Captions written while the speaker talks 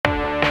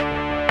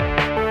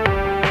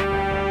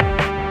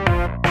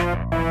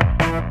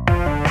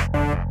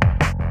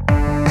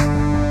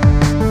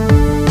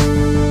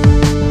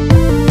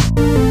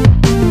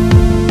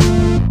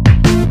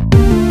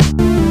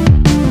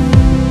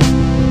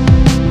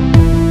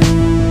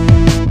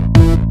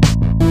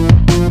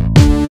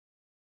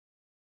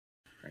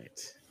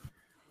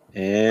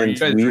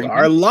And we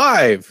are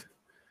live.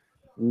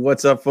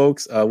 What's up,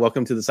 folks?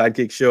 Welcome to the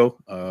Sidekick Show.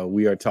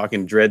 We are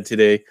talking Dredd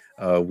today.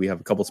 We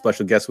have a couple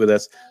special guests with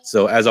us.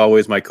 So, as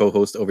always, my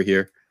co-host over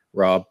here,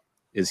 Rob,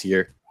 is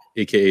here,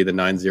 aka the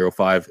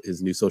 905.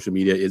 His new social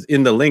media is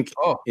in the link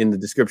in the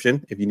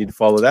description if you need to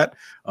follow that.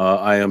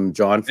 I am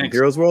John from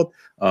Heroes World.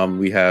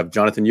 We have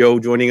Jonathan Yo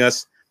joining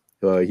us.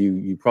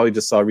 You probably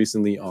just saw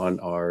recently on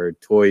our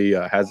toy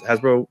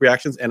Hasbro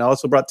reactions, and I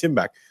also brought Tim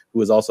back, who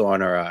was also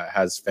on our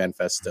Has Fan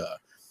Fest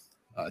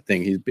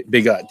thing. He's a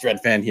big Dredd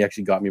fan. He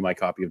actually got me my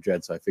copy of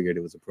Dredd, so I figured it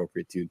was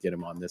appropriate to get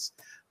him on this.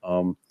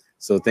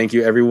 So thank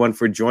you everyone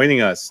for joining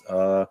us.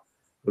 What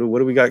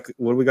do we got?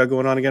 What do we got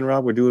going on again,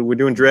 Rob? We're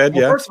doing Dredd.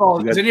 Well, first of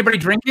all, is anybody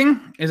drinking?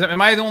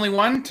 Am I the only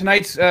one?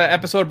 Tonight's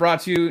episode brought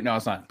to you. No,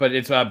 it's not. But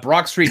it's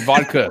Brock Street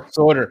vodka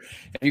soda.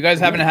 If you guys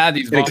haven't had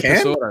these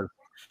vodka sodas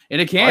in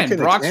a can,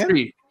 Brock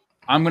Street.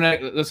 I'm gonna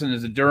listen.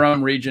 It's a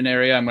Durham region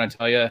area. I'm gonna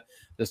tell you,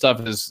 this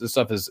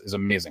stuff is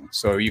amazing.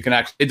 So you can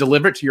actually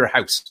deliver it to your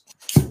house.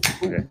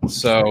 Okay.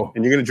 So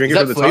and you're gonna drink it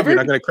from the top. You're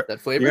not gonna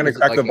you're gonna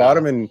crack the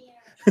bottom and.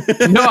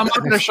 No, I'm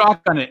not gonna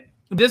shotgun it.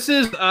 This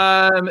is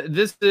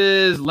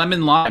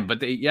lemon lime, but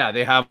they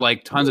have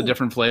like tons of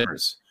different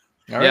flavors.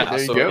 All right,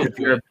 there you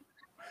go.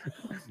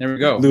 There we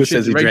go. Lewis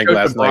says he drank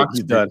last night.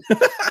 He's done.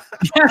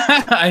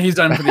 He's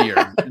done for the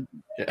year.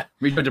 Yeah,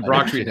 we went to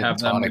Brock Street to have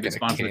them make a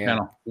sponsor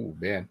panel. Oh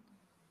man!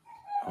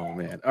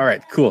 All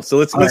right, cool. So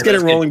let's get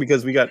it rolling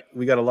because we got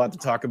a lot to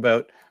talk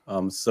about.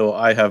 So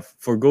I have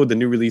forgoed the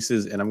new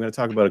releases, and I'm going to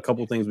talk about a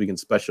couple things we can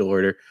special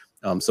order.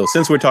 So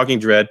since we're talking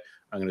Dredd,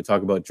 I'm going to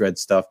talk about Dredd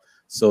stuff.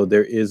 So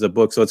there is a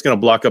book. So it's going to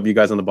block up you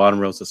guys on the bottom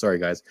row. So sorry,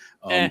 guys.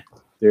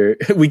 There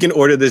we can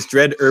order this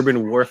Dredd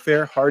Urban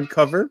Warfare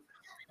hardcover.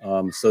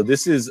 So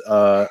this is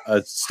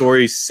a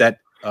story set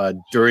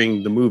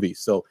during the movie.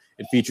 So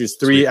it features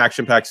 3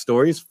 action-packed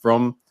stories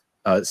from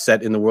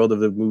set in the world of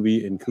the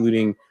movie,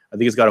 including I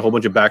think it's got a whole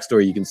bunch of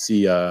backstory. You can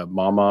see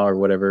Mama or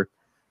whatever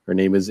her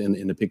name is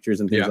in the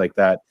pictures and things like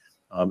that.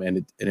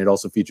 And it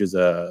also features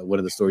one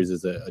of the stories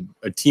is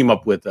a team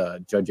up with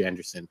Judge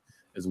Anderson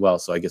as well.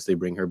 So I guess they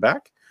bring her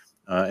back.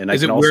 And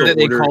is it weird that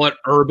they call it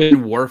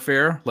Urban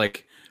Warfare,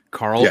 like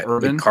Karl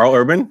Urban? Karl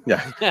Urban?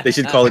 Yeah, they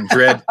should call it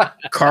Dredd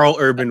Karl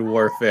Urban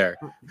Warfare.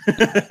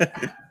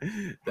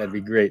 That'd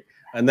be great.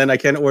 And then I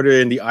can order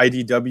in the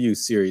IDW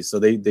series. So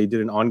they did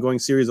an ongoing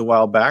series a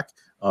while back.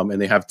 And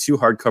they have 2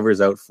 hardcovers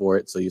out for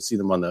it, so you see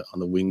them on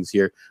the wings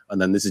here. And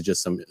then this is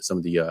just some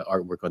of the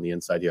artwork on the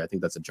inside here. I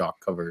think that's a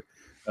jock cover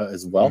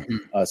as well.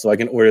 Mm-hmm. So I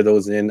can order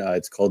those in.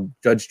 It's called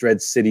Judge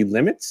Dredd City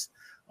Limits,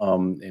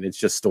 and it's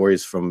just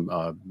stories from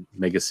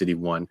Mega City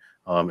 1.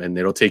 And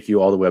it'll take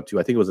you all the way up to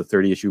I think it was a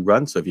 30-issue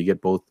run. So if you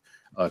get both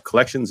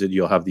collections,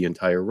 you'll have the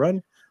entire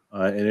run.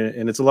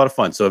 And it's a lot of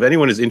fun. So if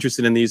anyone is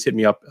interested in these, hit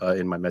me up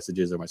in my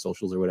messages or my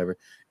socials or whatever,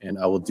 and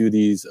I will do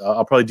these.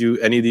 I'll probably do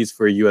any of these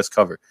for a US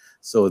cover.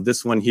 So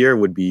this one here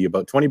would be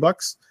about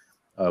 $20,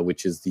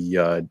 which is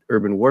the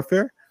Urban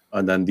Warfare,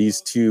 and then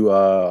these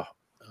 2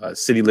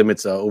 City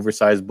Limits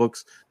oversized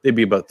books, they'd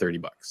be about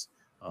 $30.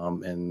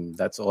 And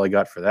that's all I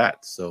got for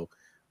that. So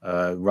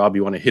Rob,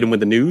 you want to hit him with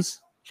the news?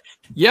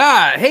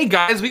 Yeah. Hey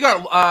guys, we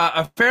got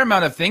a fair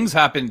amount of things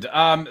happened.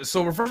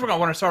 So first of all, I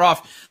want to start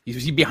off. You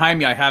see behind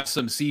me, I have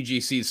some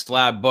CGC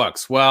slab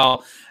books.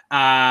 Well,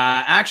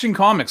 Action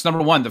Comics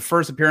 #1, the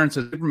first appearance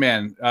of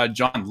Superman,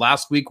 John,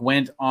 last week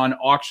went on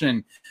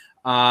auction.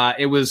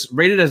 It was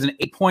rated as an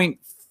 8.5.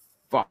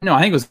 No,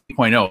 I think it was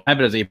 8.0. I have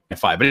it as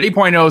 8.5, but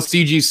 8.0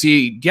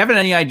 CGC. Do you have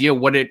any idea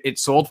what it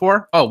sold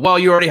for? Oh, well,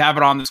 you already have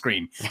it on the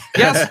screen.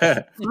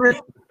 Yes.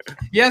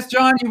 Yes,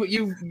 John,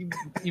 you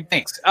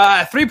thanks.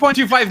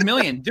 3.25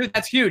 million. Dude,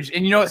 that's huge.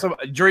 And you know what? So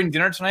during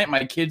dinner tonight,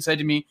 my kid said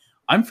to me,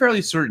 I'm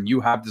fairly certain you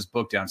have this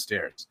book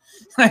downstairs.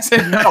 And I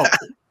said, no,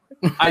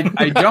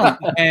 I don't.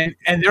 And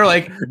they're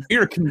like,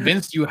 you're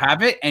convinced you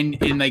have it? And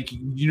like,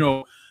 you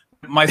know,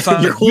 my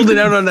son, you're holding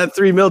out on that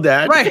 3 mil,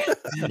 Dad. Right.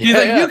 He's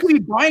like, you could be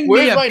buying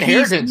me a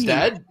inheritance,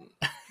 Dad.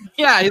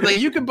 Yeah, he's like,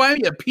 you can buy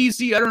me a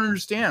PC. I don't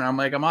understand. I'm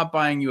like, I'm not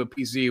buying you a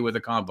PC with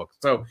a comic book.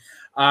 So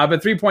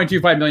but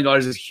 $3.25 million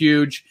is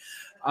huge.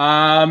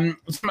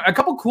 A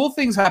couple cool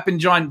things happened,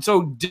 John.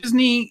 So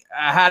Disney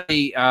had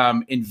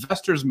a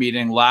investors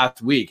meeting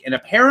last week, and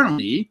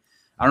apparently,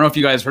 I don't know if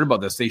you guys heard about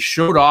this, they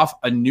showed off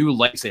a new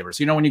lightsaber.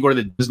 So you know when you go to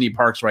the Disney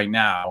parks right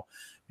now,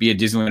 be it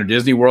Disneyland or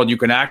Disney World, you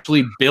can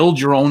actually build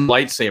your own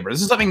lightsaber.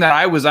 This is something that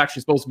I was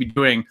actually supposed to be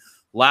doing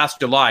last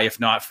July, if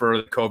not for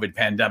the COVID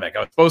pandemic. I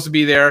was supposed to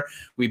be there.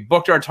 We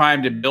booked our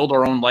time to build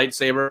our own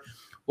lightsaber.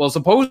 Well,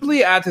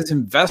 supposedly at this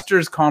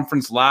investors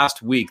conference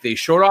last week, they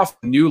showed off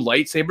a new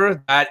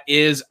lightsaber that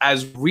is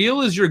as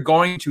real as you're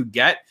going to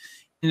get.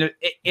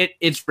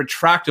 It's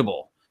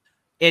retractable.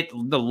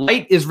 The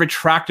light is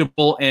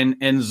retractable and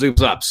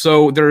zooms up.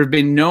 So there have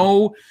been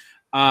no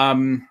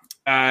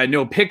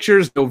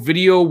pictures, no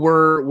video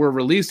were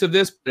released of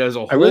this. There's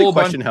a whole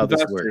bunch of how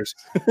this works.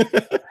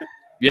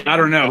 Yeah, I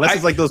don't know. Unless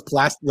it's like those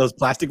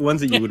plastic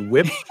ones that you would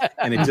whip,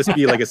 and it'd just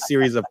be like a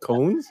series of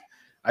cones.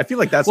 I feel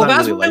like that's not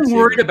really what I'm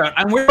worried about.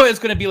 I'm worried about it's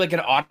going to be like an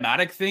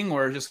automatic thing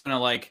where it's just going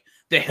to like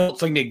the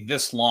hilt's like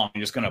this long,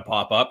 just going to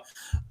pop up.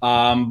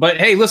 But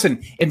hey,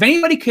 listen, if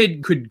anybody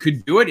could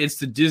do it, it's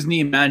the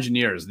Disney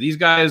Imagineers. These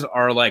guys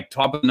are like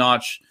top of the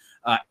notch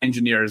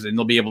engineers, and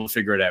they'll be able to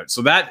figure it out.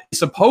 So that is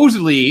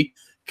supposedly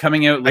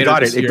coming out later. I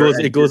got this it. year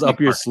It goes up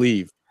your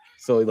sleeve.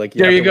 So like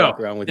there you go. Walk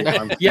around with your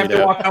arm you have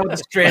to walk out with a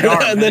straight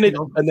arm, and then it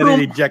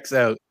ejects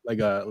out like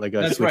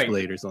a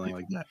switchblade or something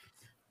like that.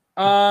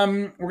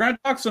 We're gonna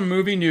talk some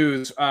movie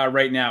news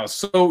right now.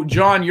 So,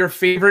 John, your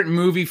favorite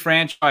movie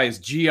franchise,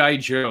 G.I.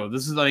 Joe.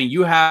 This is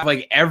you have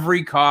like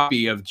every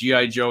copy of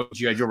G.I. Joe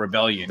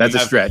Rebellion. That's a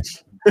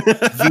stretch.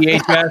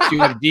 VHS, you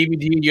have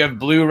DVD, you have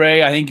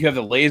Blu-ray. I think you have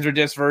the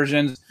Laserdisc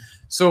versions.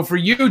 So for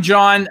you,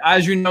 John,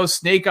 as you know,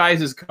 Snake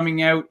Eyes is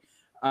coming out.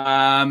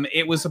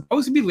 It was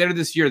supposed to be later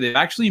this year. They've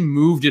actually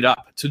moved it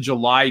up to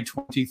July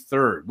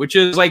 23rd, which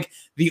is like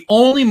the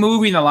only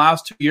movie in the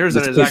last 2 years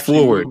that has actually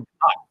forward. moved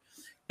up.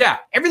 Yeah,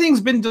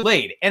 everything's been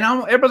delayed. And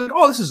everybody's like,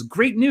 oh, this is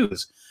great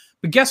news.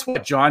 But guess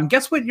what, John?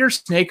 Guess what your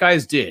Snake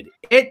Eyes did?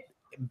 It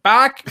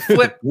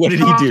backflipped. What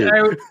did he do?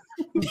 Out.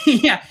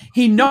 Yeah,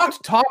 he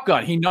knocked Top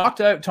Gun. He knocked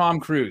out Tom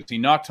Cruise. He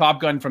knocked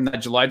Top Gun from that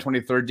July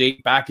 23rd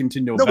date back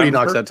into November. Nobody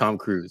knocks out Tom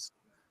Cruise.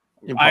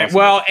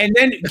 Well, and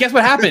then guess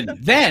what happened?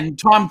 Then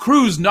Tom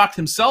Cruise knocked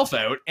himself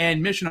out,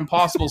 and Mission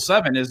Impossible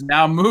 7 is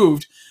now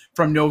moved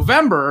from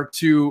November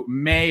to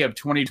May of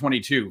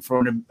 2022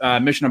 for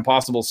Mission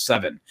Impossible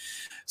 7.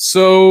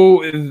 So,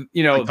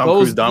 like Tom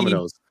Cruise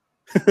dominoes.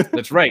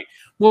 That's right.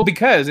 Well,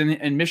 because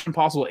and Mission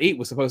Impossible 8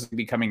 was supposed to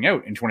be coming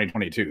out in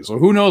 2022. So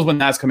who knows when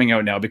that's coming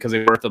out now, because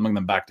they were filming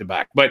them back to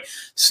back. But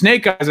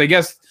Snake Eyes, I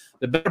guess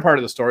the better part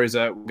of the story is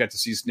that we'll get to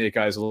see Snake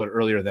Eyes a little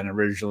earlier than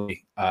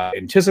originally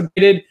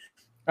anticipated.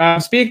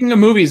 Speaking of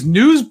movies,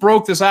 news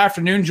broke this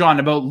afternoon, John,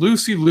 about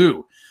Lucy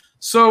Liu.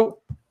 So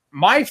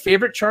my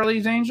favorite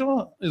Charlie's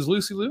Angel is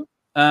Lucy Liu.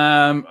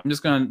 I'm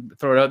just going to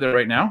throw it out there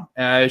right now.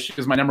 She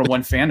was my number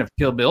one fan of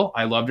Kill Bill.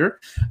 I loved her.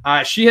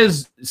 She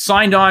has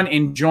signed on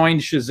and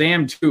joined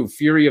Shazam 2,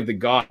 Fury of the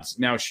Gods.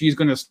 Now she's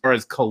going to star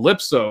as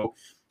Calypso,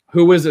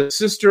 who is a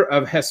sister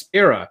of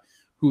Hespera,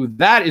 who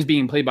that is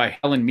being played by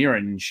Helen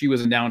Mirren. And she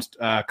was announced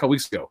a couple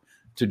weeks ago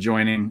to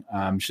joining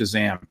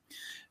Shazam.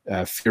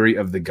 Fury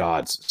of the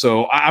Gods.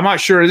 So I'm not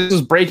sure. This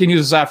is breaking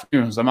news this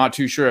afternoon. So I'm not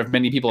too sure if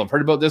many people have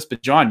heard about this.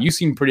 But John, you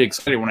seemed pretty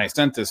excited when I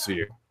sent this to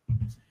you.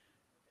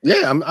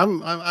 Yeah,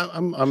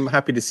 I'm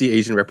happy to see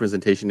Asian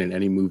representation in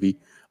any movie.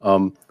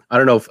 I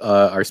don't know if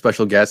our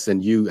special guests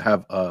and you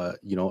have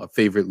a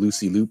favorite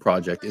Lucy Liu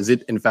project. Is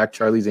it in fact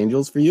Charlie's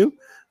Angels for you,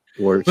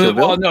 or Kill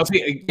Bill? Well, no,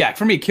 yeah,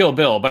 for me, Kill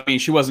Bill. But I mean,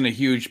 she wasn't a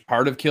huge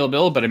part of Kill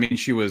Bill. But I mean,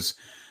 she was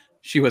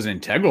an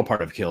integral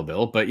part of Kill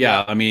Bill. But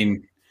yeah, I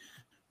mean.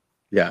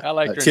 Yeah, I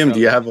like Tim. Do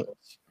you have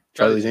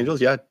Charlie's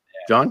Angels? Yeah,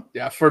 John.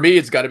 Yeah, for me,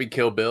 it's got to be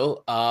Kill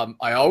Bill.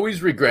 I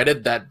always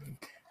regretted that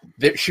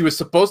she was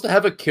supposed to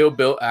have a Kill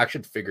Bill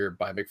action figure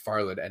by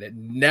McFarlane, and it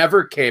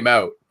never came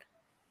out.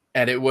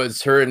 And it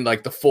was her in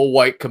like the full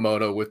white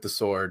kimono with the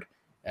sword,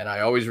 and I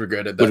always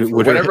regretted that. For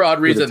whatever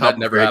odd reason, that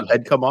never happened.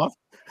 Head come off?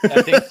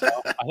 I think so.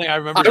 I think I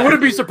remember. I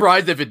wouldn't be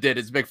surprised if it did.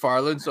 It's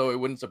McFarlane, so it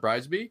wouldn't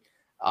surprise me.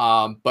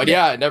 But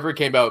yeah, it never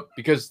came out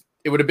because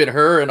it would have been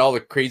her and all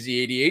the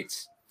crazy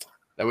 88s.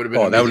 That would have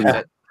been. That would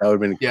have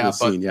been a cool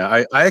scene. Yeah,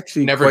 I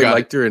actually quite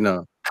liked her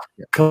in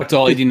Collect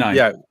All 89.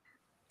 Yeah,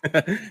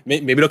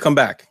 maybe it'll come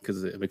back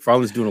because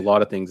McFarlane's doing a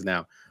lot of things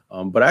now.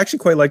 But I actually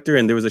quite liked her,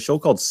 and there was a show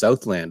called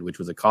Southland, which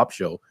was a cop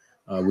show,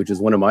 which is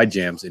one of my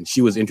jams, and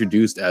she was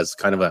introduced as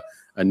kind of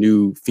a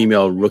new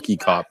female rookie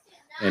cop,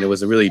 and it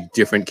was a really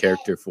different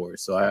character for her.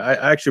 So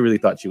I actually really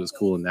thought she was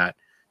cool in that,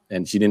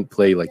 and she didn't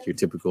play like your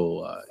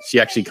typical. She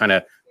actually kind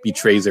of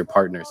betrays her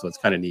partner, so it's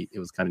kind of neat. It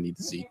was kind of neat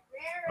to see.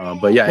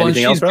 But yeah,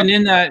 anything else?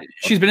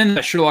 She's been in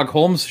that Sherlock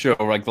Holmes show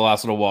like the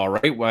last little while,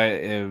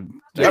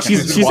 right?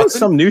 She's in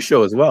some new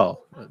show as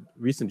well, a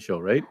recent show,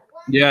 right?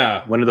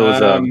 Yeah, one of those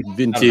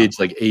vintage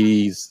like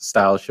 80s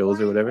style shows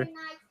or whatever.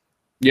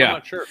 Yeah, I'm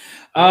not sure.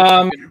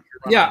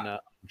 Yeah,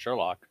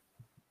 Sherlock.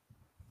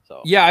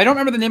 So yeah, I don't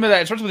remember the name of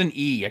that. It starts with an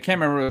E. I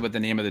can't remember what the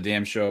name of the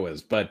damn show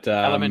is, but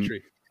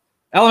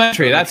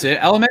Elementary, that's it.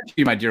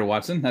 Elementary, my dear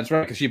Watson. That's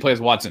right, because she plays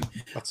Watson.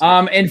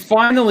 And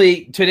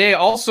finally, today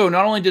also,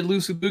 not only did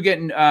Lucy Liu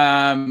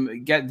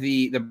get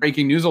the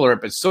breaking news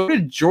alert, but so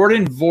did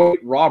Jordan Voight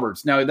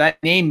Roberts. Now,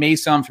 that name may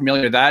sound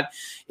familiar. That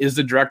is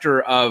the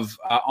director of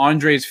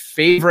Andre's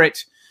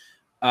favorite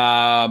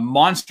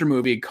monster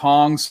movie,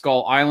 Kong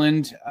Skull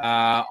Island.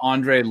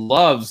 Andre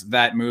loves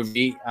that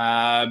movie.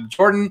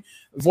 Jordan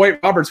Voight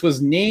Roberts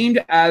was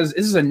named as,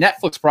 this is a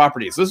Netflix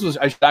property. So this was,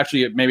 I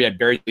buried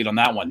the lead on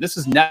that one. This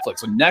is Netflix.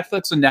 So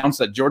Netflix announced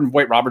that Jordan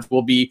Voight Roberts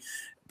will be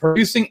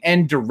producing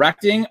and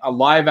directing a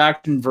live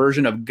action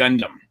version of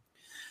Gundam.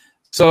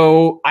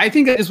 So I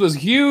think that this was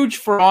huge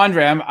for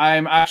Andre.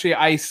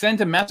 I sent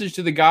a message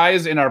to the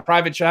guys in our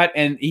private chat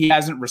and he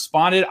hasn't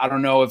responded. I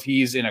don't know if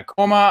he's in a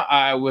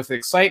coma with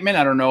excitement.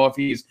 I don't know if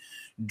he's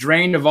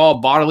drained of all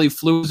bodily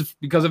fluids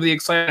because of the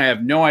excitement. I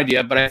have no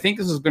idea, but I think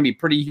this is going to be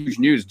pretty huge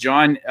news.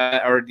 John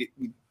or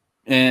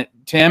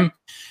Tim,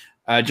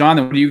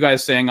 Jonathan, what are you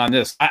guys saying on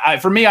this?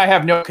 For me, I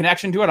have no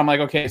connection to it. I'm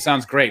like, okay, it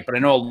sounds great, but I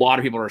know a lot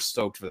of people are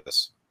stoked for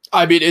this.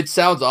 I mean, it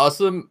sounds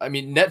awesome. I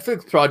mean,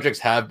 Netflix projects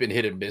have been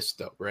hit and miss,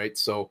 though, right?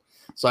 So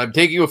I'm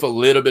taking it with a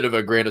little bit of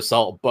a grain of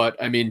salt. But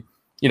I mean,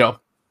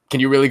 can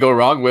you really go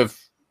wrong with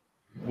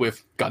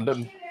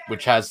Gundam,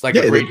 which has like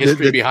a great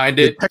history behind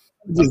it?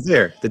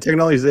 The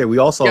technology is there. We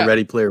all saw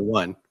Ready Player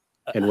One,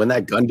 and when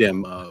that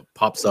Gundam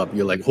pops up,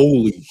 you're like,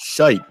 holy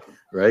shite,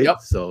 right?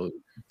 Yep. So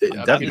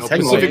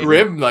Pacific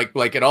Rim, like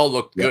it all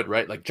looked good,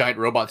 right? Like giant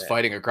robots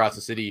fighting across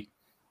the city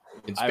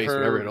in space,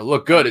 whatever. It'll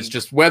look good. It's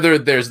just whether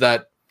there's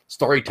that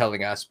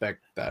storytelling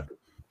aspect that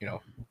Yeah,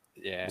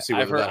 we'll see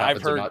whether that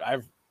happens or not.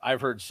 I've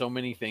heard so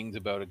many things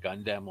about a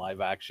Gundam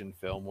live action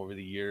film over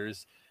the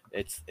years.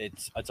 It's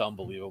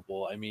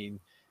unbelievable. I mean,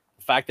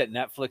 the fact that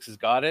Netflix has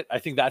got it, I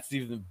think that's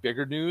even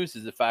bigger news,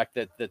 is the fact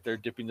that they're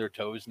dipping their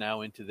toes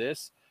now into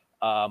this.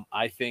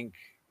 I think,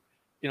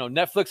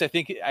 Netflix, I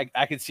think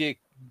I could see it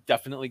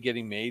definitely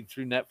getting made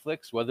through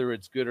Netflix. Whether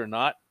it's good or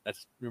not, that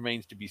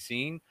remains to be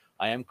seen.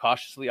 I am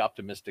cautiously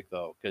optimistic,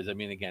 though, because, I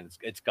mean, again,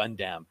 it's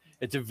Gundam.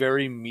 It's a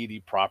very meaty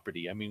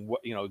property. I mean,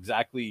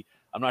 exactly,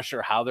 I'm not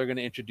sure how they're going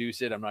to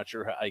introduce it. I'm not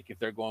sure if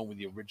they're going with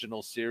the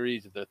original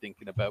series, if they're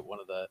thinking about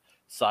one of the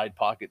side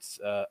pockets,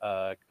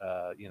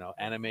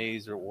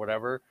 animes or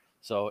whatever.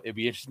 So it'd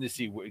be interesting to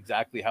see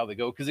exactly how they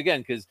go. Because at the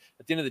end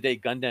of the day,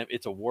 Gundam,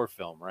 it's a war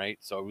film, right?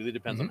 So it really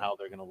depends on how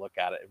they're going to look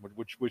at it and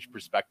which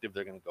perspective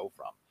they're going to go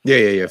from. Yeah.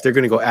 If they're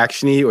going to go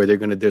actiony, or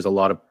there's a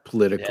lot of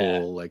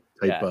political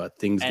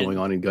things going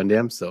on in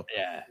Gundam. So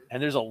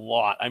and there's a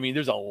lot. I mean,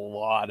 there's a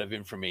lot of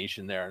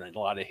information there and a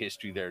lot of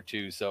history there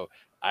too. So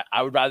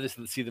I would rather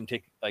see them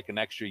take like an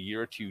extra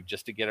year or two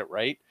just to get it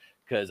right,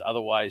 because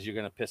otherwise you're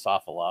going to piss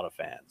off a lot of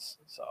fans.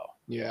 So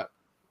yeah.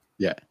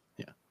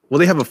 Well,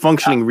 they have a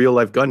functioning real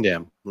life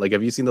Gundam. Like,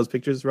 have you seen those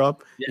pictures,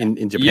 Rob? Yeah.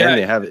 In Japan,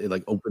 they have it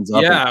like opens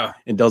up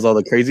and does all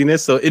the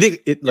craziness. So they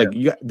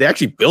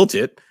actually built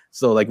it.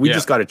 So like we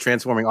just got a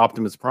transforming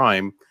Optimus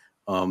Prime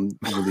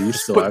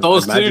release. So put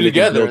those two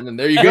together, and then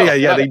there you go.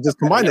 Yeah. They just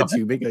combine the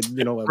two, make a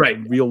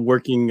real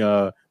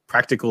working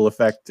practical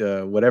effect,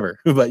 whatever.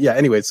 But yeah,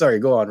 anyway, sorry.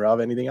 Go on,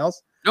 Rob. Anything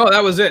else? No,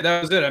 that was it.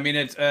 I mean,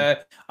 it's a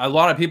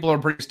lot of people are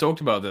pretty stoked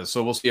about this,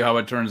 so we'll see how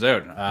it turns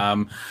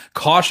out.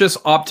 Cautious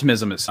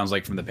optimism, it sounds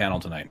like, from the panel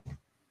tonight.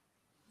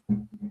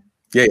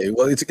 Yeah.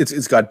 Well,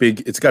 it's got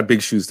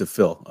big shoes to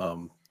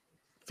fill,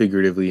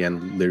 figuratively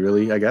and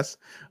literally, I guess.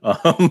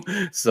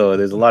 So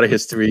there's a lot of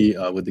history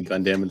with the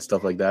Gundam and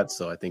stuff like that.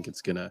 So I think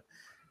it's got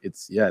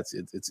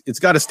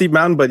a steep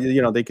mountain, but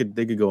they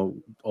could go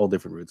all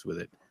different routes with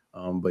it.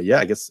 But yeah,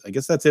 I guess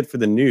that's it for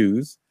the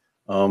news.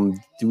 Do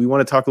we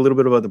want to talk a little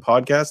bit about the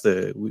podcast?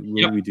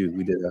 We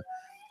did a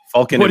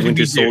Falcon and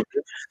Winter Soldier.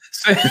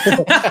 So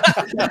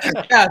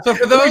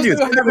for those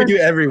we do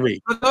every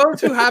week. For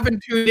those who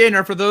haven't tuned in,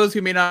 or for those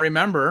who may not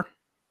remember,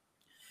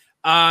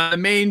 the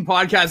main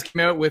podcast came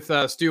out with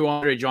Stu,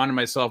 Andre, John, and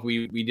myself.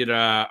 We did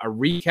a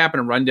recap and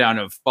a rundown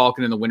of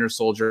Falcon and the Winter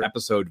Soldier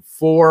episode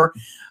 4.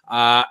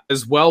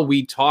 As well,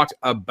 we talked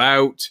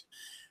about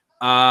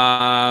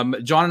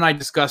John and I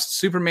discussed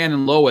Superman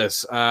and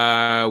Lois.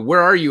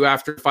 Where are you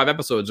after 5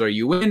 episodes? Are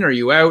you in? Are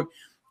you out?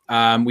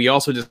 We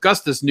also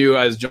discussed this new,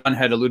 as John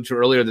had alluded to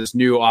earlier, this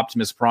new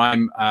Optimus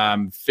Prime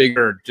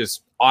figure,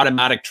 just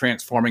automatic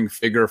transforming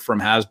figure from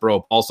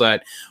Hasbro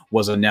Pulsat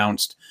was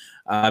announced.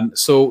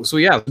 So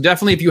yeah,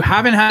 definitely, if you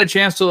haven't had a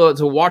chance to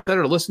watch that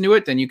or listen to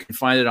it, then you can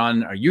find it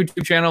on our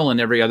YouTube channel and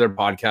every other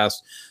podcast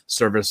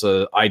service,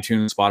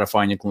 iTunes,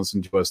 Spotify, and you can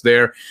listen to us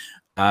there.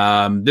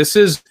 This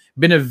has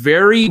been a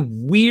very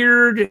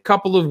weird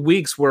couple of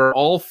weeks where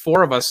all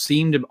 4 of us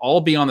seem to all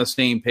be on the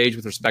same page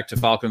with respect to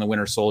Falcon and the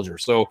Winter Soldier.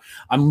 So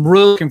I'm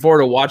really looking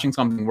forward to watching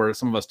something where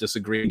some of us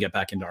disagree and get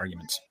back into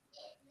arguments.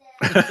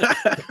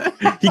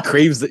 Rob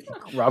craves the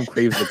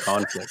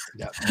conflict.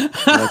 Yeah,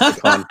 the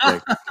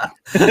conflict.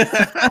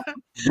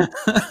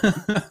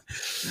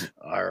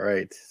 All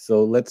right,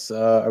 so let's.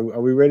 Are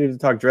we ready to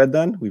talk Dredd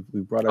then? We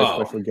brought our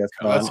special guest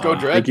on. Let's go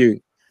Dredd.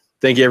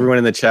 Thank you, everyone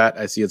in the chat.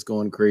 I see it's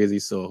going crazy,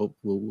 so hope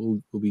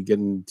we'll be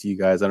getting to you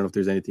guys. I don't know if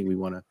there's anything we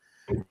want to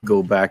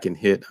go back and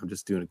hit. I'm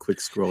just doing a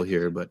quick scroll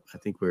here, but I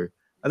think we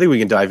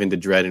can dive into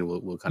Dredd, and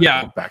we'll kind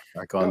of go back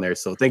on there.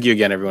 So thank you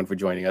again, everyone, for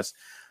joining us.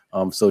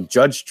 So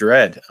Judge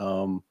Dredd.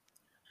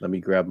 Let me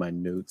grab my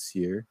notes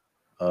here.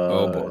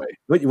 Oh boy,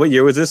 what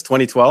year was this?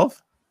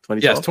 2012.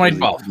 2012. Yes,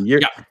 2012. The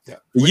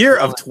year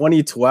of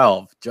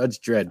 2012. Judge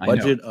Dredd.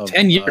 Budget of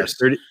 10 years.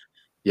 30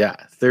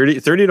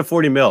 to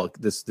 40 mil.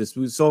 This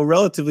was so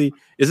relatively.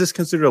 Is this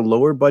considered a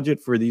lower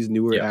budget for these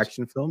newer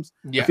action films?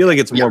 I feel like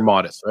it's more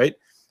modest, right?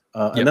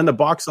 And then the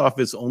box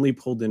office only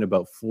pulled in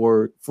about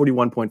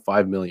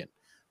 41.5 million.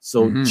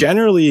 So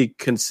generally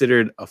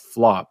considered a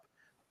flop,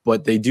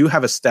 but they do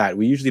have a stat.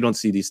 We usually don't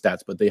see these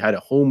stats, but they had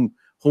a home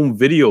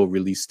video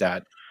release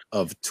stat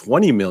of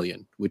 20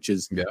 million, which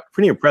is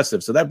pretty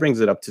impressive. So that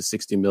brings it up to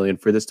 60 million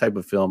for this type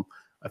of film.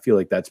 I feel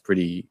like that's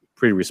pretty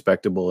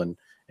respectable, and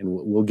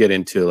we'll get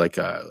into like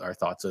our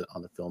thoughts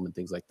on the film and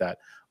things like that.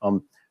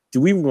 Do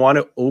we want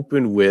to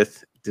open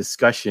with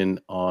discussion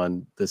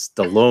on the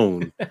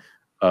Stallone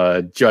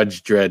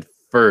Judge Dredd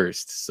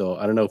first. So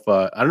I don't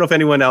know if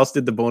anyone else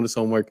did the bonus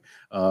homework.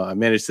 I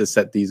managed to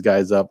set these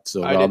guys up.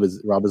 So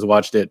Rob has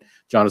watched it.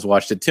 John has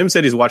watched it. Tim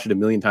said he's watched it 1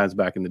 million times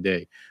back in the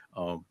day.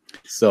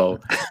 So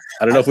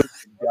I don't know if we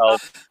can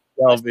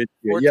delve into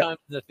Four times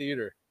in the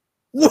theater.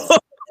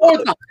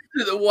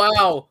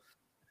 Wow.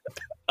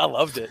 I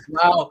loved it.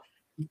 Wow.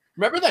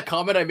 Remember that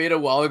comment I made a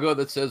while ago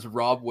that says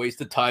Rob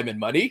wasted time and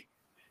money?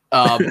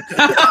 That's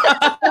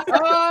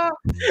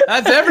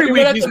every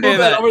week you say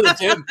that. Over the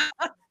Tim.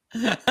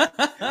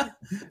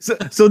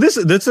 So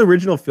this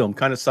original film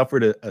kind of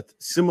suffered a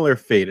similar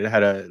fate. It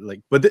had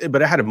but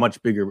it had a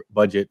much bigger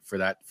budget for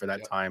that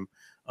time.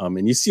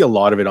 And you see a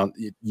lot of it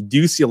you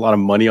do see a lot of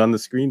money on the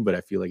screen, but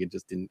I feel like it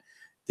just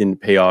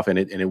didn't pay off, and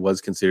it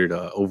was considered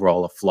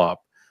overall a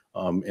flop.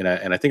 And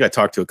I think I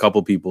talked to a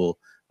couple people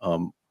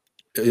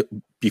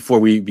before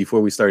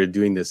we started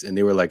doing this, and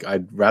they were like,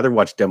 I'd rather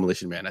watch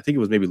Demolition Man. I think it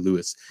was maybe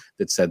Lewis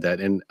that said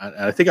that, and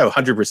I think I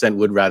 100%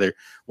 would rather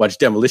watch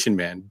Demolition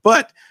Man.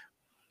 But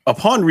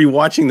upon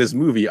rewatching this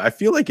movie, I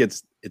feel like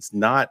it's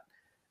not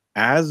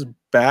as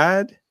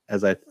bad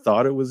as I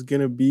thought it was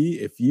gonna be.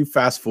 If you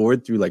fast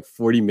forward through like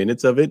 40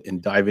 minutes of it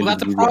and dive into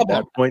the movie at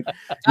that point,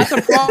 that's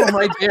a problem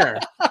right there.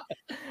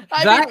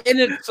 That in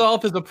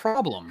itself is a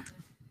problem.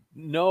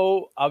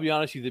 No, I'll be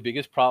honest with you. The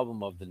biggest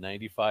problem of the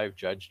 '95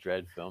 Judge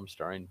Dredd film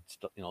starring,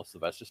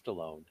 Sylvester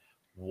Stallone,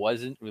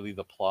 wasn't really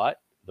the plot.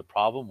 The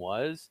problem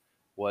was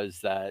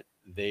that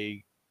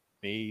they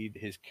made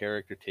his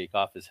character take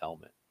off his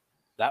helmet.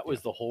 That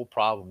was the whole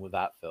problem with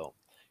that film.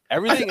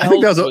 Everything I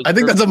think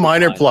that's a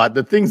minor plot.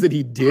 The things that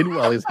he did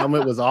while his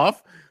helmet was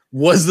off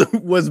was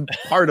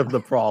part of the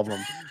problem.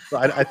 So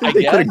I think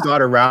they could have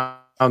got around.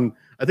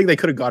 I think they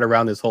could have got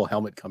around this whole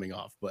helmet coming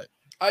off, but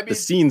the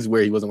scenes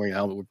where he wasn't wearing a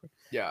helmet were.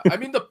 Yeah, I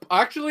mean,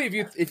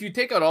 if you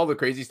take out all the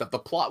crazy stuff, the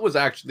plot was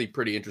actually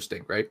pretty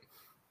interesting, right?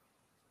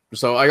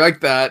 So I like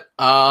that.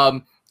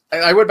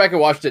 I went back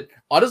and watched it.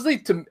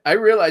 Honestly, I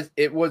realized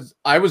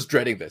I was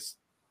dreading this.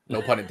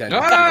 No pun intended.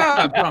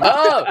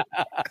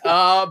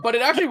 But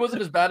it actually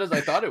wasn't as bad as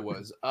I thought it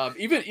was.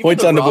 Even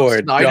Points the on the Rob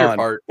board. Snyder John.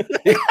 part,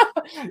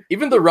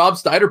 even the Rob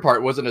Snyder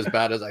part wasn't as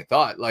bad as I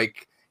thought.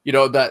 Like,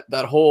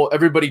 that whole,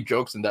 everybody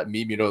jokes in that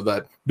meme,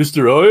 that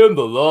Mr. I am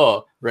the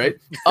law, right?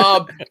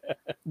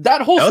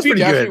 That whole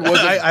speech actually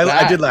wasn't bad.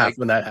 I did laugh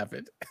when that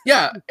happened.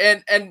 Yeah,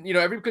 and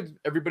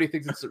everybody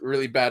thinks it's a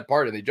really bad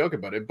part and they joke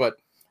about it, but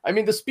I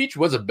mean the speech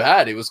wasn't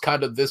bad. It was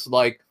kind of this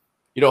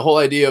whole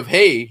idea of,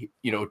 hey,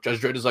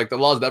 Judge Dredd is like, the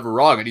law's never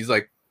wrong, and he's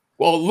like,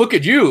 well, look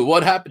at you,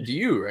 what happened to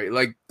you, right?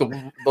 Like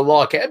the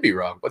law can't be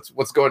wrong.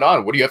 What's going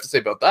on? What do you have to say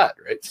about that,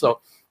 right?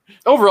 So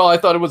overall, I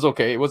thought it was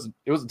okay. It wasn't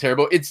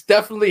terrible. It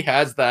definitely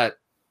has that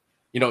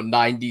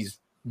 90s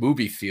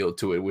movie feel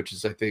to it, which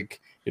is, I think,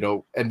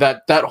 and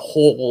that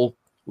whole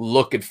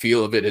look and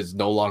feel of it is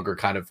no longer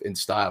kind of in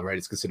style, right?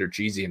 It's considered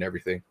cheesy and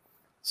everything.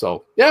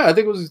 So yeah, I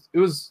think it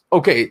was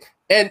okay.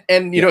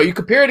 And you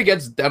compare it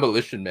against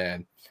Demolition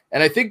Man,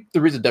 and I think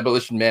the reason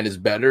Demolition Man is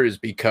better is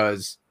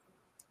because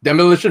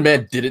Demolition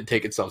Man didn't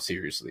take itself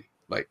seriously.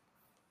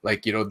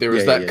 There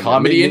was that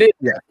comedy in it,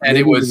 and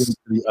it was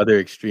the other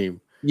extreme.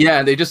 Yeah,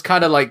 and they just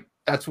kind of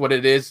that's what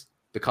it is.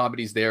 The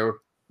comedy's there.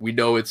 We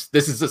know this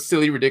is a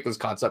silly, ridiculous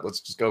concept. Let's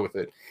just go with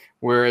it.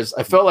 Whereas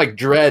I felt like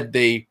Dredd,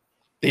 they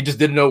just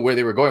didn't know where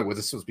they were going. Was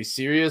it supposed to be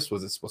serious?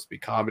 Was it supposed to be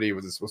comedy?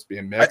 Was it supposed to be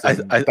a mix? I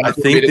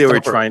think they were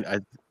trying.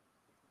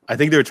 I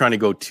think they were trying to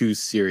go too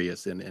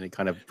serious, and it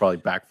kind of probably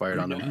backfired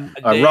on them.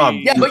 Rob,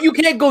 yeah, but you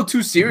can't go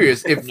too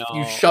serious if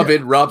you shove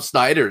in Rob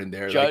Snyder in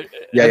there. That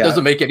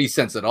doesn't make any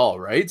sense at all,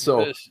 right?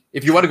 So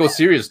if you want to go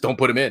serious, don't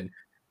put him in.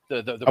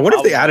 I wonder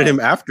if they added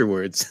him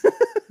afterwards.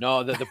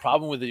 No, the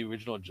problem with the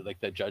original,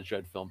 the Judge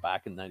Dredd film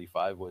back in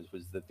 '95 was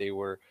that they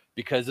were,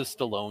 because of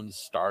Stallone's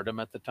stardom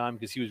at the time,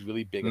 because he was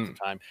really big at the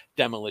time.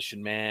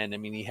 Demolition Man. I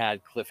mean, he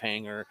had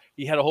Cliffhanger.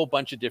 He had a whole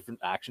bunch of different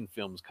action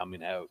films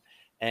coming out,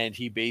 and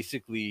he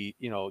basically,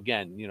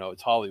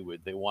 it's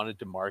Hollywood. They wanted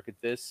to market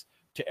this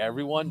to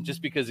everyone,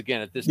 just because,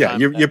 again, at this time,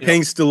 you're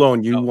paying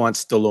Stallone. You want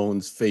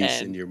Stallone's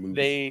face in your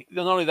movie.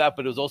 Not only that,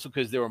 but it was also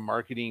because they were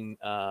marketing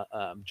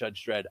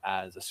Judge Dredd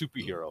as a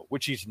superhero,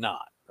 which he's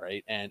not,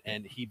 right?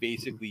 And he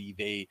basically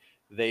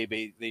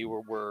they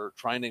were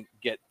trying to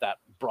get that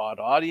broad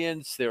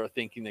audience. They were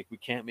thinking we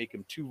can't make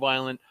him too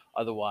violent,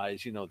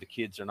 otherwise, the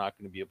kids are not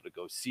going to be able to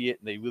go see it.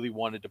 And they really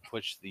wanted to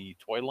push the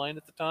toy line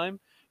at the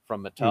time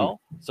from Mattel,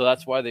 so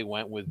that's why they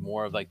went with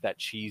more of that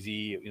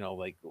cheesy,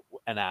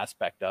 an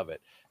aspect of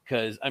it.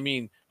 Because I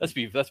mean, let's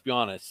be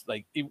honest.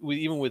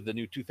 Even with the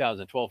new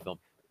 2012 film,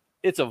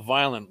 it's a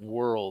violent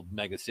world,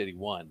 Mega City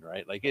 1,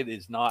 right? It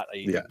is not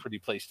a pretty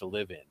place to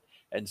live in.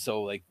 And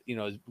so,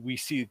 we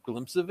see a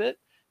glimpse of it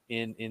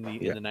in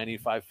the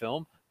 95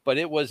 film, but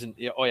it wasn't.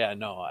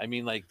 I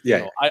mean,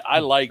 I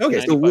like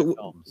 95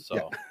 films,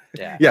 so.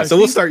 Yeah, so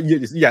we'll start.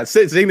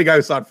 Saying the guy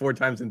who saw it 4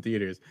 times in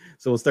theaters.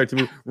 So we'll start to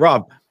move.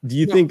 Rob, do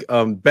you think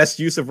best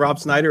use of Rob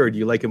Snyder, or do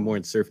you like him more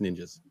in Surf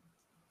Ninjas?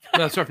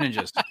 No, Surf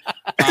Ninjas.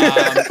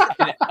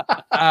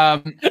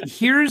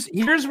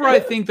 Here's where I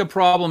think the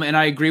problem, and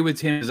I agree with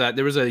Tim, is that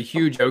there was a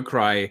huge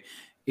outcry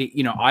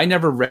I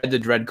never read the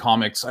Dredd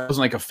comics. I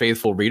wasn't like a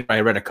faithful reader. I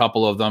read a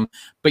couple of them,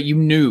 but you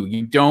knew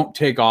you don't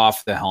take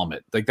off the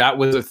helmet. Like that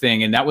was a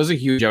thing. And that was a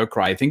huge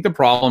outcry. I think the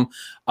problem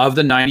of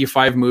the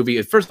 95 movie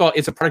is, first of all,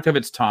 it's a product of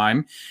its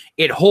time.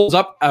 It holds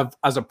up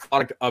as a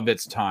product of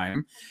its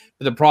time.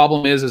 But the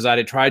problem is that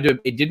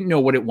it didn't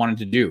know what it wanted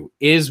to do.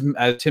 As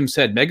Tim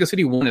said, Mega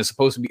City 1 is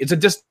supposed to be, it's a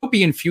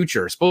dystopian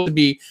future. It's supposed to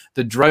be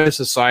the Dredd of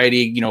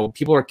society.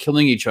 People are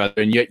killing each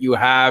other. And yet you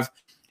have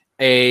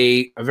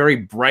a very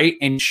bright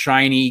and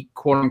shiny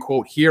quote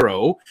unquote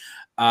hero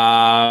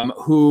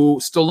who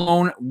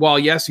Stallone, while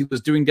yes, he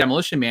was doing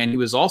Demolition Man, he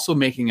was also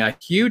making a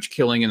huge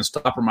killing in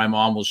Stop or My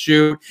Mom Will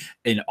Shoot,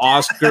 in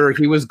Oscar.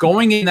 He was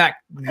going in a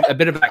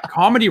bit of that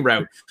comedy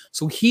route.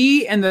 So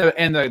he and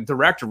the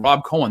director,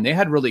 Rob Cohen, they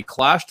had really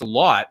clashed a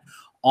lot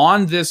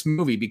on this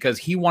movie because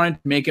he wanted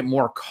to make it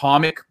more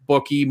comic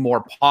booky,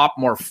 more pop,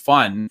 more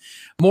fun,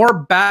 more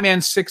Batman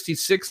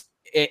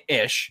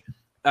 66-ish.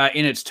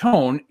 In its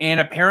tone, and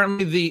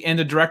apparently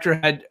the director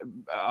had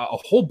a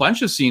whole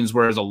bunch of scenes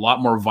where it's a lot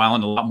more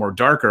violent, a lot more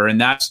darker,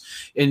 and that's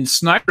in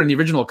Snyder in the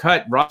original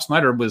cut. Rob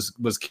Snyder was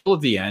killed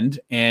at the end,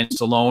 and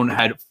Stallone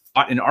had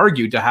fought and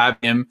argued to have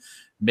him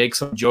make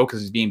some joke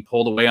as he's being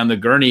pulled away on the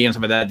gurney and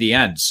some of that at the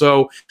end.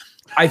 So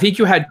I think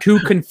you had two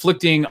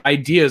conflicting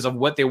ideas of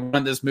what they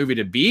wanted this movie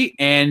to be,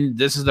 and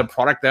this is the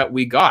product that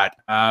we got.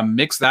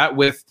 Mix that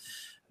with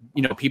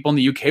people in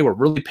the UK were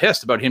really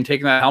pissed about him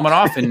taking that helmet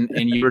off, and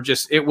you were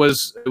just, it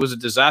was a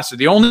disaster.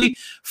 The only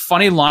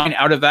funny line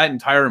out of that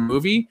entire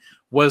movie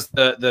was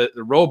the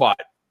robot,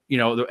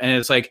 and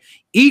it's like,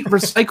 eat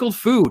recycled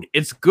food.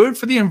 It's good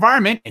for the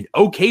environment and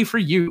okay for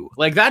you.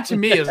 Like that to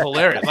me is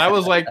hilarious. I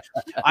was like,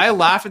 I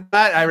laughed at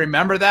that. I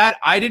remember that.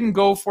 I didn't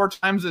go 4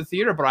 times to the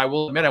theater, but I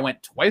will admit I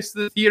went twice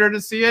to the theater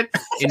to see it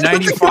in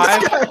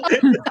 95.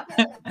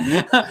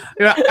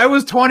 I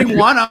was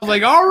 21. I was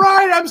like, all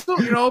right, I'm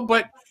still,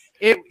 but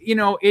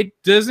it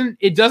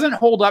doesn't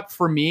hold up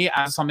for me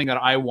as something that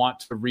I want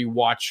to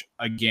rewatch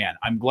again.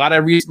 I'm glad I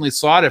recently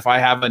saw it. If I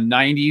have a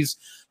 90s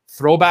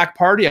throwback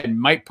party, I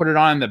might put it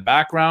on in the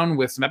background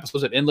with some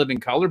episodes of In Living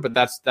Color, but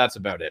that's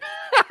about it.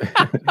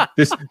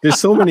 There's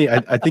so many.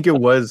 I think it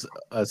was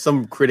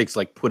some critics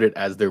put it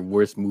as their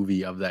worst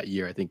movie of that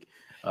year. I think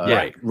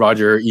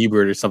Roger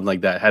Ebert or something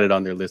like that had it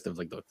on their list of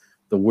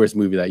the worst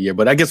movie that year.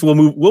 But I guess we'll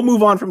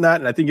move on from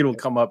that, and I think it'll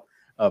come up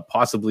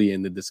possibly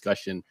in the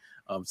discussion.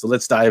 So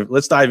let's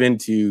dive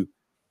into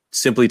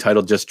simply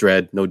titled Just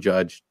Dredd, no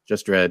judge,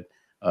 Just Dredd,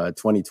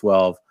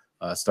 2012,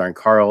 starring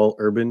Karl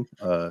Urban,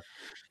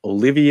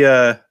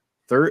 Olivia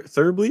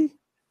Thirlby,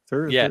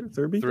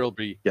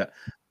 Thirlby,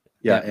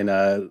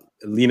 and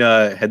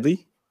Lena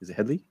Headey. Is it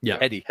Headey? Yeah,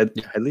 Headey.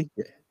 Headey.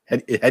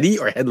 Headey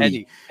or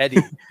Headley?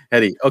 Headey.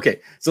 Headey. Okay,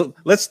 so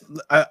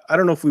I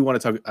don't know if we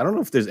want to talk. I don't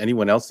know if there's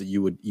anyone else that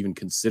you would even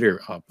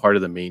consider part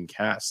of the main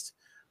cast.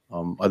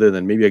 Other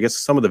than maybe, I guess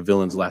some of the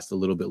villains last a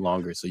little bit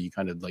longer, so you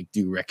kind of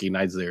do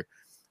recognize their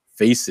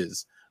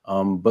faces.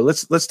 But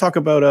let's talk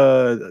about.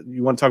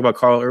 You want to talk about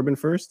Karl Urban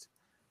first?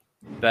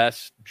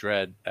 Best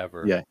Dredd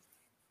ever. Yeah.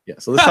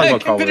 So let's talk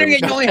about Karl Urban.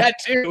 Considering you only had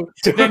 2,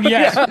 then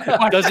yes.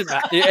 Doesn't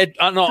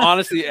matter. No,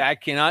 honestly, I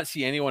cannot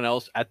see anyone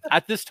else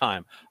at this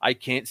time. I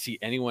can't see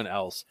anyone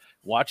else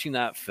watching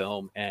that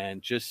film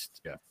and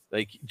just.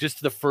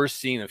 Just the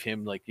first scene of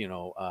him,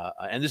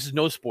 and this is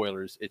no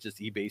spoilers. It's just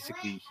he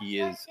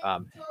is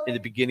in the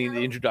beginning,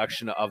 the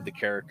introduction of the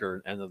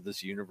character and of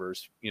this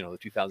universe, the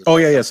 2000. Oh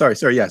yeah. Sorry.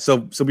 Yeah. So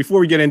before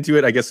we get into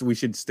it, I guess we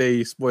should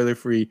stay spoiler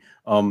free.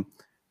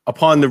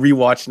 Upon the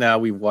rewatch, now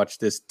we've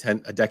watched this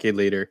a decade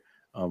later.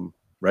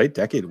 Right?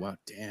 Decade. Wow.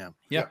 Damn.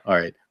 Yeah. All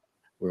right.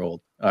 We're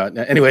old.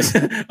 Anyways,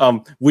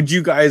 would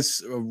you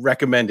guys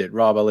recommend it?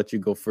 Rob, I'll let you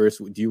go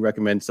first. Do you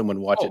recommend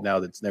someone watch it now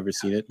that's never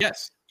seen it?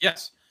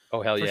 Yes.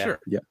 Oh hell yeah! Sure.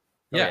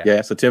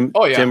 Yeah. So Tim,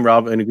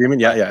 Rob, in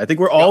agreement. Yeah. I think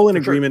we're all in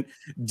agreement.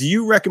 Sure. Do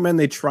you recommend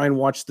they try and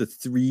watch the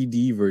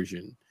 3D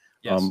version?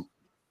 Yes.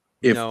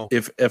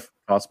 If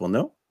possible,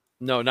 no.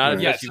 No, not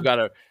unless you've got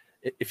to.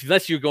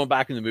 Unless you're going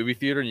back in the movie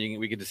theater and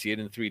we get to see it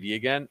in 3D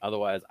again.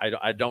 Otherwise,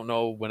 I don't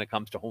know when it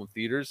comes to home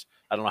theaters.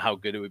 I don't know how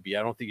good it would be.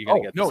 I don't think you're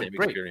going to get the same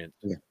experience.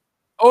 Yeah.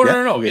 Oh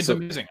no! Okay, it's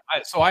amazing.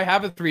 So I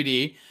have a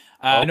 3D.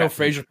 I know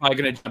Fraser's probably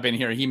going to jump in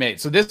here.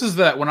 This is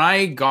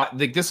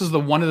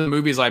one of the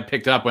movies I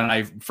picked up when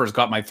I first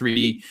got my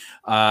 3D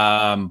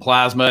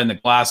plasma and the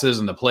glasses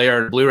and the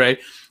player Blu-ray.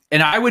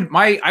 And I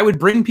would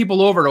bring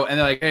people over and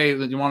they're like, hey,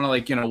 you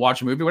want to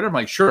watch a movie, whatever. I'm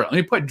like, sure. Let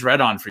me put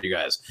Dredd on for you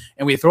guys.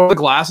 And we throw the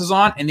glasses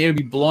on and they would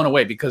be blown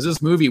away because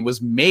this movie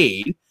was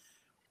made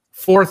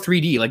for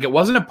 3D. It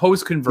wasn't a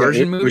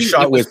post-conversion movie. It was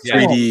shot with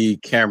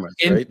 3D cameras,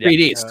 in right?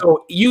 3D.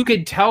 So you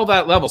could tell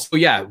that level. So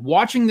yeah,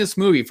 watching this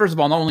movie, first of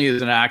all, not only is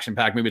it an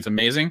action-packed movie, it's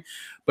amazing.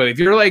 But if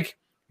you're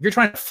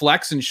trying to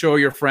flex and show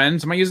your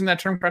friends, am I using that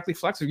term correctly?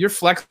 Flex? If you're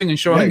flexing and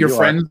showing your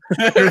friends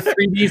your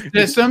 3D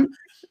system,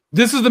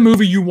 This is the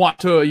movie you want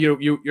to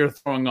you're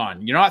throwing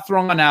on. You're not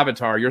throwing on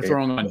Avatar. You're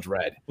throwing on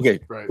Dredd. Okay,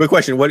 Right. quick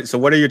question.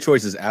 What are your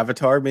choices?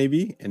 Avatar,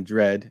 maybe, and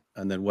Dredd,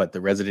 and then what?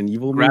 The Resident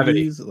Evil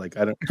Gravity. movies? Like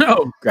I don't.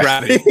 No,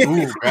 Gravity.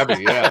 Ooh,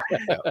 Gravity, yeah.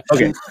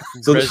 Okay,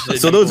 so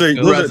those are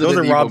Resident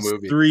Evil Rob's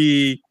movie.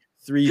 three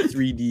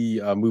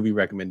 3D movie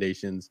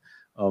recommendations.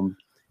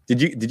 Did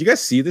you guys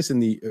see this in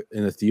the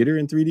theater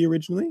in 3D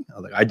originally?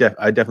 I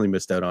definitely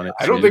missed out on it.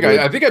 I don't think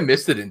I think I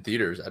missed it in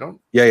theaters. I don't.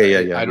 Yeah.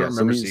 I don't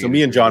remember. So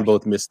me and John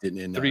both missed it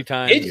in 3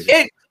 times.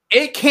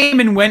 It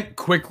came and went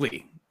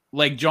quickly,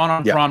 like John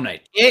on prom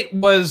night. It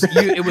was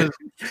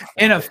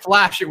in a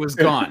flash. It was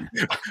gone.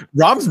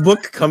 Rob's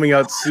book coming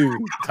out soon,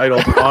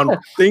 titled "On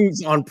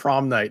Things on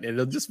Prom Night," and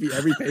it'll just be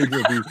every page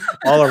will be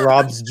all of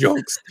Rob's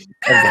jokes of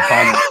the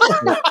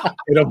prom night.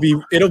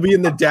 It'll be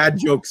in the dad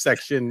joke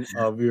section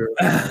of your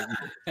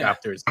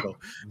chapters. So,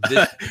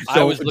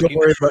 I was don't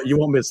worry about, you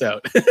won't miss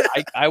out.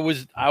 I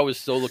was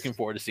so looking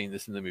forward to seeing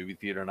this in the movie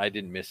theater, and I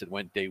didn't miss it.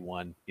 Went day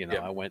one,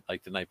 I went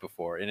like the night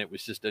before, and it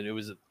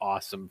was an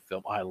awesome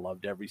film. I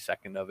loved every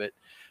second of it.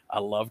 I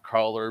love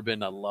Karl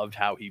Urban. I loved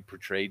how he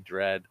portrayed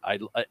Dredd.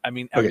 I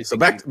mean, okay. So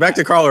back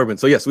to Karl Urban.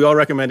 So yes, we all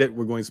recommend it.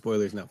 We're going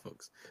spoilers now,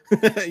 folks.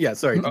 Yeah,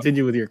 sorry.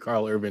 Continue with your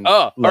Karl Urban. Oh,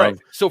 all right.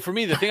 So for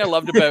me, the thing I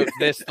loved about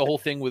this, the whole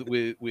thing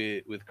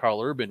with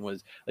Karl Urban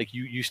was like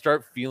you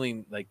start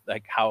feeling like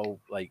how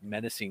like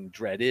menacing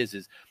Dredd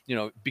is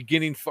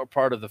beginning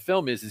part of the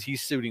film is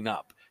he's suiting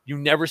up. You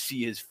never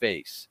see his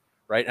face.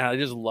 Right. And I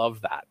just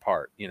love that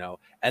part,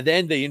 and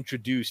then they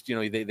introduced,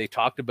 they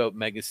talked about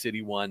Mega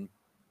City 1.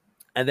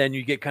 And then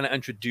you get kind of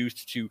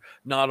introduced to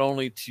not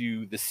only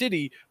to the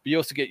city, but you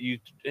also get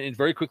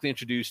very quickly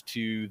introduced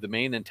to the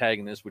main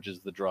antagonist, which is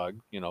the drug,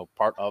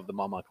 part of the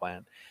Mama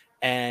clan.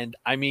 And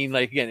I mean,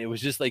 like, again, it was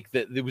just like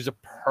it was a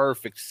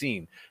perfect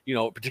scene,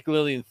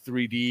 particularly in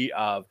 3D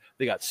of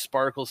they got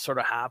sparkles sort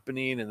of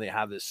happening and they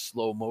have this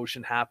slow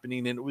motion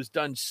happening. And it was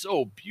done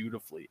so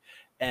beautifully.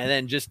 And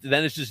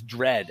then it's just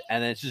Dredd,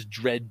 and then it's just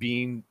Dredd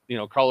being,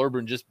 Karl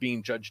Urban just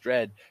being Judge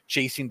Dredd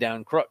chasing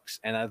down crooks,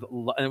 and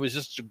it was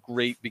just a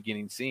great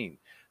beginning scene,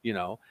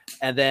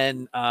 And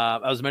then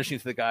I was mentioning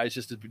to the guys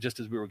just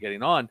as we were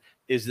getting on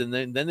is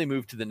then they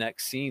moved to the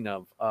next scene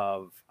of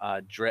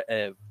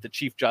Dredd, the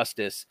Chief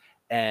Justice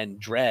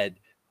and Dredd.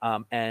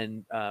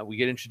 And we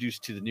get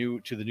introduced to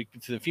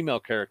the female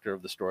character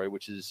of the story,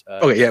 which is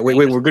okay. Yeah, wait.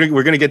 We're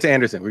gonna get to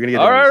Anderson. We're gonna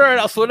get. All right.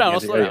 I'll slow down.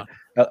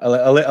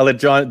 I'll let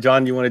John.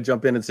 John, you want to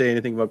jump in and say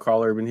anything about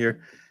Karl Urban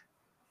here?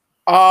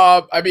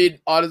 I mean,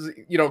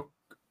 honestly,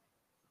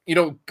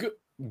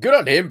 good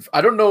on him.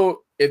 I don't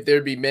know if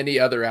there'd be many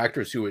other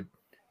actors who would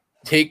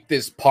take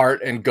this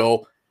part and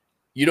go,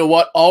 you know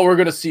what? All we're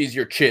gonna see is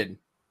your chin,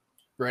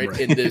 right?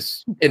 In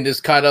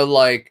this kind of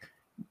like,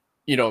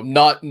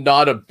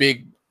 not a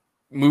big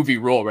movie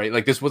role, right?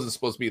 Like this wasn't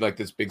supposed to be like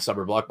this big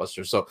summer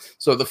blockbuster.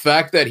 So the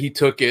fact that he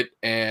took it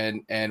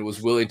and was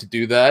willing to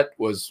do that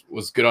was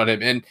good on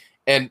him.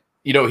 And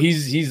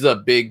he's a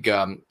big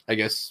I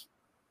guess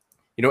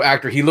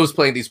actor. He loves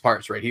playing these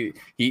parts, right?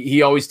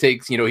 He always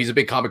takes, he's a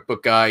big comic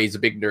book guy, he's a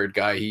big nerd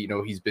guy.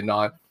 He's been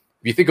on, if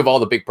you think of all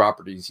the big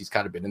properties, he's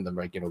kind of been in them,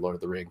 right? Lord of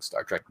the Rings,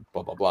 Star Trek,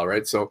 blah blah blah,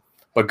 right? So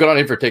but good on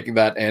him for taking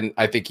that, and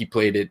I think he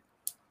played it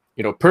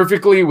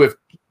perfectly with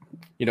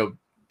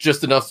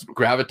just enough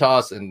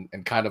gravitas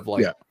and kind of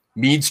like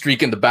mean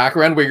streak in the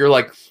background where you're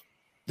like,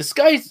 this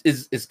guy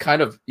is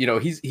kind of,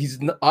 he's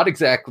not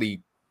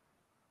exactly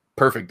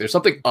perfect. There's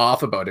something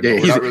off about him.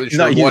 Yeah, we're not really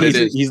sure what it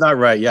is. He's not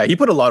right. Yeah, he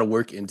put a lot of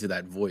work into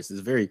that voice.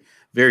 It's very,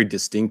 very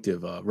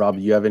distinctive. Rob,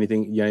 you have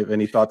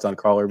any thoughts on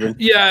Karl Urban?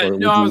 Yeah,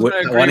 I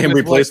want him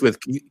replaced with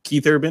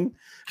Keith Urban.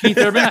 Keith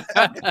Urban,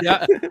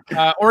 yeah,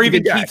 or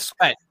even Keith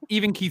Sweat.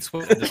 Even Keith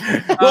Sweat.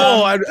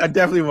 I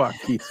definitely want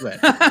Keith Sweat.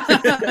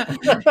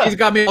 He's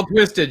got me all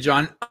twisted,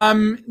 John.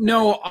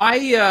 No,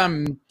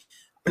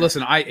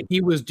 listen.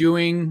 He was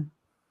doing,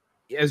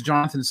 as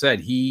Jonathan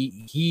said,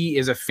 he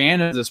is a fan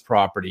of this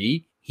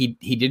property.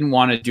 He didn't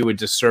want to do a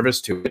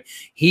disservice to it.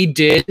 He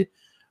did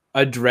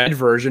a Dredd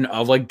version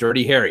of like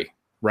Dirty Harry,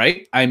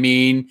 right? I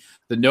mean,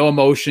 the no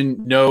emotion,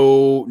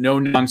 no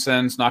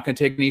nonsense, not going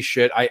to take any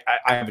shit. I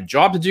have a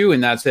job to do,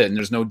 and that's it. And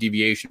there's no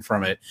deviation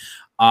from it.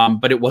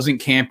 But it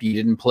wasn't campy. He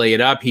didn't play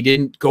it up. He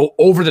didn't go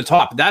over the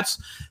top. That's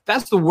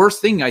the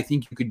worst thing I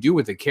think you could do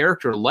with a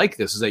character like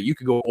this, is that you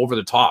could go over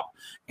the top.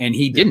 And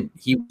he didn't.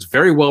 He was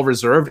very well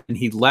reserved, and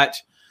he let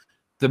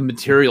the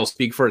material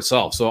speak for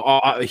itself. So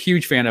a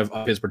huge fan of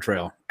his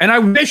portrayal. And I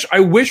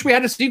wish we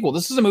had a sequel.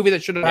 This is a movie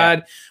that should have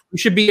had. We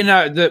should be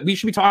we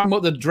should be talking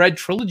about the Dredd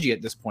trilogy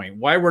at this point.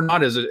 Why we're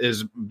not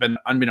is been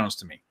unbeknownst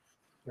to me.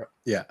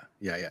 Yeah.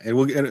 And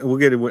we'll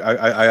get it.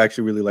 I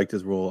actually really liked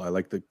his role. I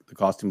like the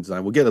costume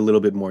design. We'll get a little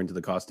bit more into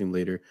the costume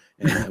later,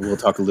 and we'll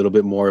talk a little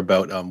bit more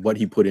about what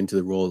he put into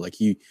the role. Like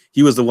he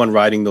was the one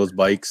riding those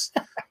bikes.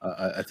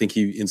 I think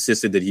he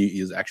insisted that he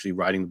is actually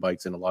riding the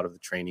bikes in a lot of the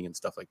training and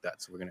stuff like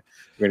that. So we're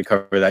gonna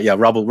cover that. Yeah,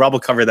 Rob will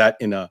cover that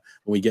in when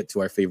we get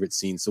to our favorite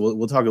scenes. So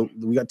we'll talk.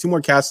 We got two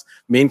more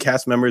main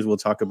cast members we'll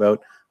talk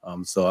about.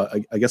 So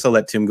I guess I'll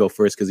let Tim go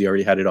first because he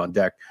already had it on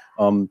deck.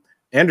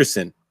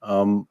 Anderson,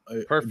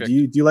 Perfect.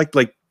 Do you like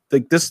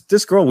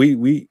this girl?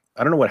 We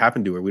I don't know what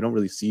happened to her. We don't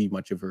really see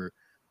much of her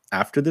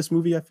after this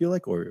movie, I feel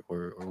like, or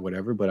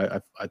whatever.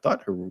 But I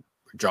thought her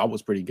job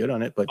was pretty good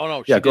on it. But Oh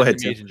no, yeah, she go did ahead, an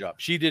Tim. amazing job.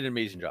 She did an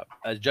amazing job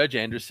as Judge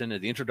Anderson.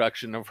 The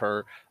introduction of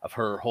her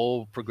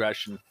whole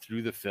progression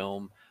through the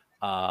film,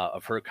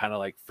 of her kind of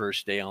like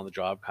first day on the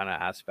job kind of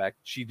aspect.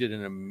 She did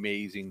an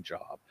amazing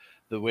job.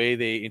 The way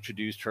they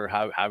introduced her,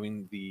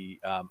 having the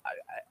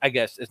I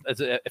guess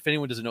if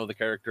anyone doesn't know the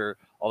character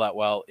all that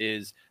well,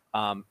 is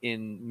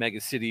in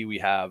Mega City we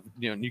have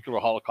nuclear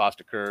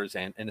holocaust occurs,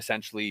 and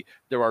essentially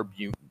there are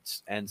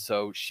mutants, and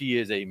so she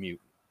is a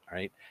mutant,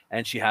 right?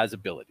 And she has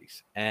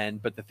abilities,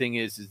 but the thing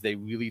is they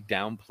really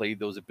downplayed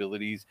those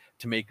abilities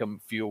to make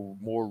them feel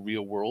more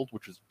real world,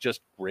 which was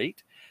just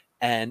great.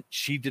 And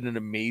she did an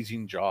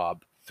amazing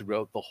job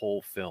throughout the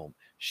whole film.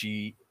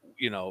 She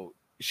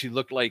she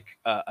looked like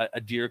a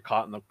deer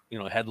caught in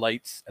the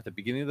headlights at the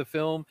beginning of the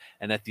film,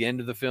 and at the end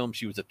of the film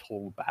she was a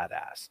total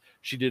badass.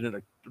 She did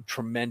a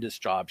tremendous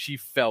job. She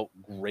felt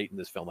great in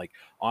this film. Like,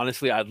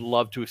 honestly, I'd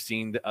love to have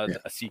seen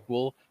a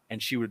sequel,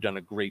 and she would have done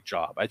a great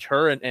job.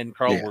 Her and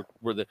Karl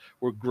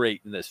were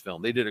great in this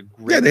film. They did a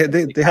great. Yeah,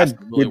 they had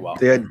really good, well.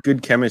 they had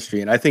good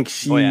chemistry, and I think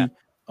she.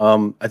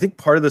 I think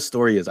part of the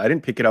story is, I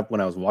didn't pick it up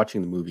when I was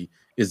watching the movie,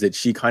 is that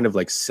she kind of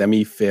like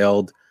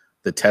semi-failed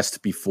the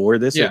test before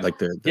this, or like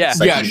the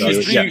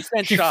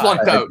she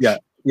flunked out.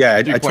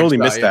 I totally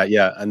missed that.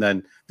 Yeah, and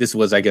then this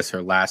was, I guess,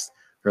 her last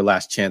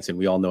chance, and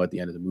we all know at the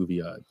end of the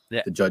movie,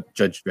 the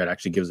Judge Dredd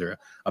actually gives her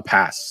a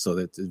pass. So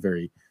that's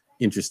very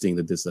interesting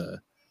that this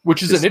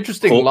which is an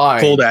interesting line.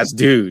 Cold ass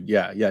dude.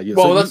 Yeah.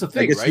 Well, so that's the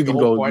thing, right? The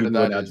whole point of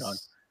that is, John.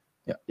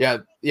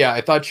 Yeah.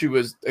 I thought she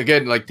was,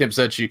 again, like Tim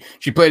said, she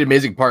played an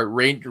amazing part.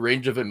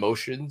 Range of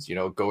emotions,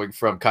 going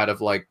from kind of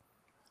like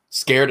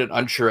scared and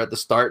unsure at the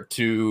start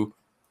to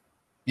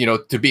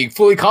being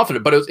fully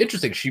confident. But it was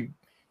interesting.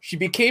 She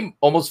became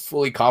almost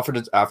fully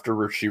confident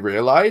after she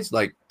realized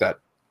like that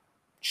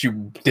she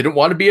didn't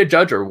want to be a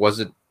judge, or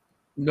wasn't.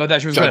 No,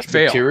 that she was going to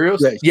fail.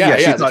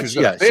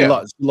 She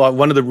lost.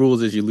 One of the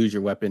rules is you lose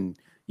your weapon,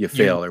 you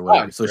fail, or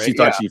whatever. So she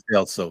thought she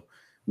failed. So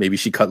maybe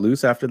she cut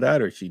loose after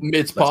that, or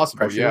it's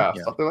possible,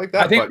 something like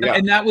that. I think,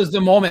 and that was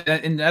the moment,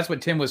 and that's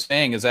what Tim was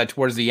saying, is that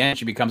towards the end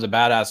she becomes a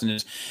badass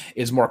and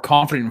is more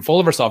confident and full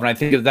of herself. And I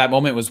think at that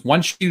moment was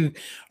once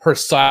her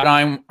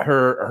sidearm,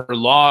 her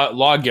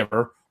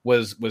lawgiver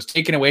was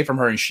taken away from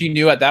her, and she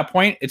knew at that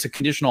point it's a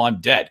conditional, I'm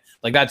dead.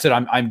 Like, that's it.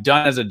 I'm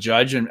done as a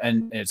judge,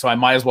 and so I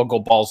might as well go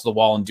balls to the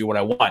wall and do what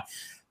I want.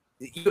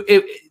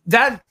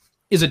 That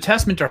is a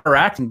testament to her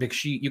acting,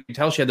 because you can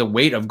tell she had the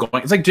weight of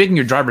going. It's like taking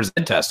your driver's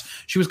ed test.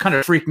 She was kind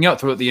of freaking out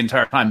throughout the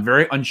entire time,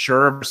 very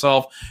unsure of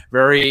herself,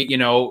 very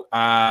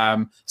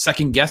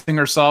second guessing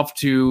herself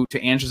to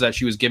answers that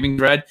she was giving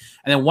Dredd.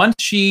 And then once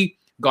she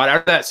got out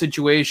of that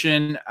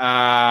situation,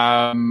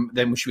 then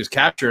when she was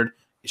captured,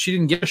 she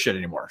didn't give a shit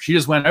anymore. She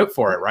just went out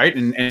for it, right?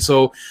 And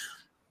so,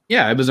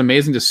 yeah, it was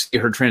amazing to see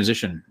her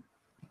transition.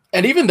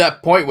 And even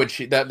that point when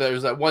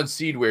there's that one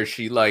scene where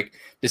she like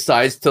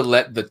decides to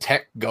let the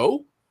tech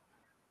go.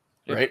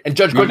 Right, and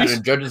Judge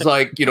is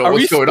like,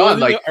 what's going on?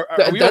 Like,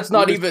 that's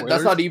not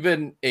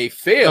even a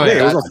fail.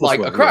 That's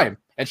like a crime.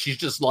 And she's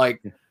just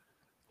like,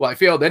 well, I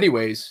failed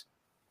anyways.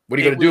 What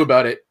are you going to do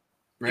about it?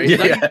 Right?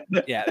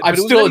 Yeah. I'm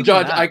still a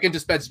judge. I can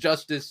dispense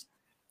justice.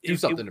 Do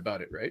something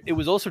about it, right? It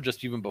was also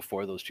just even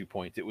before those 2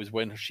 points. It was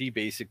when she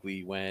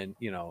basically,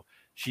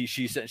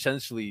 she's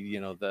essentially,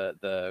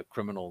 the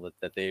criminal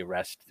that they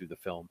arrest through the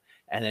film,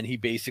 and then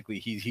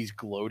he's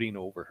gloating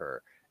over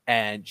her.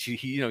 And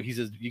he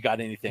says, "You got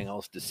anything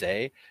else to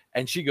say?"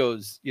 And she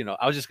goes,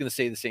 "I was just going to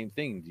say the same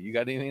thing. Do you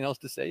got anything else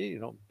to say,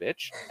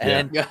 bitch?"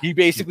 And he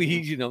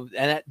basically,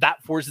 and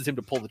that forces him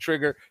to pull the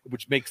trigger,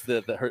 which makes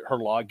her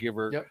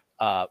lawgiver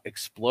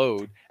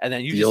explode. And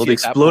then the old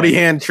explodey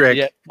hand trick.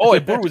 Yeah. Oh,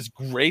 it was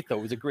great though.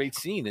 It was a great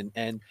scene,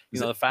 and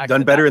the fact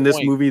done better in this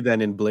movie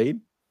than in Blade.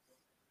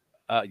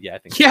 Yeah, I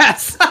think.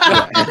 Yes. So.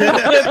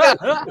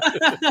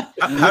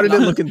 How did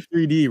it look in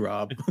 3D,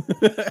 Rob?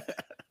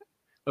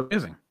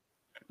 Amazing.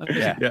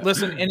 Yeah.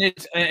 Listen,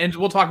 and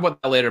we'll talk about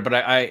that later. But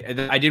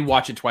I did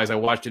watch it twice. I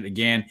watched it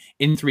again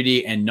in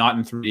 3D and not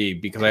in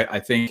 3D because I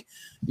think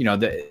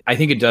I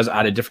think it does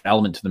add a different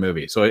element to the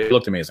movie. So it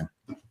looked amazing.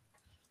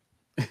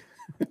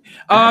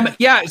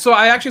 So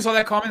I actually saw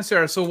that comment,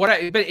 Sarah. So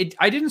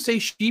I didn't say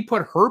she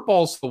put her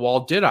balls to the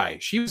wall, did I?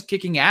 She was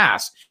kicking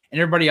ass, and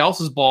everybody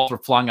else's balls were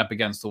flung up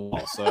against the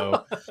wall.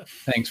 So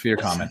thanks for your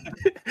comment.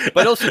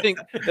 But I also think,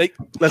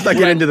 let's not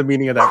get into the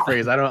meaning of that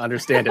phrase. I don't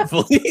understand it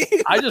fully.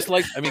 I just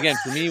like, again,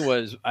 for me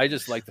I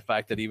just like the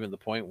fact that even the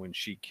point when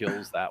she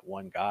kills that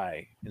one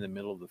guy in the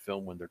middle of the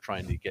film when they're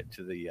trying to get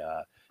to the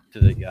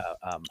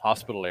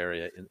hospital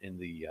area in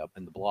the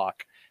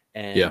block.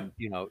 And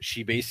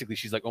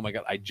she's like, oh my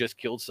God, I just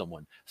killed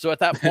someone. So at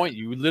that point,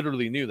 you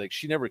literally knew like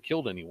she never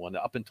killed anyone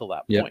up until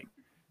that point,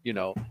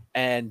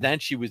 and then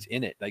she was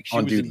in it, like she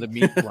was in the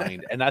meat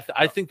grind. And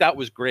I think that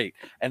was great.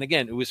 And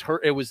again, it was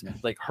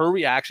like her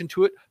reaction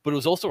to it, but it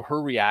was also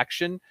her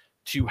reaction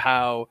to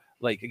how,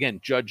 like, again,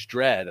 Judge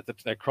Dredd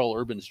at Karl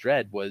Urban's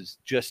Dredd was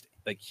just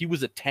he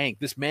was a tank.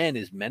 This man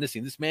is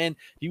menacing. This man,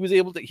 he's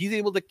able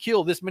to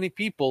kill this many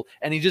people,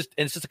 and it's just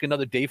like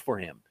another day for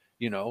him,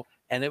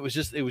 and it was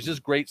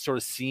just great sort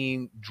of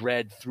seeing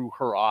Dredd through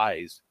her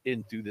eyes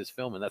through this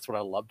film, and that's what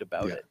I loved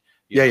about it.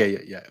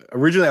 Yeah.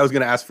 Originally, I was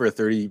going to ask for a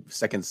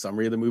 30-second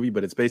summary of the movie,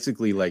 but it's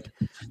basically like,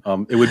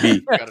 it would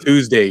be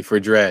Tuesday for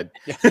Dredd.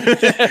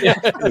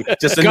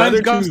 Just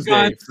another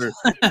Tuesday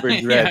for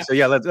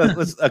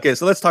Dredd.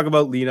 So let's talk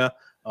about Lena.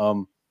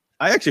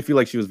 I actually feel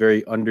like she was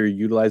very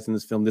underutilized in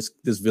this film. This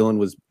villain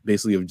was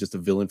basically just a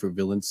villain for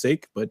villain's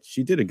sake, but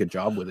she did a good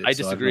job with it. I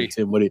disagree.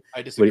 Tim,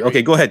 I disagree.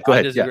 Okay, go ahead.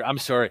 Yeah. I'm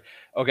sorry.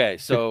 Okay,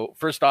 so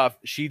first off,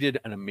 she did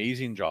an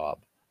amazing job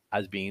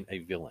as being a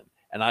villain.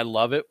 And I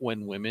love it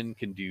when women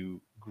can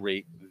do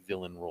great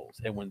villain roles.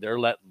 And when they're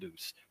let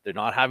loose, they're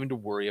not having to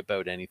worry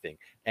about anything.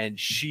 And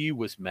she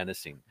was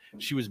menacing.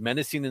 She was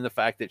menacing in the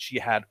fact that she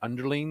had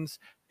underlings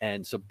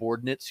and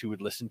subordinates who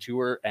would listen to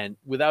her. And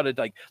without it,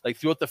 like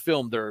throughout the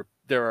film, there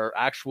are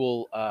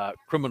actual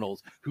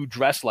criminals who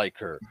dress like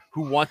her,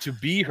 who want to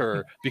be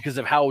her because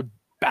of how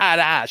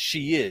badass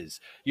she is.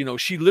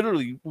 She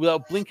literally,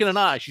 without blinking an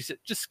eye, she said,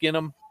 just skin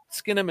him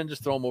and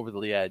just throw him over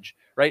the edge.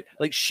 Right.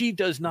 Like, she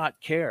does not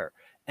care.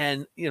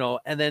 And,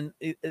 and then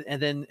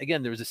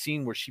again, there was a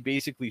scene where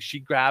she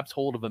grabs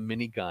hold of a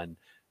minigun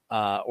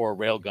or a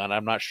rail gun.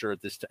 I'm not sure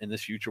in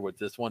this future what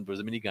this one was,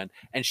 a minigun.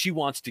 And she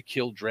wants to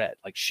kill Dredd.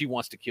 Like, she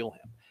wants to kill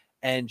him.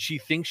 And she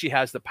thinks she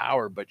has the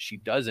power, but she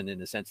doesn't,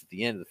 in a sense, at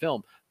the end of the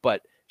film.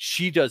 But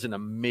she does an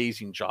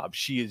amazing job.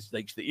 She is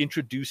like, they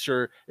introduce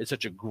her in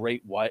such a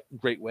great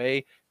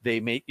way.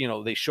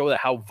 They show that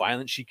how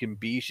violent she can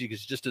be. She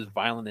is just as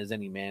violent as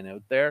any man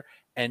out there.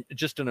 And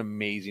just an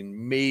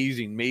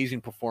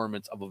amazing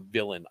performance of a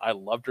villain. I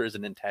loved her as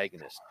an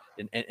antagonist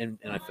in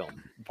a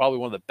film. Probably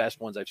one of the best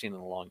ones I've seen in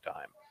a long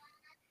time.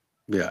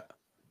 Yeah.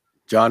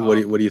 John, what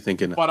are you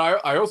thinking? But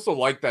I also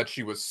like that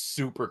she was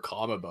super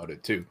calm about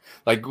it too.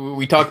 Like,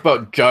 we talked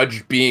about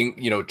Judge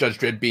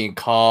Dredd being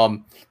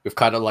calm with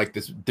kind of like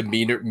this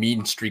demeanor,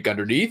 mean streak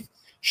underneath.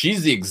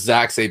 She's the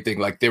exact same thing.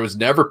 Like, there was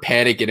never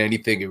panic in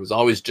anything. It was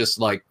always just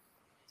like,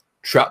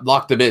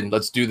 lock them in.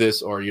 Let's do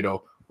this. Or,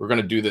 we're going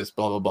to do this,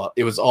 blah, blah, blah.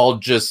 It was all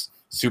just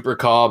super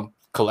calm,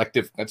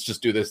 collective. Let's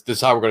just do this. This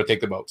is how we're going to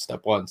take them out.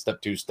 Step 1, step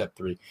 2, step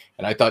 3.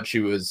 And I thought she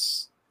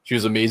was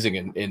amazing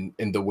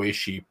in the way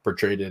she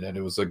portrayed it. And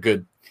it was a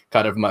good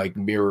kind of like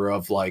mirror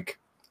of like,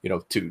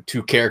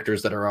 two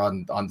characters that are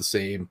on the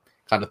same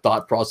kind of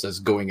thought process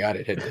going at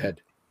it head to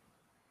head.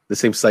 The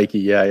same psyche.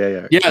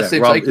 Yeah.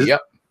 Same Rob, psyche. Yep.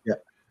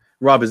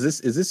 Rob, is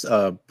this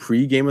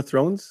pre Game of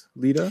Thrones,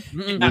 Lena?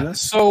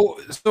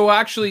 So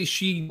actually,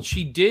 she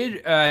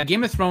did.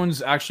 Game of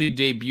Thrones actually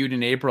debuted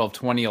in April of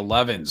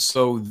 2011.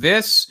 So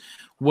this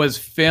was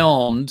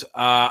filmed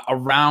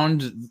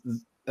around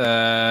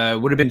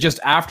would have been just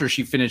after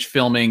she finished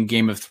filming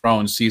Game of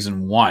Thrones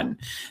season 1.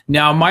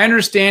 Now, my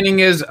understanding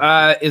is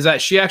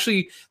that she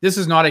actually, this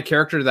is not a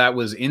character that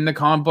was in the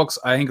comic books,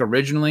 I think,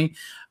 originally.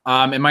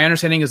 And my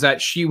understanding is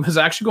that she was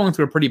actually going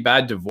through a pretty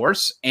bad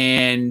divorce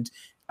and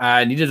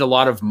needed a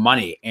lot of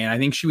money. And I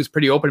think she was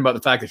pretty open about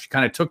the fact that she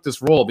kind of took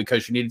this role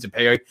because she needed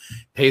to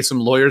pay some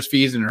lawyer's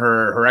fees, and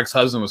her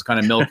ex-husband was kind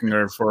of milking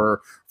her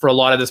for a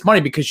lot of this money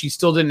because she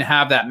still didn't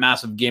have that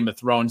massive Game of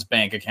Thrones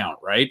bank account,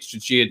 right?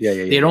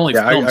 They had only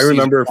filmed I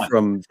remember 1.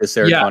 from the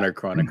Sarah Connor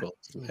Chronicles.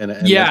 And all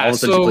of a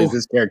sudden she plays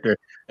this character,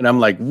 and I'm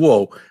like,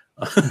 whoa.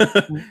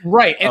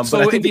 Right. And so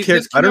but I think the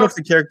character, I don't know if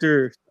the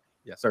character,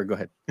 sorry, go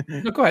ahead.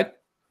 No, go ahead.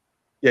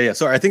 Yeah.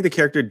 Sorry, I think the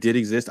character did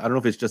exist. I don't know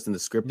if it's just in the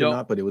script or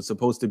not, but it was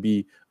supposed to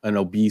be an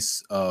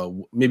obese.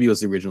 Maybe it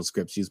was the original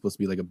script. She's supposed to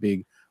be like a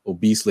big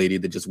obese lady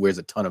that just wears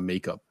a ton of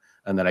makeup,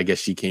 and then I guess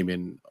she came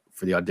in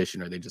for the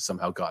audition, or they just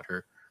somehow got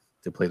her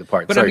to play the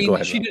part. But sorry, I go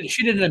mean, ahead.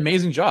 she did an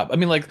amazing job. I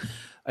mean, like,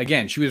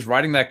 again, she was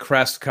riding that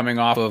crest coming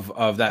off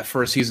of that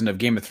first season of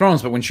Game of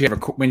Thrones. But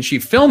when she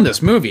filmed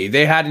this movie,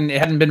 it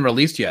hadn't been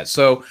released yet.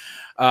 So,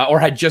 or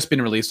had just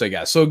been released, I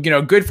guess. So,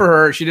 good for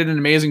her. She did an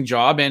amazing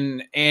job,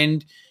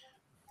 and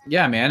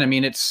yeah, man. I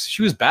mean,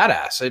 she was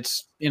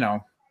badass.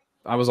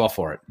 I was all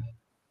for it.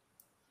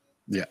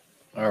 Yeah.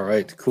 All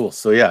right. Cool.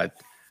 So yeah.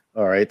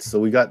 All right. So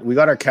we got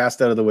our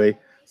cast out of the way.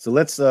 So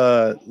let's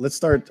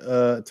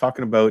start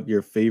talking about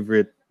your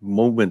favorite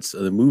moments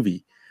of the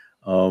movie.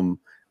 I don't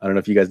know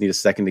if you guys need a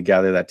second to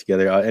gather that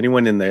together.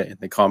 Anyone in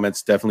the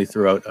comments, definitely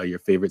throw out your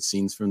favorite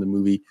scenes from the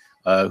movie.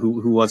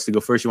 Who wants to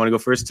go first? You want to go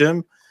first,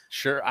 Tim?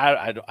 Sure,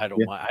 I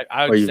don't mind.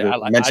 I would say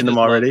mentioned them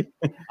already.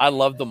 I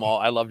love them all.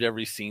 I loved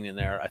every scene in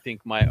there. I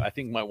think my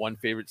one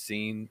favorite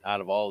scene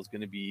out of all is going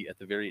to be at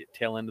the very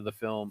tail end of the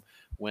film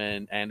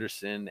when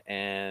Anderson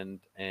and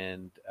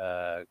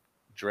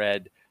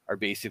Dredd are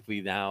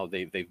basically now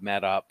they've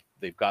met up,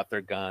 they've got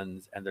their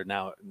guns, and they're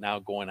now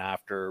going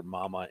after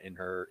Mama in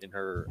her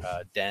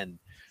den,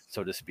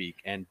 so to speak,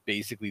 and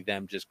basically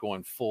them just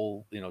going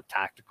full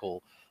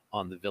tactical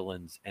on the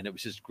villains. And it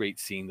was just great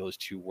seeing those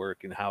two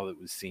work and how it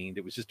was seen.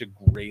 It was just a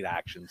great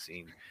action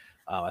scene.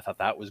 I thought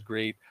that was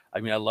great.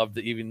 I mean, I loved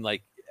that even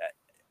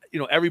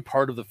every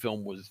part of the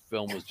film was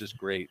just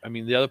great. I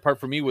mean, the other part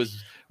for me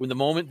was when the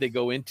moment they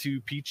go into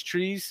peach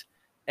trees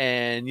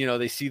and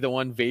they see the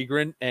one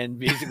vagrant, and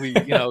basically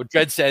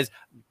Dredd says,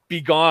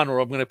 "Be gone, or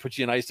I'm going to put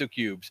you in iso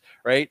cubes."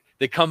 Right?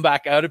 They come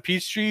back out of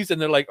Peachtrees,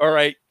 and they're like, "All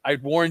right, I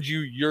warned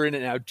you. You're in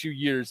it now. 2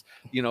 years,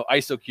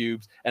 iso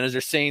cubes." And as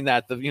they're saying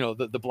that,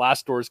 the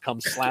blast doors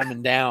come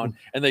slamming down,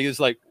 and they just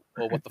like,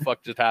 "Well, what the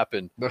fuck just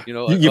happened?"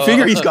 You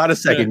figure he's got a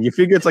second. You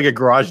figure it's like a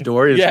garage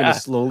door. It's going to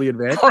slowly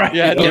advance. Right.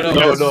 Yeah,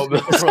 no.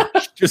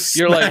 Just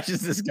you're like,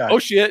 this guy. "Oh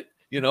shit."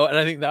 And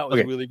I think that was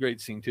a really great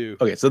scene too.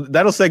 Okay, so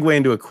that'll segue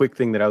into a quick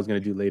thing that I was going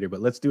to do later,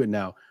 but let's do it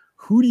now.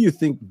 Who do you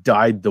think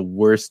died the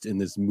worst in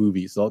this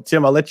movie? So,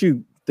 Tim, I'll let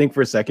you think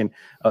for a second.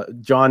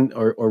 John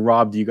or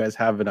Rob, do you guys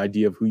have an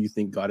idea of who you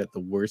think got it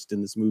the worst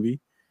in this movie?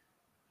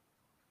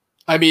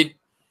 I mean,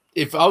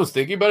 if I was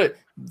thinking about it,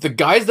 the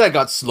guys that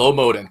got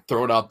slow-moed and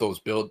thrown out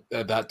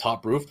that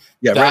top roof.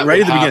 Yeah,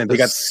 right at the beginning, they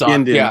got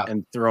skinned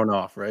and thrown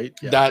off, right?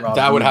 Yeah,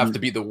 that would have to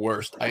be the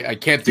worst. I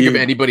can't think of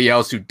anybody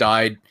else who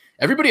died.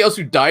 Everybody else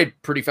who died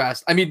pretty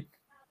fast. I mean,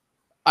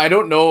 I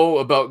don't know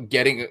about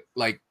getting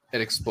like an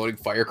exploding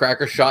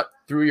firecracker shot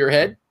through your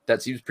head.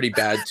 That seems pretty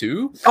bad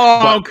too.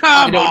 Oh,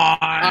 come on.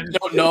 I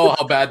don't know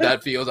how bad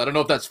that feels. I don't know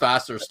if that's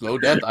fast or slow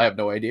death. I have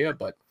no idea,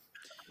 but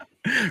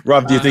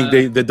Rob, do you think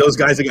that those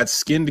guys that got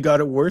skinned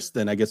got it worse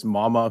than, I guess,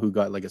 Mama, who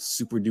got like a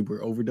super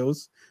duper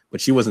overdose, but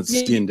she wasn't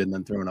skinned and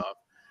then thrown off?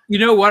 You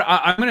know what?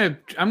 I'm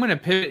gonna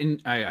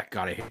pivot. I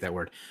hate that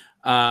word.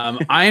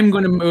 I'm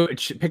going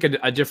to pick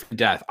a different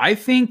death. I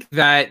think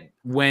that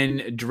when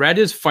Dredd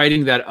is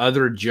fighting that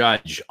other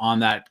judge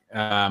on that,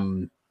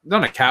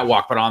 not a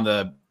catwalk, but on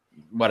the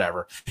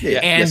whatever,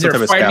 and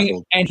they're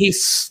fighting, and the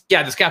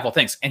scaffold.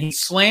 Thanks. And he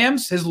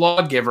slams his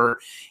lawgiver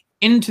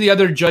into the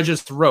other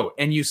judge's throat,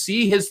 and you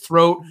see his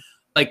throat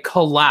like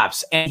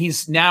collapse, and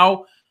he's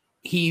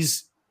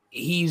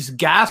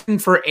gasping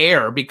for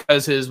air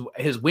because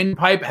his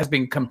windpipe has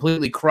been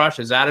completely crushed.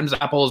 His Adam's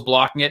apple is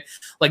blocking it.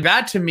 Like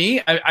that to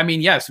me, I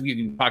mean, yes, we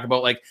can talk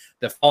about like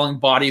the falling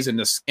bodies and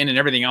the skin and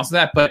everything else of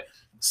that, but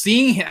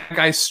seeing that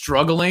guy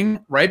struggling,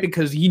 right?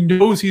 Because he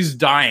knows he's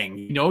dying.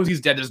 He knows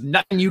he's dead. There's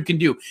nothing you can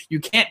do. You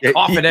can't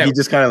cough it out. He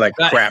just kind of like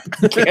crap.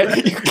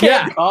 You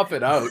can't cough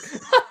it out.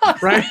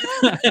 Right?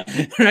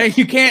 Right?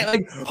 You can't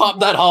like pop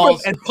that hole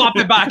and pop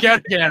it back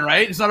out again,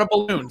 right? It's not a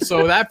balloon.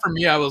 So that for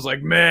me, I was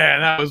like, man,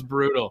 that was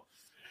brutal.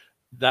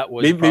 That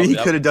was maybe he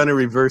could have done a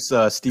reverse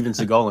Steven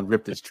Seagal and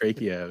ripped his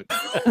trachea out.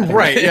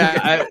 Right?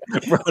 Yeah.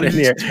 Brought in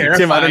here.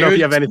 Tim, I don't know if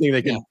you have anything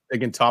that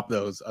can top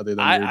those other than.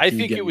 I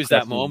think it was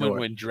that moment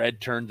when Dredd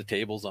turned the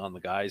tables on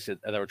the guys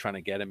that were trying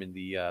to get him in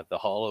the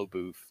hollow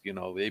booth.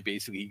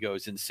 He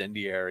goes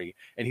incendiary,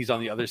 and he's on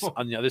the other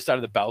side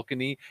of the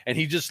balcony, and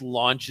he just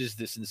launches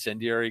this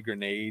incendiary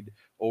grenade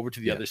over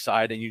to the other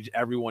side, and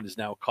everyone is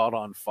now caught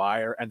on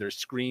fire, and they're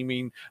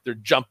screaming, they're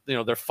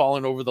they're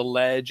falling over the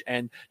ledge,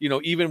 and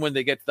even when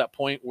they get to that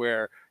point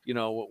where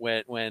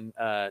when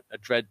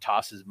Dredd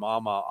tosses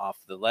Mama off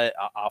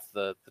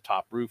the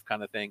top roof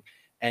kind of thing,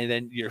 and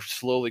then you're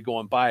slowly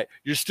going by,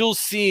 you're still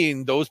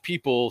seeing those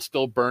people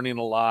still burning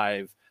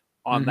alive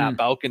on that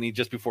balcony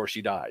just before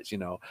she dies.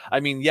 I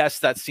mean, yes,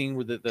 that scene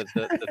where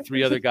the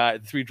three other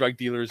guys, the three drug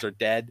dealers are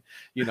dead.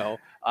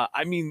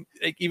 I mean,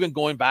 like, even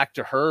going back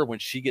to her when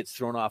she gets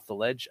thrown off the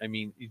ledge. I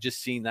mean, you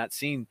just seen that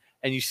scene,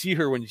 and you see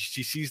her when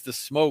she sees the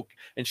smoke,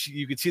 and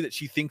you can see that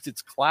she thinks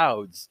it's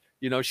clouds.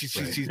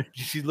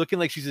 She's looking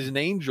like she's an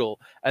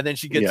angel, and then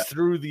she gets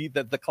through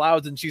the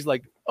clouds, and she's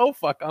like, "Oh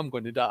fuck, I'm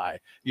going to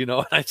die." And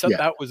I thought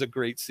that was a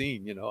great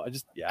scene.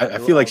 I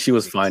feel like she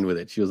was fine with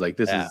it. She was like,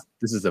 "This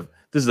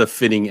is a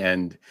fitting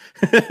end."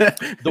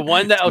 The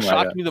one that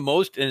shocked me the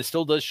most, and it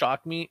still does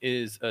shock me,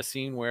 is a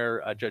scene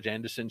where Judge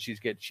Anderson she's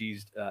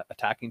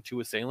attacking two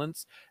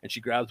assailants, and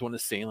she grabs one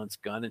assailant's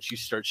gun and she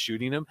starts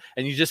shooting him,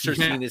 and you just start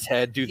seeing his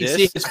head do this,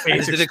 see his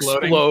face and it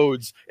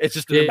explodes. It's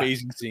just an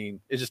amazing scene.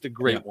 It's just a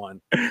great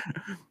one.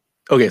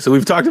 Okay, so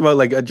we've talked about,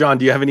 like, John,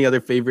 do you have any other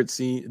favorite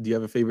scene? Do you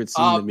have a favorite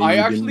scene? That maybe I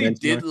actually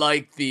did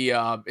like the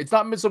it's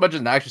not so much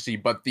an action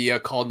scene, but the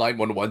call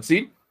 911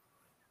 scene.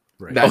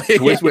 Right. That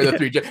twist where the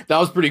three that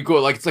was pretty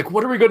cool. Like, it's like,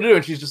 what are we going to do?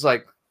 And she's just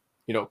like,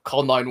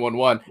 call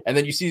 911, and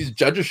then you see these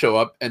judges show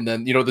up, and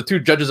then the two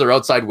judges are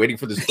outside waiting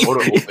for this door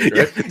to open.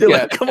 Right? They're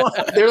like, come on.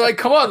 They're like,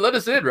 come on, let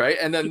us in, right?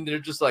 And then they're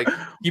just like,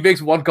 he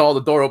makes one call,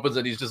 the door opens,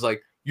 and he's just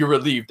like, you're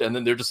relieved, and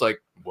then they're just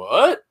like,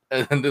 what?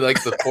 And then they're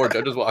like, the four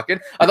judges walk in.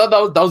 I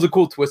thought that was a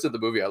cool twist in the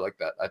movie. I like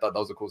that. I thought that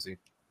was a cool scene.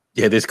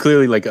 Yeah, there's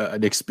clearly like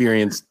an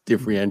experience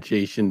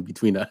differentiation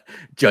between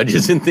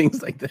judges and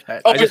things like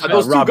that. Oh,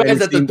 those two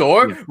guys at the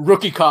door,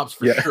 rookie cops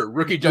for sure,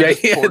 rookie judges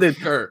for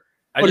sure.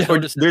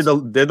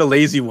 They're the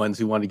lazy ones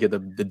who want to get the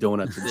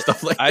donuts and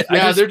stuff like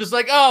that. They're just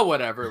like, oh,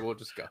 whatever, we'll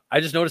just go.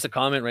 I just noticed a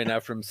comment right now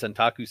from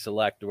Sentaku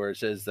Select where it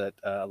says that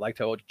I liked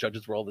how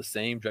judges were all the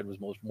same. Dredd was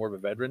more of a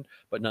veteran,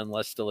 but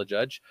nonetheless still a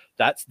judge.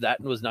 That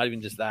was not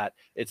even just that.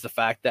 It's the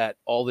fact that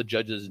all the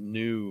judges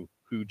knew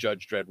who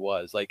Judge Dredd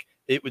was. Like,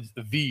 it was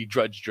the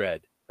Judge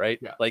Dredd, right?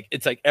 Yeah. Like,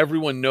 it's like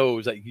everyone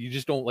knows. Like, you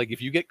just don't, like, if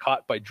you get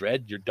caught by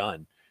Dredd, you're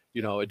done.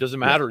 It doesn't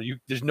matter.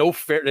 There's no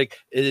fair, like,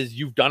 it is,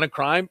 you've done a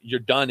crime, you're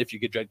done if you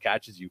get Dredd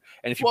catches you.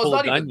 And if you pull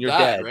a gun, you're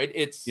dead. Right?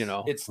 It's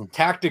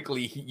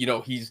tactically,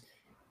 he's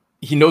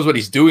he knows what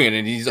he's doing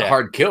and he's a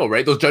hard kill,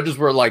 right? Those judges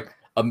were like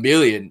 $1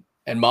 million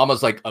and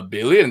Mama's like $1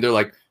 billion. And they're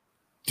like,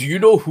 do you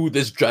know who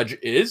this judge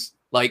is?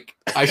 Like,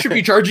 I should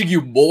be charging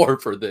you more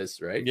for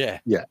this, right? Yeah.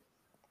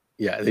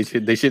 They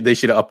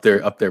should up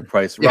their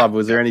price. Rob,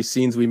 was there any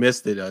scenes we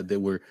missed that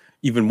were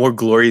even more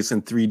glorious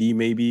in 3D,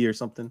 maybe, or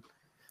something?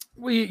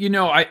 Well,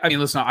 I mean,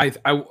 listen,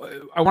 I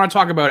want to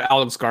talk about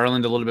Alex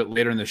Garland a little bit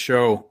later in the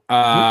show,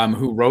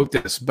 who wrote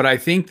this, but I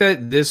think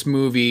that this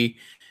movie,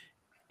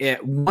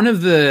 one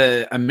of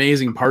the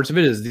amazing parts of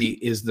it is the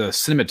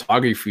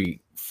cinematography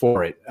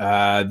for it.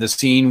 The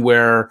scene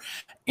where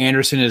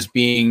Anderson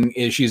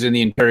she's in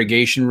the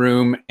interrogation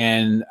room,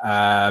 and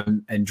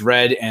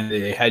Dredd and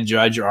the head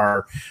judge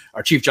our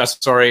chief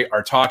justice,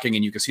 are talking,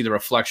 and you can see the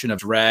reflection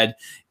of Dredd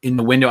in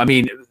the window. I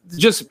mean,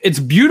 just it's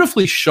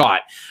beautifully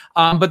shot.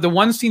 But the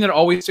one scene that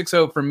always sticks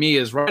out for me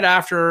is right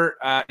after,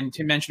 and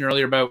Tim mentioned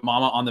earlier about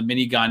Mama on the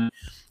minigun,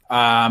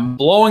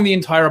 blowing the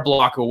entire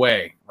block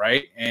away,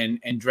 right?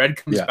 And Dredd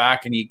comes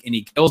back and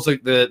he kills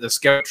the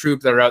scout troop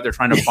that are out there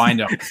trying to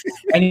find him.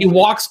 And he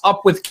walks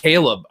up with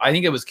Caleb. I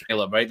think it was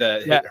Caleb, right?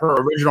 Her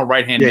original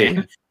right-hand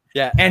man.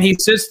 Yeah. And he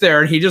sits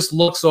there and he just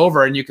looks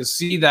over, and you can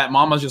see that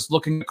Mama's just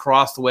looking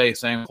across the way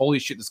saying, holy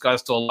shit, this guy's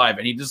still alive.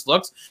 And he just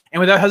looks, and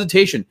without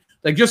hesitation,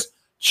 like just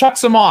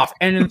chucks him off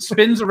and then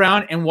spins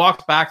around and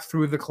walks back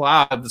through the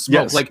cloud of the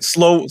smoke. Yes, like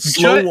slow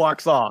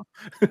walks off.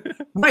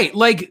 Right.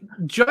 Like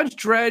Judge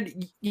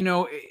Dredd,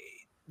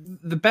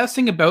 the best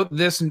thing about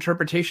this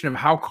interpretation of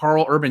how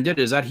Karl Urban did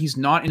it is that he's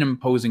not an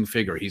imposing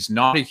figure. He's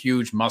not a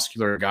huge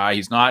muscular guy.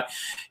 He's not,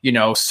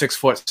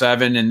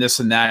 6'7" and this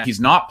and that. He's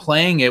not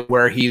playing it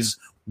where he's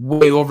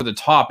way over the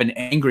top and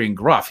angry and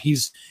gruff.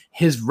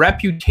 His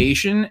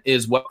reputation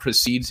is what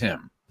precedes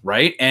him.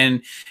 Right.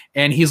 And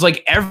he's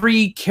like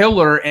every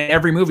killer in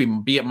every movie,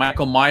 be it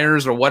Michael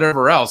Myers or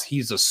whatever else,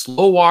 he's a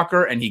slow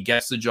walker and he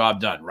gets the job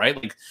done. Right.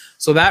 Like,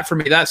 so that for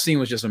me, that scene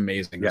was just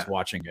amazing. Just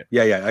watching it.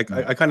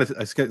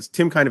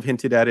 Tim kind of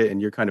hinted at it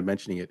and you're kind of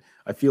mentioning it.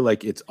 I feel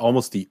like it's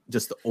almost the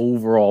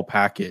overall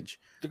package.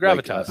 The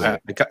gravitas.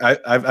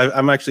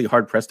 I'm actually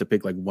hard pressed to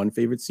pick like one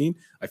favorite scene.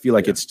 I feel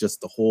like it's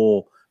just the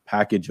whole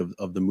package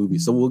of the movie.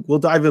 So we'll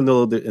dive in a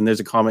little bit, and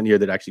there's a comment here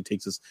that actually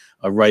takes us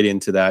right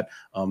into that.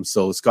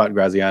 So Scott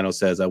Graziano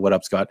says, what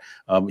up, Scott?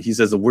 He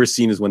says the worst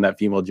scene is when that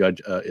female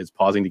judge is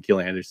pausing to kill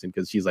Anderson,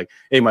 because she's like,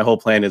 hey, my whole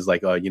plan is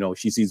like,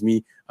 she sees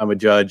me, I'm a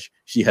judge,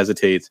 she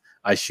hesitates,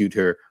 I shoot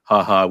her,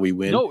 haha, we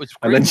win. No, it's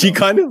great, and then she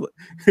kind of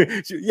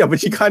but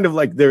she kind of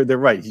like they're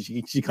right.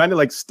 She kind of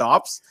like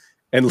stops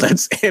and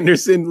lets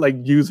Anderson like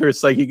use her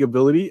psychic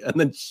ability and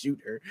then shoot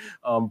her.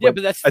 But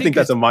I think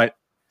that's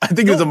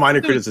it was a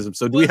minor criticism.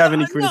 So do we have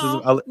any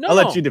criticism? I'll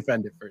let you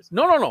defend it first.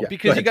 No, yeah,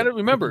 because you got to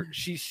remember,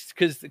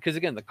 because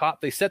again, the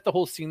cop, they set the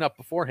whole scene up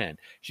beforehand.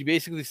 She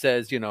basically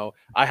says,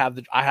 I have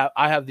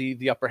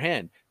the upper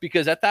hand,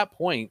 because at that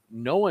point,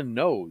 no one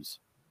knows.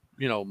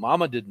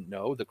 Mama didn't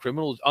know, the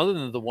criminals, other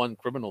than the one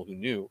criminal who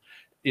knew,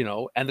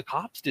 and the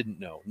cops didn't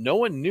know. No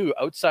one knew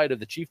outside of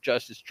the Chief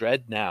Justice,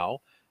 Dredd now,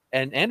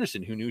 and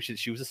Anderson, who knew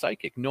she was a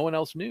psychic. No one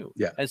else knew.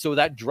 Yeah. And so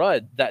that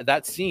Dredd,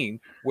 that scene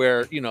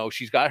where,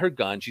 she's got her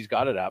gun, she's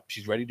got it up,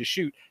 she's ready to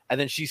shoot, and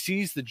then she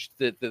sees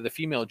the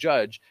female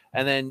judge,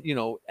 and then,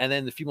 and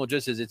then the female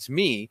judge says, it's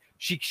me.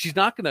 She's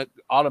not going to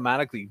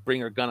automatically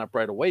bring her gun up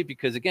right away,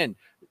 because again,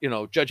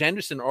 Judge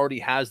Anderson already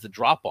has the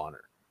drop on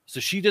her. So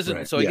she doesn't.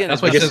 Right. So again,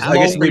 that's why I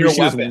guess maybe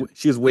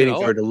she was waiting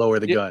for her to lower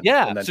the gun.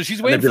 Yeah. So she's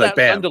waiting for that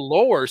gun to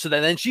lower. So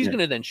then she's going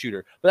to then shoot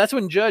her. But that's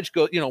when Judge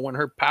goes. When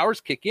her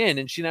powers kick in,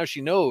 and she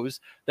knows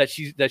that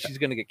she's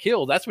going to get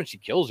killed. That's when she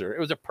kills her.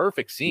 It was a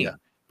perfect scene. Yeah.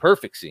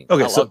 Perfect scene.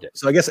 Okay.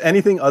 So I guess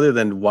anything other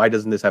than why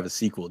doesn't this have a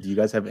sequel? Do you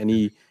guys have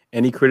any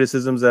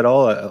criticisms at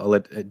all? I'll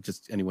let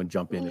just anyone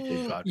jump in if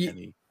they've got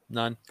any.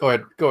 None. Go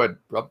ahead,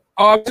 Rob.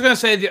 Oh, I was going to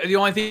say the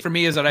only thing for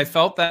me is that I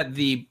felt that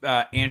the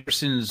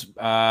Anderson's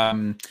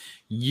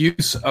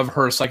use of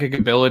her psychic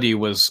ability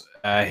was,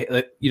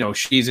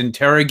 she's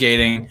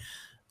interrogating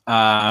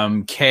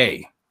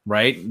Kay,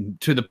 right,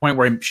 to the point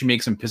where she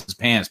makes him piss his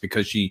pants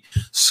because she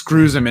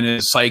screws him in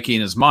his psyche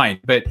and his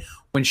mind. But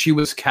when she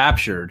was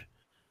captured,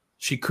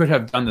 she could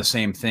have done the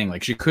same thing.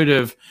 Like, she could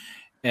have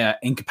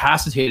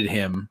incapacitated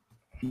him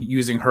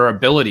using her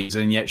abilities,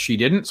 and yet she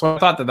didn't. So I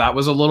thought that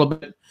was a little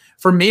bit.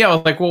 For me, I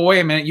was like, well, wait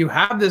a minute. You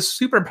have this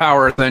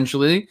superpower,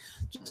 essentially.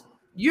 Just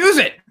use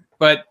it.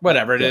 But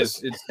whatever it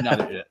is, it's not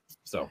it.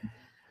 So,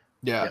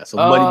 yeah. So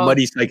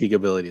muddy psychic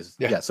abilities.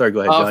 Yeah. Sorry, go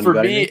ahead, John. For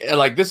me,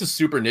 like, this is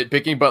super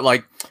nitpicking, but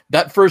like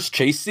that first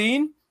chase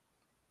scene,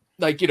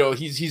 like,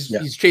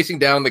 he's chasing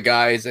down the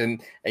guys,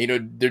 and they're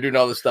doing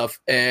all this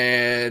stuff,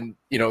 and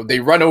they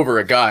run over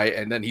a guy,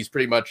 and then he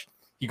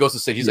goes to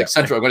say, he's like,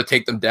 Central, I'm going to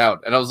take them down,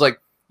 and I was like,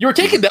 you were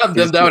taking them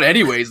down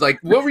anyways. Like,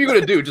 what were you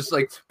going to do? Just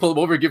like pull them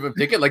over, give them a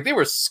ticket? Like, they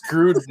were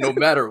screwed no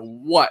matter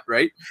what,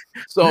 right?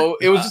 So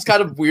it was just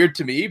kind of weird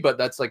to me, but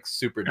that's like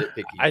super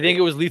nitpicky. I think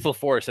it was lethal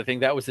force. I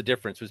think that was the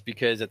difference, was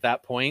because at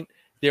that point,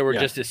 They were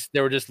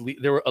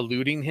they were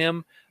eluding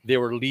him. They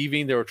were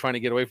leaving. They were trying to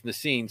get away from the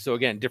scene. So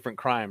again, different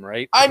crime,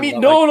 right? I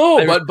mean,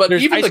 but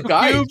even the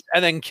guys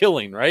and then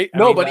killing, right?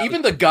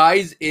 Even the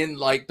guys in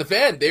like the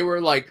van, they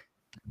were like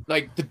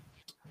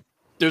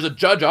there's a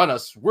judge on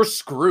us. We're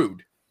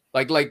screwed.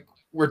 Like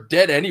we're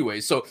dead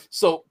anyway. So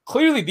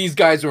clearly these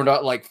guys were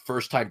not like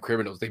first time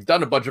criminals. They've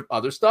done a bunch of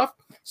other stuff.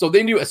 So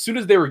they knew as soon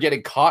as they were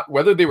getting caught,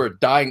 whether they were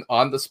dying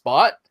on the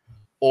spot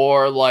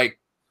or like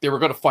they were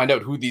going to find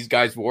out who these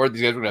guys were.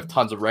 These guys were going to have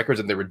tons of records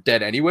and they were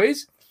dead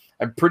anyways.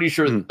 I'm pretty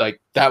sure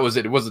like that was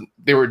it. It wasn't,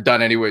 they were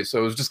done anyway.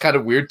 So it was just kind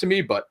of weird to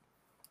me, but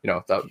you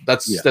know,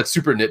 that's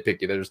super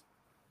nitpicky.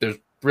 There's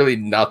really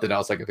nothing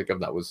else I can think of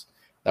that was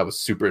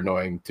super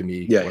annoying to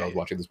me when I was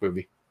watching this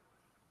movie.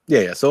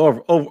 Yeah.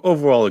 So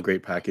overall, a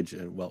great package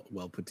and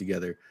well put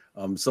together.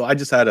 So I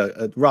just had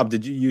Rob.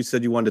 You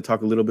said you wanted to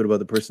talk a little bit about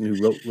the person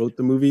who wrote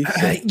the movie?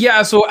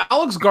 So. So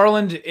Alex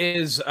Garland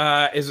was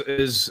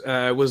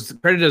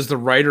credited as the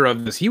writer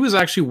of this. He was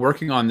actually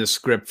working on this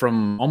script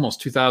from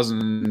almost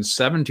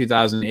 2007,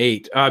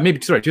 2008,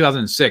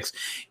 2006.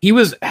 He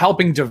was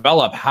helping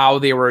develop how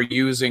they were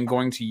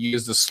going to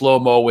use the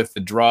slow-mo with the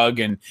drug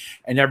and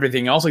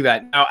everything else like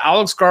that. Now,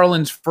 Alex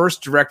Garland's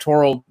first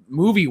directorial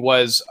movie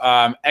was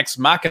Ex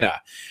Machina,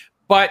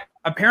 but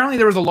apparently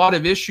there was a lot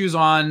of issues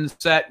on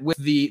set with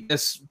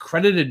this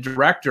credited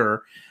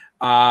director.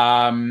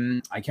 I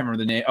can't remember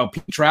the name. Oh,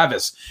 Pete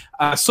Travis.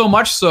 So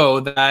much so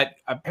that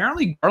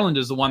apparently Garland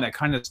is the one that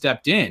kind of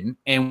stepped in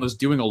and was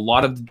doing a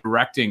lot of the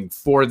directing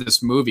for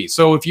this movie.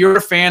 So if you're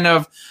a fan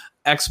of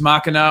Ex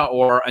Machina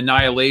or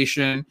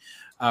Annihilation,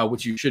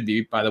 which you should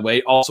be, by the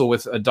way, also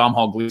with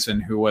Domhnall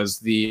Gleeson, who was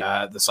the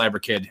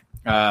cyber kid,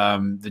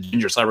 the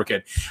ginger cyber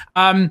kid.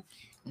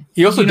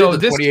 He also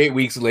did the 28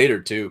 weeks later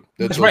too.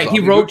 That's right. He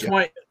wrote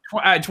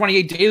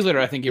 28 days later.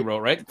 I think he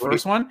wrote the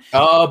first one.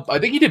 I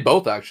think he did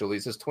both actually.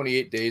 It says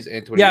 28 days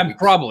and 28 weeks.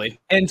 Probably.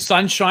 And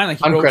Sunshine,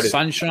 like he wrote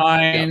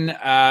Sunshine.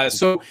 Yeah.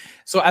 So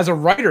as a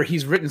writer,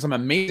 he's written some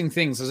amazing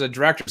things as a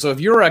director. So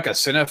if you're like a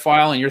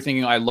cinephile and you're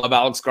thinking, I love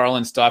Alex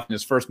Garland stuff, and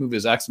his first movie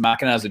is Ex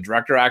Machina as a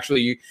director,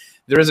 actually,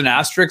 there is an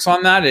asterisk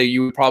on that.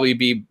 You would probably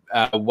be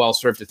well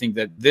served to think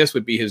that this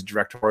would be his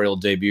directorial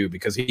debut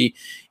because he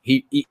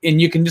and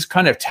you can just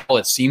kind of tell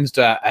it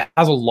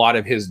has a lot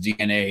of his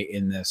DNA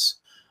in this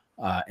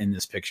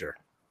picture,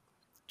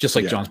 just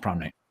like John's Prom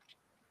Night.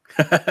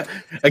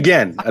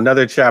 Again,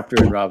 another chapter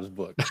in Rob's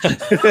book.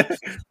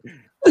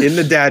 In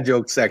the dad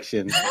joke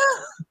section,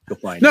 you'll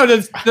find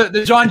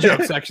the John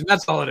joke section.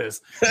 That's all it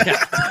is.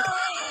 Yeah.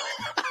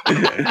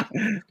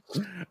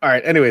 All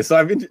right. Anyway, so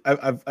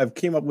I've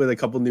came up with a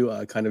couple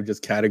new kind of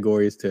just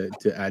categories to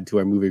add to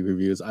our movie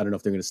reviews. I don't know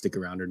if they're going to stick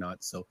around or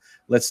not. So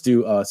let's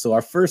do. So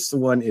our first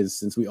one is,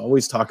 since we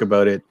always talk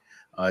about it,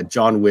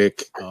 John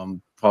Wick,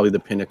 probably the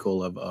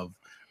pinnacle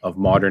of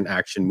modern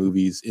action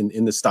movies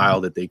in the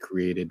style that they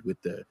created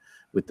with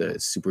the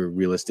super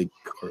realistic,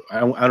 or I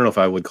don't know if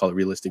I would call it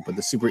realistic, but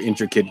the super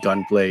intricate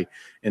gunplay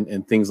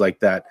and things like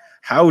that.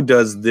 How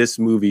does this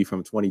movie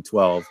from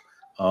 2012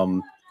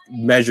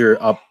 measure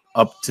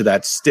up to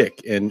that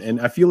stick?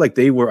 And I feel like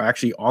they were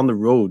actually on the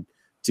road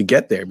to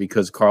get there,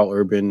 because Karl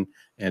Urban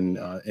and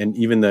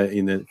even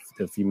the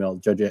female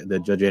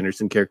Judge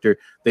Anderson character,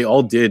 they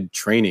all did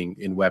training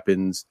in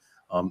weapons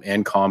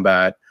and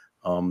combat.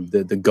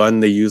 The gun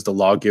they used, the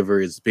Lawgiver,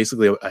 is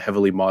basically a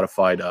heavily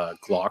modified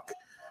Glock,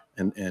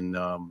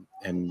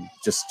 and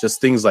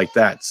just things like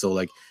that. So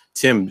like,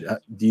 Tim,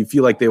 do you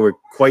feel like they were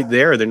quite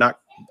there? They're not.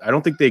 I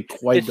don't think they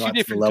quite got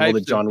to the level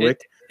that John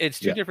Wick. It's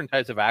two different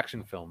types of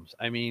action films.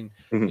 I mean,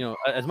 you know,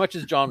 as much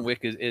as John Wick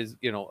is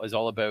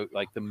all about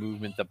like the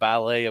movement, the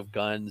ballet of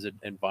guns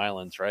and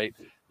violence, right?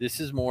 This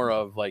is more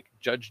of like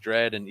Judge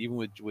Dredd, and even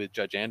with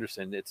Judge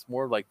Anderson, it's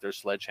more like they're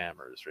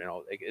sledgehammers. You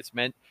know, it's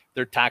meant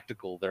they're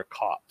tactical. They're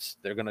cops.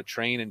 They're going to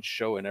train and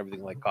show and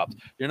everything like cops.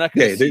 You're not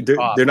going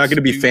to they're not going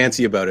to be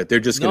fancy about it. They're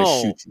just going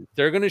to shoot you.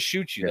 They're going to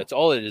shoot you. Yeah. That's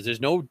all it is.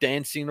 There's no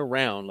dancing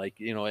around. Like,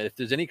 you know, if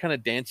there's any kind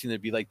of dancing,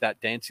 that'd be like that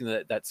dancing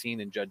that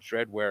scene in Judge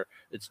Dredd where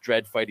it's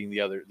Dredd fighting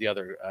the other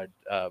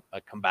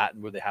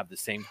combatant, where they have the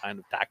same kind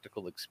of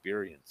tactical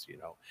experience. You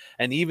know,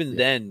 and even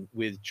then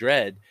with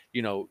Dredd,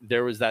 you know,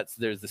 there's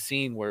the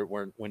scene where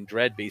when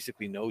Dredd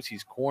basically knows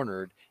he's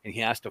cornered and he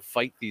has to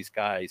fight these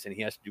guys and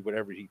he has to do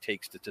whatever he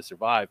takes to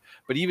survive.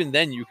 But even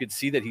then, you could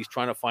see that he's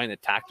trying to find a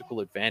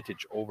tactical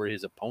advantage over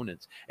his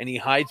opponents, and he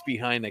hides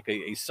behind like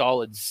a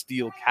solid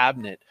steel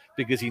cabinet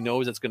because he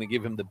knows that's going to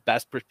give him the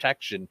best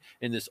protection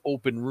in this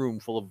open room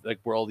full of like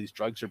where all these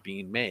drugs are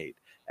being made.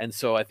 And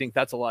so I think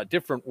that's a lot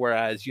different.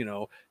 Whereas, you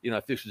know,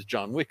 if this was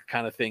John Wick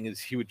kind of thing, is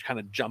he would kind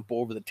of jump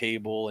over the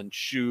table and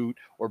shoot,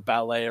 or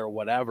ballet or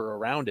whatever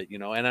around it, you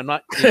know. And I'm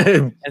not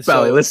ballet.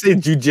 So, let's say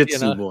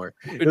jujitsu more.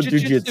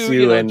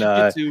 Jujitsu and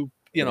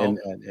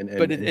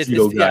but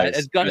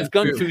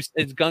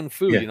it's gun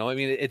fu. You know, I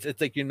mean, it's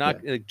like you're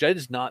not. Like, Dredd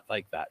is not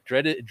like that.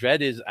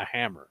 Dredd is a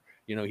hammer.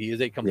 You know, he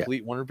is a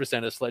complete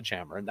 100% a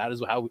sledgehammer, and that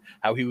is how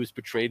he was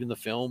portrayed in the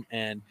film.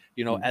 And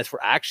you know, as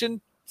for action,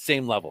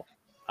 same level.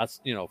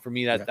 That's, you know, for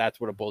me,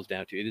 that's what it boils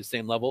down to. It is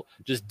same level,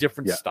 just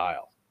different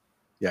style.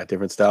 Yeah,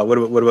 different style. What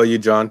about you,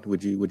 John?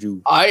 Would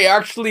you I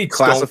actually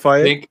classify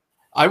don't it? think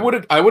I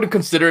wouldn't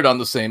consider it on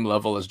the same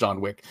level as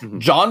John Wick. Mhm.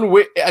 John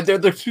Wick,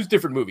 they're two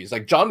different movies.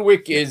 Like John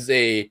Wick is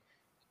a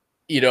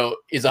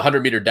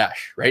 100-meter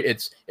dash, right?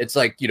 It's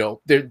like,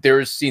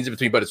 there's scenes in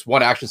between, but it's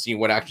one action scene,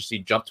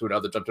 jump to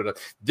another, jump to another.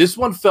 This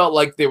one felt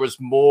like there was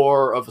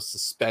more of a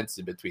suspense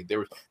in between.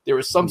 There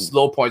were some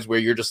slow points where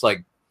you're just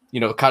like,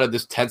 kind of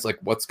this tense, like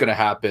what's gonna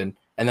happen,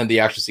 and then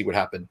the action scene would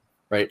happen,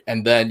 right?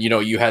 And then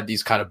you had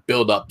these kind of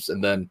build-ups,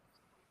 and then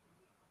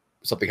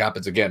something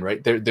happens again,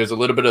 right? There's a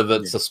little bit of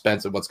the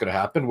suspense of what's going to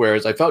happen.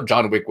 Whereas I felt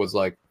John Wick was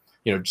like,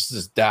 just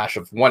this dash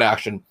of one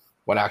action.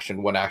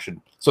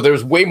 So there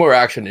was way more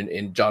action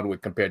in John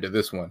Wick compared to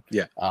this one.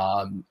 Yeah.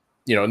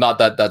 Not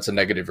that that's a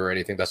negative or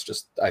anything. That's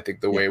just, I think,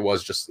 the way it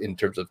was, just in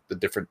terms of the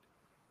different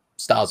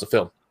styles of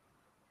film.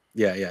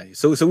 Yeah.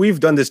 So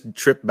we've done this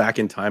trip back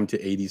in time to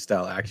 80s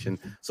style action.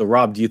 So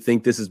Rob, do you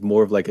think this is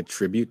more of like a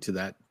tribute to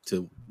that,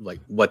 to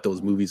like what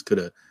those movies could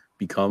have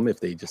become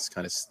if they just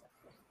kind of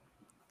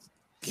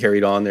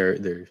carried on their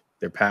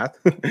path?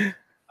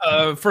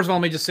 First of all,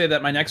 let me just say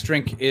that my next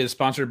drink is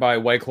sponsored by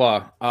White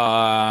Claw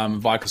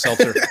vodka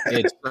seltzer.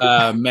 It's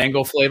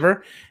mango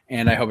flavor,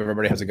 and I hope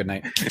everybody has a good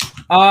night.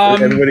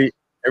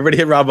 Everybody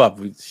hit Rob up.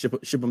 We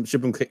ship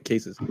them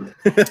cases.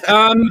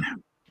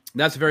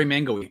 That's very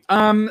mango-y.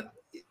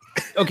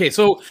 Okay,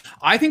 so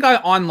I think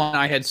online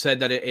I had said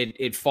that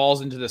it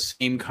falls into the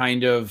same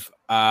kind of.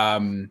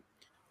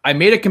 I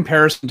made a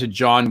comparison to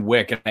John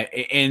Wick,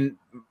 and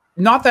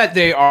not that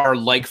they are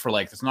like for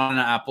like. This is not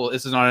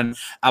an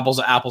apples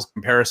to apples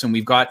comparison.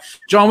 We've got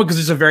John Wick because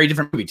it's a very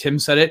different movie. Tim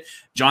said it.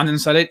 Jonathan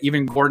said it.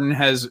 Even Gordon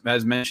has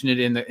mentioned it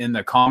in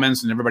the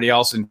comments, and everybody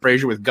else. And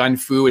Fraser with Gun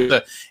Fu.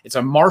 It's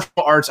a martial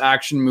arts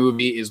action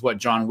movie, is what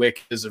John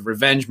Wick is. A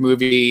revenge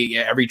movie.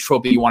 Every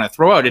trope that you want to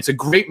throw out. It's a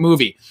great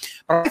movie.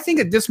 But I think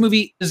that this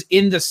movie is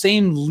in the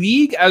same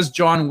league as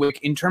John Wick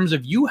in terms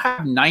of you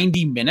have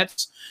 90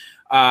 minutes.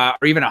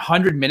 Or even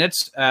 100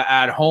 minutes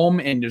at home,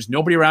 and there's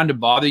nobody around to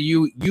bother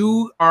you.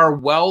 You are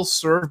well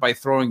served by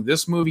throwing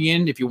this movie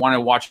in if you want to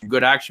watch a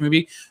good action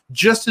movie,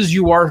 just as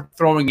you are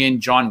throwing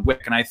in John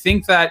Wick. And I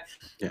think that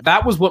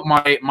that was what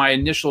my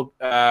initial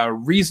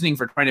reasoning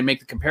for trying to make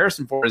the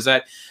comparison for is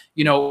that,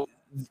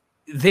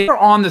 they're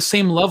on the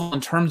same level in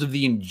terms of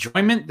the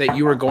enjoyment that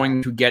you are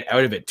going to get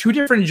out of it. Two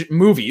different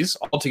movies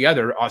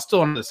altogether,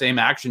 still under the same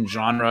action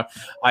genre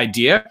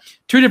idea.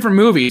 Two different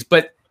movies,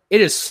 but it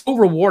is so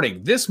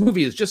rewarding. This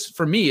movie is just,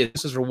 for me,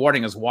 it's as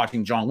rewarding as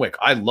watching John Wick.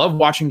 I love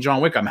watching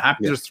John Wick. I'm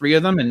happy there's three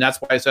of them, and that's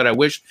why I said I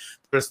wish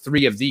there's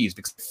three of these,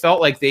 because it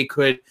felt like they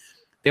could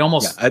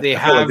have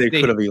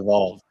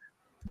evolved.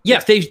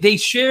 Yes, they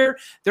share.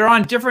 They're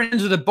on different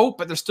ends of the boat,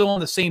 but they're still on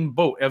the same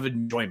boat of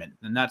enjoyment,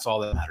 and that's all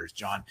that matters,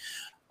 John.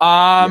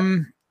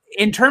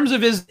 In terms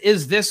of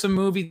is this a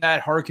movie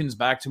that harkens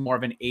back to more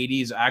of an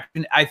 80s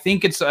action? I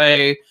think it's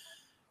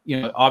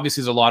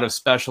obviously there's a lot of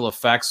special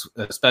effects,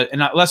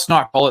 and let's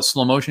not call it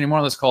slow motion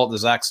anymore. Let's call it the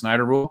Zack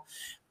Snyder rule.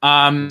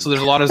 So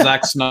there's a lot of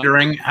Zack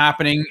Snydering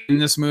happening in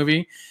this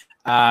movie.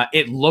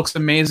 It looks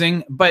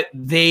amazing, but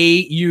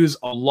they use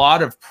a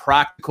lot of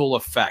practical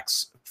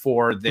effects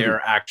for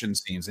their action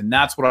scenes, and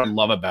that's what I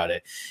love about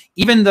it.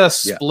 Even the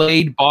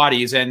splayed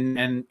bodies,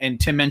 and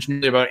Tim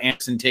mentioned about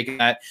Anderson taking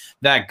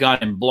that gun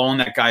and blowing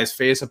that guy's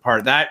face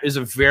apart. That is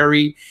a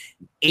very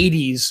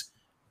 80s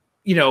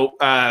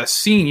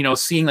scene,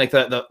 seeing like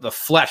the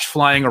flesh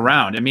flying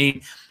around. I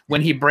mean,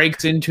 when he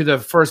breaks into the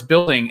first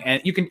building,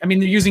 and they're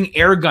using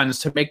air guns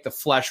to make the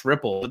flesh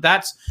ripple,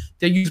 but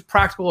they use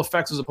practical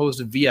effects as opposed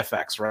to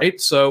VFX,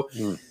 right? So,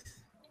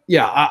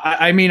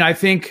 I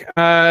think,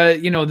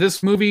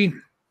 this movie,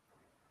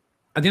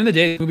 at the end of the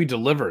day, the movie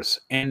delivers,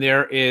 and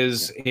there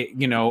is,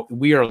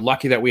 we are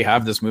lucky that we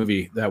have this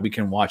movie that we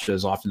can watch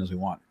as often as we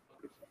want.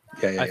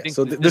 I think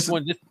so this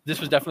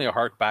was definitely a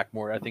hark back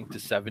more, I think, to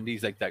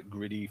 70s, like that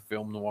gritty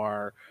film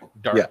noir,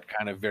 dark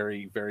kind of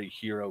very, very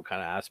hero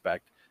kind of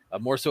aspect.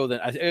 More so than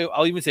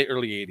I'll even say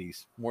early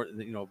 80s. More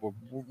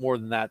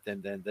than that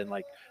than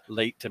like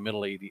late to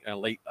middle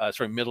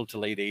 80s, middle to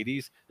late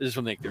 80s. This is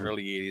from like the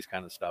early 80s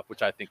kind of stuff,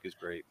 which I think is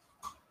great.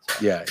 So.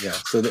 Yeah.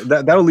 So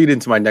that'll lead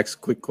into my next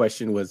quick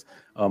question was,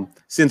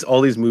 since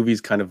all these movies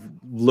kind of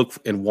look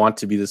and want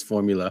to be this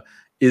formula,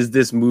 is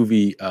this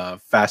movie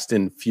Fast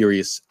and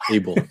Furious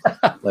able?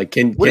 Like,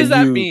 what does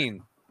that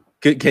mean?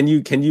 Can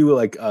you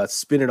like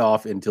spin it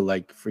off into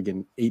like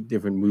friggin' 8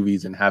 different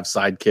movies and have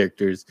side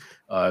characters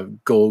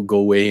go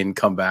away and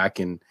come back,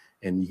 and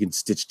you can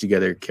stitch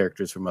together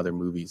characters from other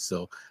movies?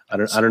 So I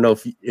don't know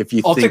if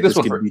you I'll think take this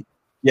could one be.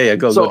 Yeah,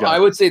 go. So go, I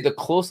would say the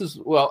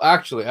closest. Well,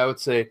 actually, I would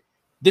say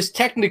this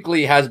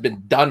technically has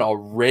been done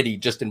already,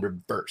 just in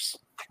reverse.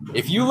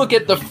 If you look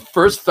at the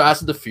first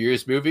Fast and the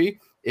Furious movie,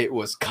 it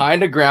was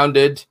kind of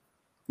grounded,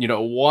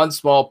 one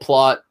small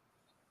plot,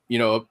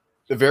 a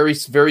very,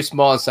 very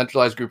small and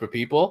centralized group of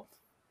people,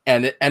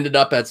 and it ended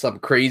up at some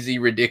crazy,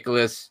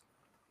 ridiculous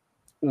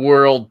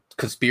world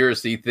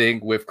conspiracy thing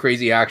with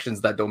crazy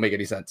actions that don't make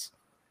any sense.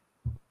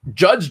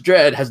 Judge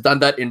Dredd has done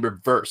that in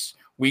reverse.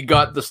 We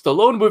got the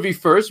Stallone movie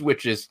first,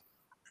 which is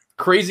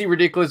crazy,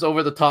 ridiculous,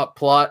 over the top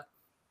plot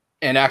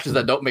and actions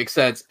that don't make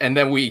sense, and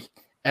then we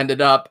ended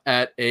up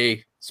at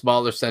a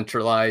smaller,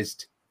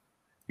 centralized,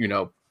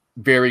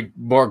 very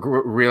more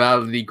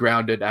reality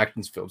grounded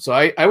actions film. So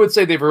I would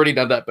say they've already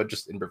done that, but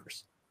just in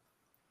reverse.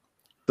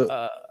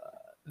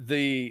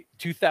 The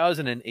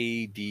 2000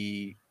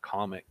 AD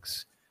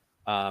comics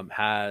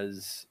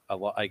has a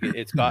lot. Like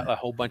it's got a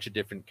whole bunch of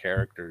different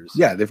characters.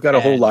 Yeah, they've got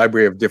a whole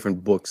library of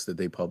different books that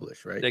they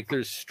publish, right? Like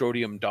there's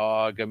Strodium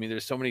Dog. I mean,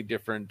 there's so many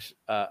different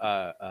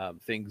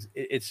things.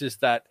 It's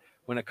just that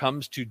when it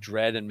comes to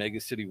Dredd and Mega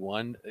City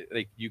 1,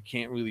 like you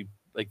can't really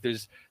like.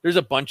 There's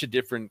a bunch of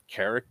different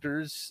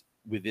characters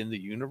within the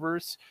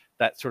universe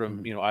that sort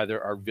of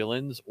either are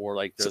villains or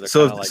like they're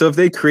so if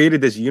they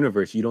created this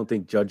universe, you don't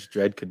think Judge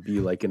Dredd could be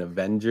like an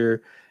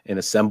Avenger and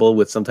assemble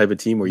with some type of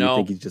team, or you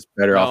think he's just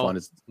better off on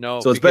his?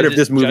 No, so it's better if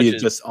this movie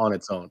is just on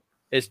its own.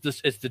 It's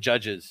the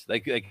judges.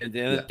 Like at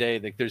the end of the day,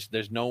 like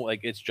there's no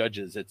like it's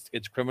judges.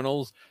 It's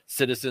criminals,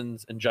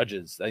 citizens, and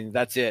judges. I mean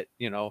that's it.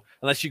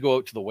 Unless you go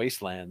out to the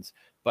wastelands.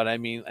 But I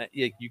mean,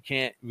 you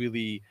can't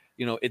really.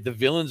 The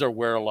villains are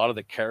where a lot of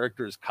the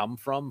characters come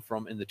from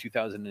in the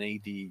 2000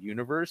 AD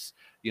universe.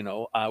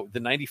 The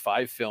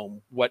 95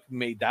 film, what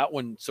made that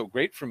one so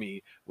great for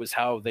me was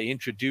how they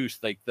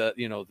introduced like the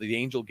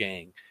Angel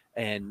Gang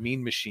and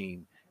Mean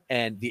Machine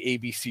and the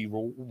ABC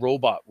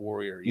Robot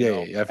Warrior.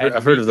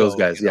 I've heard of those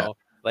guys.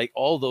 Like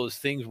all those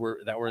things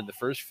that were in the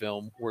first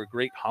film were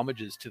great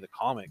homages to the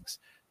comics.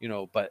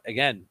 But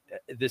again,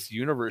 this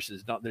universe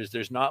is not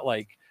there's not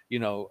like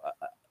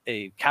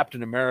a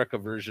Captain America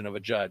version of a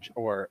judge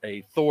or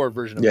a Thor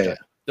version of a judge.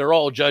 They're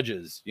all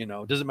judges.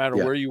 It doesn't matter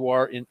where you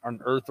are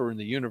on Earth or in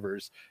the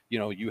universe.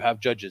 You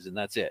have judges, and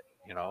that's it.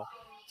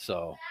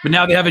 So. But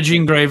now they have a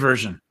Jean Grey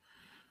version.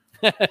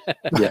 I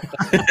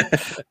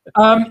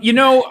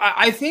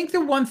think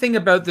the one thing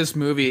about this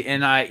movie,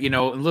 and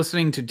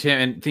listening to Tim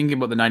and thinking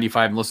about the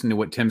 95 and listening to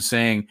what Tim's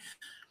saying,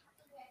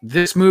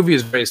 this movie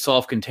is very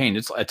self-contained.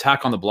 It's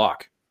Attack on the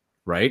Block,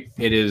 right?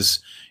 It is.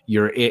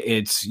 You're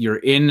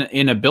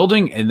in a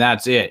building and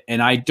that's it.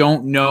 And I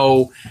don't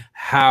know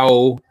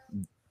how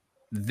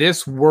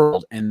this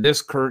world and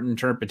this current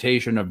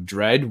interpretation of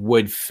Dredd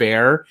would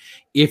fare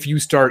if you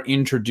start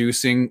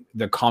introducing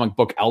the comic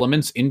book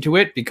elements into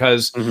it,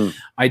 because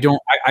I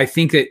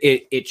think that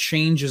it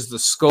changes the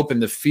scope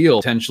and the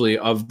feel potentially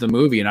of the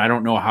movie. And I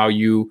don't know how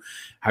you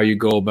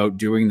go about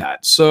doing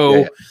that.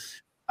 So,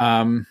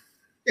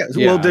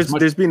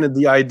 there's been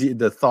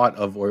the thought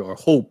of or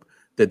hope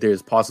that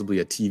there's possibly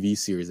a TV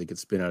series that could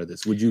spin out of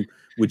this. Would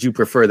you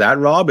prefer that,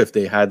 Rob, if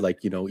they had like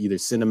either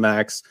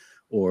Cinemax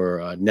or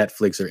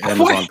Netflix or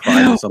Amazon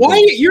Prime or something? Why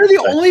you're the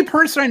only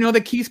person I know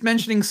that keeps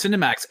mentioning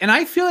Cinemax, and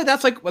I feel like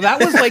that's like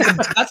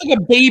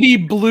a baby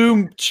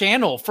bloom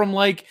channel from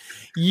like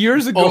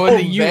years ago in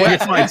the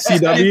US.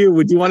 CW?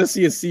 Would you want to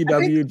see a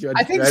CW?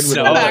 I think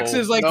Cinemax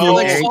is like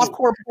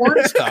softcore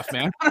porn stuff,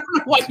 man. I don't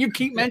know why you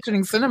keep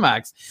mentioning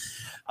Cinemax.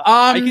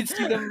 I could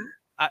see them.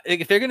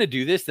 If they're gonna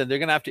do this, then they're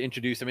gonna have to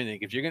introduce. I mean,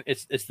 if you're gonna,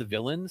 it's the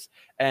villains,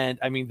 and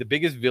I mean, the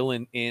biggest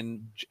villain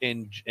in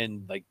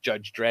like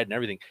Judge Dredd and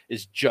everything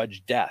is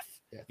Judge Death,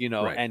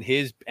 right. and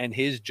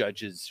his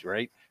judges,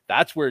 right?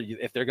 That's where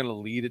if they're gonna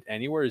lead it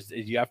anywhere, is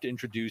you have to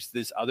introduce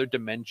this other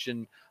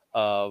dimension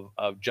of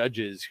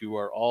judges who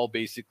are all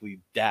basically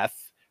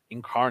death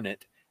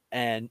incarnate.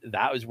 And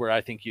that was where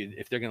I think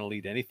if they're going to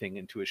lead anything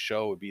into a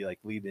show, would be like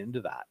lead into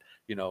that,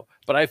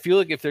 But I feel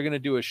like if they're going to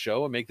do a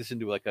show and make this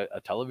into like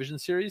a television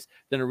series,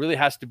 then it really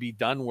has to be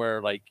done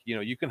where like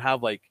you can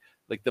have like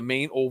the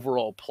main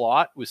overall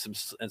plot with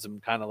some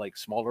kind of like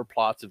smaller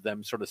plots of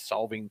them sort of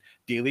solving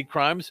daily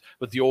crimes,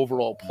 but the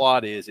overall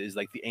plot is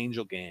like the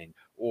Angel Gang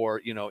or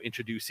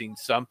introducing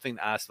something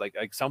as like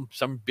some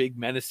big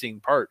menacing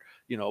part,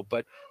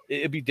 but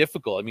it'd be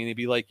difficult. I mean, it'd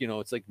be like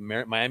it's like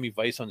Miami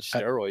Vice on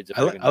steroids.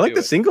 I like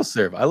the single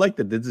serve. I like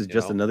that this is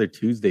just another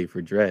Tuesday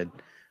for Dredd,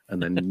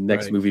 and then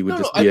next movie would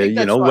just be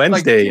a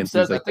Wednesday and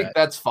things like that. I think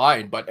that's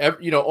fine, but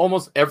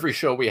almost every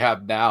show we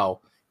have now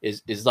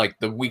is like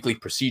the weekly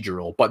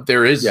procedural, but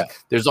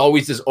there's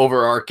always this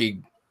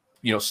overarching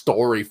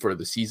story for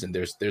the season.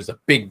 There's a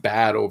big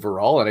bad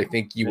overall, and I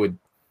think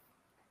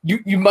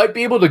you might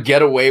be able to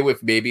get away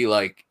with maybe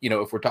like,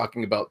 if we're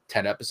talking about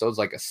 10 episodes,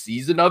 like a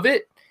season of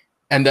it.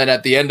 And then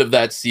at the end of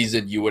that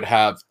season, you would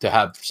have to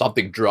have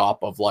something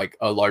drop of like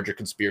a larger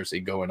conspiracy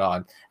going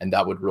on, and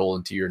that would roll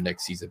into your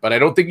next season. But I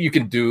don't think you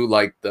can do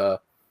like the,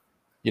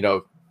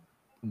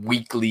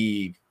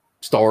 weekly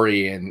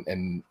story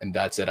and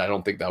that's it. I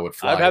don't think that would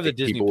fly. I'd have the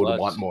Disney people Plus. Would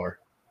want more.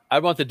 I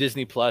want the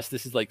Disney Plus.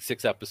 This is like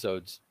 6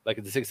 episodes,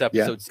 like the 6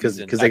 episodes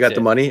season. Because they got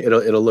the money.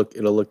 It'll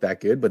look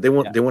that good, but they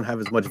won't have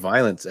as much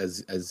violence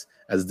as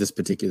this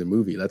particular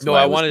movie. That's no,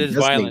 why I wanted it as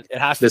violent. It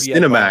has to the be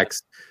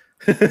Cinemax.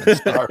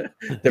 The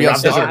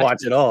Rob doesn't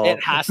watch it all.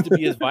 It has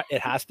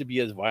to be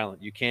as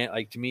violent. You can't,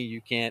 like, to me,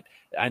 you can't.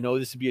 I know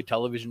this would be a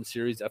television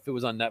series. If it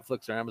was on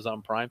Netflix or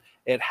Amazon Prime,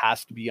 it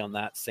has to be on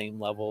that same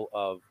level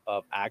of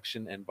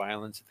action and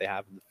violence that they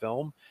have in the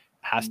film.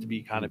 has to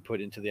be kind of put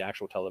into the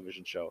actual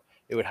television show.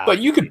 It would have. But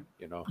you to could,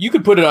 be, you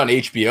could put it on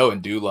HBO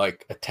and do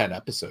like a 10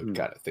 episode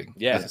kind of thing.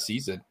 Yeah. As a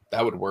season.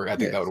 That would work. I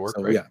think that would work.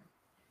 So, right? Yeah.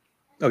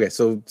 Okay,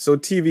 so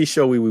TV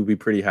show, we would be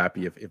pretty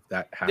happy if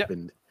that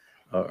happened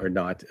or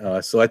not.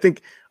 So I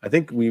think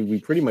we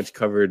pretty much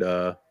covered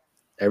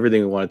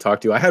everything we want to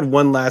talk to. I had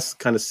one last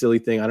kind of silly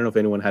thing. I don't know if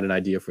anyone had an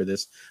idea for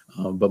this,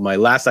 but my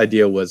last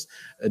idea was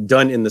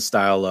done in the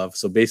style of,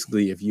 so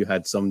basically if you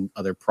had some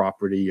other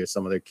property or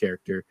some other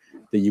character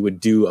that you would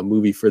do a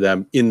movie for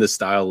them in the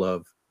style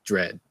of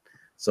Dredd.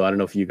 So I don't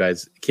know if you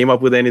guys came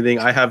up with anything.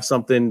 I have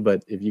something,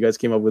 but if you guys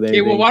came up with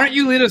anything. Okay, well, why don't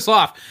you lead us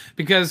off?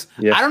 Because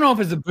I don't know if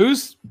it's a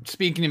boost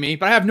speaking to me,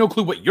 but I have no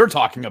clue what you're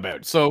talking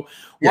about. So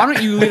why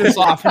don't you lead us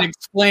off and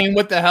explain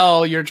what the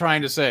hell you're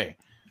trying to say?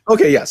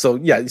 Okay, so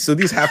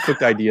these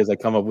half-cooked ideas I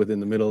come up with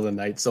in the middle of the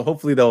night. So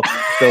hopefully they'll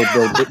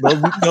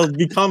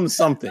become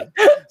something.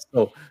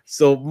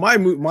 So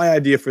my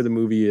idea for the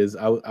movie is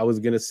I was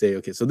gonna say,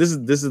 okay, so this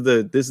is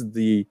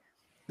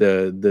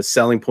the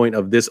selling point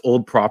of this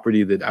old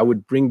property that I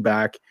would bring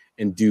back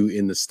and do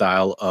in the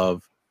style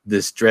of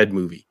this Dredd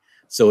movie.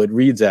 So it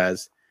reads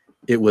as,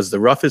 it was the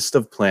roughest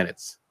of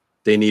planets.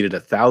 They needed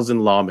 1,000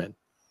 lawmen.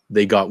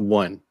 They got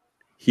one.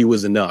 He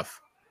was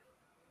enough.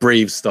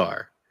 Brave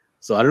Star.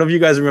 So I don't know if you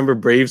guys remember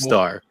Brave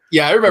Star.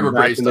 Yeah, I remember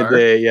Brave Star. In the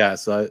day. Yeah,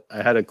 so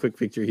I had a quick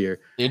picture here.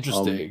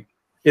 Interesting.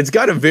 It's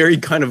got a very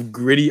kind of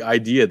gritty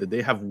idea that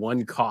they have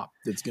one cop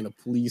that's going to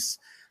police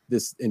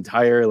this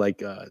entire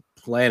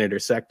planet or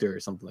sector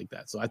or something like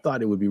that. So I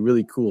thought it would be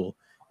really cool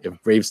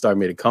if Brave Star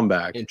made a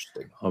comeback.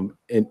 Interesting.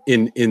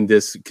 In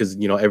this, because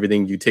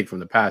everything you take from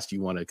the past, you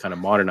want to kind of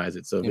modernize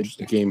it. So it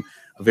became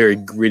a very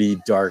gritty,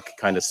 dark,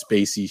 kind of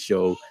spacey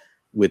show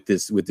with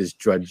this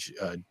Judge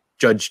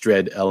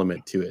Dredd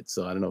element to it.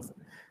 So I don't know if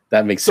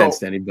that makes sense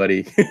to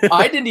anybody.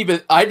 I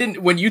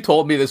didn't when you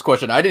told me this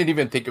question, I didn't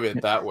even think of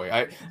it that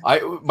way.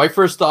 My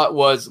first thought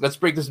was, let's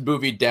break this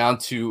movie down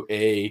to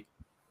a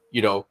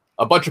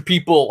bunch of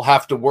people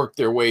have to work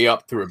their way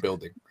up through a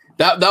building.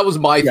 That was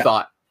my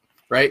thought,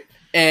 right?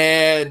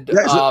 And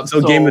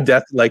so Game of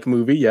Death like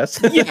movie, yes.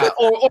 Yeah,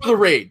 or The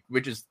Raid,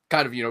 which is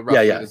kind of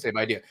roughly the same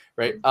idea,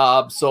 right?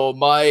 So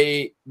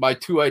my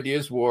two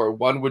ideas were,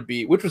 one would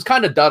be, which was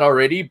kind of done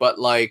already, but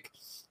like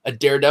a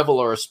Daredevil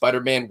or a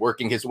Spider-Man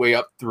working his way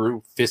up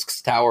through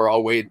Fisk's tower all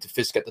the way to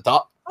Fisk at the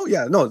top. Oh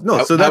yeah, no.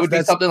 So that would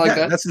be something like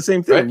that. That's the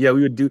same thing. Right? Yeah,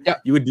 we would do. Yeah.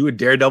 You would do a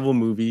Daredevil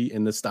movie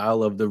in the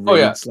style of the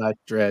Raid /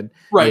 Dredd.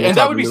 Right, and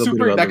that would be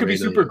super. That could be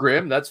super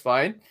grim. That's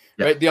fine.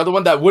 Yeah. Right. The other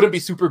one that wouldn't be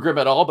super grim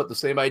at all, but the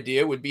same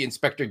idea, would be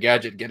Inspector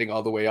Gadget getting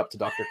all the way up to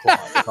Dr. Claw.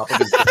 That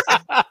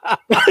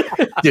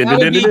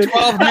would be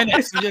 12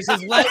 minutes. Just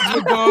his legs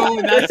would go,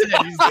 and that's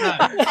it. He's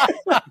done.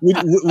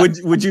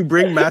 Would you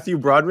bring Matthew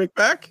Broderick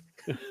back?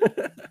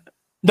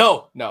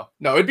 No.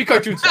 It'd be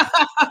cartoon stuff.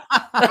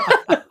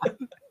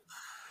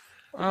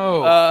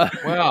 Well,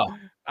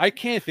 I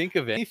can't think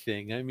of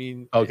anything. I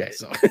mean, okay,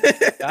 so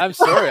I'm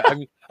sorry. I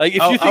mean, like,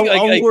 if you think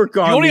I'll work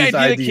on the only these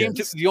idea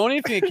ideas. the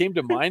only thing that came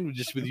to mind was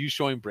just with you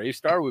showing Brave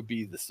Star would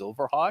be the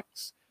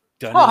Silverhawks.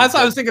 That's what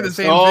I was thinking. The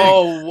same thing.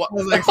 I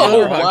was like,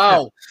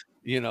 wow.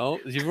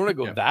 If you want to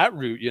go that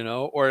route,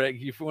 or like,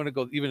 if you want to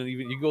go even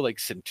you go like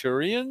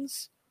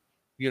Centurions,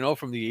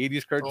 from the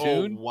 80s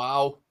cartoon.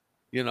 Oh,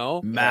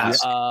 wow.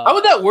 Mass. How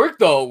would that work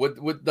though?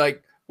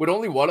 Would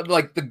only one of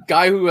the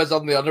guy who has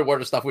on the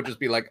underwater stuff would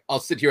just be like, I'll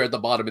sit here at the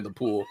bottom in the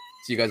pool.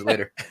 See you guys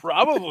later.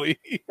 Probably.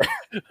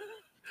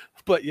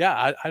 But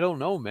yeah, I don't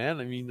know, man.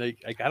 I mean,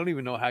 like I don't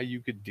even know how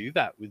you could do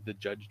that with the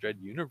Judge Dredd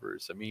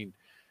universe. I mean,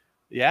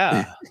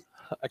 yeah,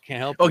 I can't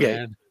help it,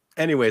 man.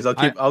 Anyways,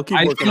 I'll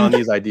keep working on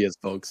these ideas,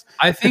 folks.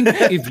 I think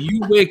if you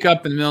wake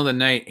up in the middle of the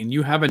night and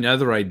you have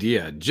another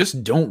idea,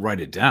 just don't write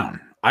it down.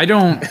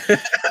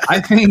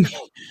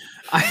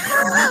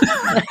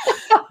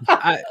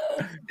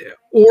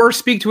 Or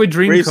speak to a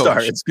dream Brave coach.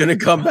 Star, it's gonna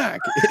come back.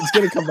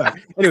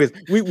 Anyways,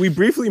 we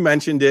briefly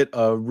mentioned it.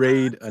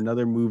 Raid,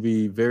 another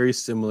movie very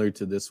similar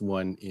to this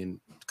one in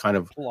kind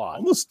of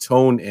almost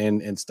tone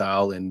and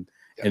style and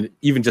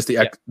even just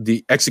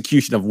the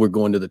execution of, we're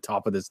going to the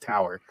top of this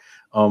tower.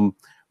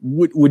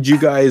 Would you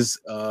guys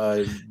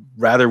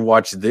rather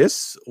watch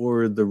this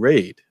or the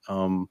Raid?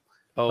 I'll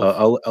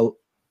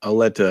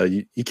let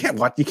you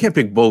can't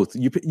pick both.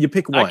 You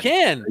pick one. I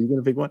can. Are you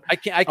gonna pick one? I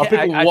can.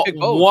 I'll pick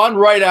one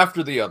right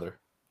after the other.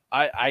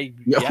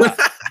 Yeah.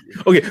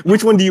 Okay,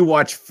 which one do you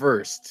watch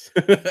first?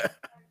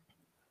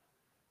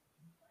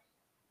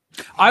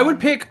 I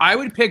would pick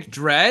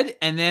Dredd,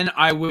 and then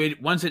I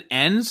would, once it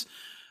ends,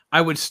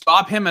 I would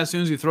stop him as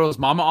soon as he throws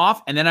Mama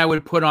off, and then I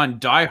would put on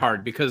Die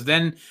Hard, because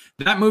then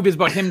that movie is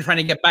about him trying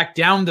to get back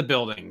down the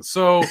building.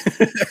 So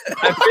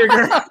I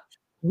figure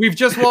we've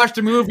just watched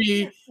a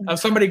movie of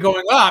somebody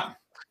going up,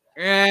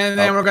 and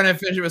then we're going to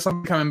finish it with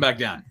something coming back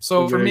down.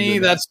 So for me,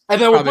 that's...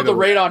 And then we'll put the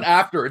Raid on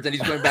afterwards, and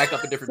he's going back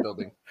up a different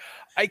building.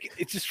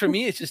 It's just, for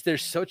me, it's just,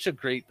 there's such a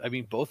great... I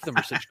mean, both of them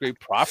are such great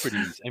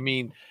properties. I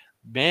mean,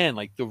 man,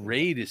 like The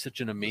Raid is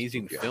such an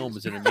amazing film.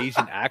 It's an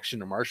amazing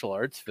action and martial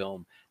arts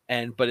film.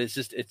 But it's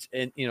just,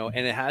 and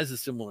it has a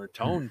similar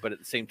tone, but at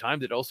the same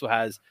time, it also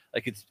has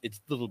like, it's a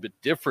little bit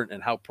different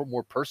and how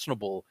more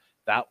personable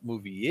that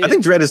movie is. I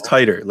think Dredd is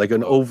tighter, like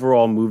an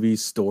overall movie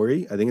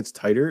story. I think it's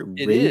tighter.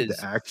 It Raid, is.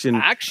 the action. I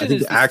Action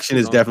think the action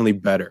is definitely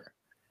better.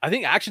 I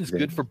think action's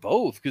good for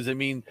both, because I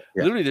mean,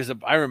 literally,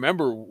 I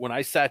remember when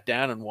I sat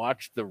down and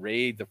watched The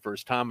Raid the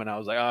first time, and I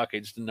was like, oh, okay,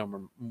 just a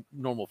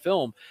normal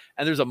film.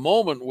 And there's a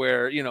moment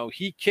where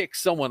he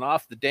kicks someone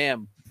off the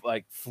damn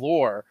like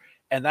floor,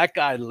 and that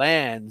guy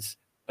lands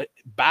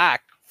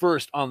back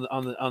first on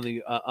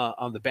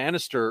the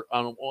banister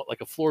on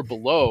like a floor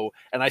below,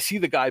 and I see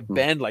the guy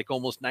bend like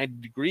almost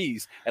 90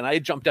 degrees, and I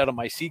jumped out of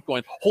my seat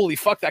going, holy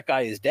fuck, that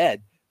guy is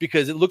dead,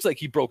 because it looks like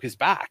he broke his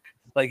back.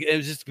 Like, it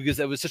was just because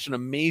it was such an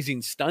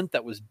amazing stunt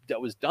that was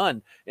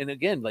done. And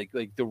again, like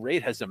The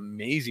Raid has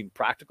amazing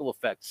practical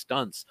effect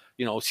stunts,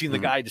 seeing the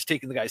guy just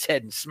taking the guy's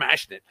head and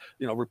smashing it,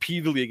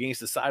 repeatedly against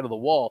the side of the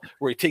wall,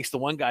 where he takes the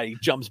one guy, he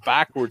jumps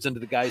backwards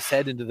into the guy's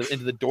head, into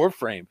the door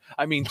frame.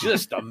 I mean,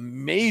 just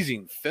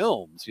amazing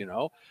films,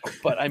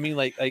 but I mean,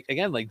 like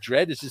again, like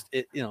Dredd is just,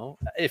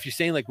 if you're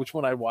saying like which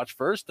one I'd watch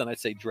first, then I'd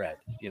say Dredd,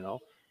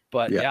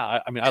 but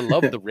I mean, I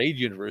love the Raid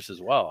universe as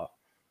well.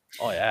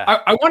 Oh yeah.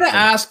 I want to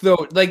ask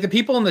though, like the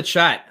people in the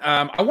chat,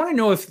 I want to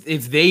know if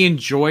they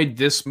enjoyed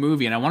this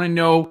movie, and I want to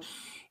know,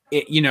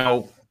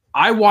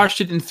 I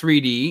watched it in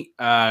 3D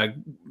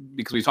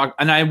because we talked,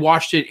 and I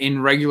watched it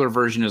in regular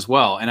version as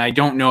well, and I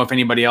don't know if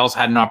anybody else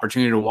had an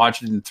opportunity to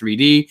watch it in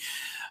 3D.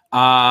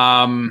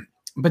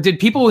 But did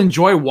people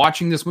enjoy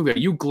watching this movie? Are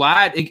you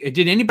glad?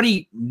 Did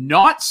anybody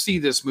not see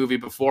this movie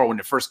before when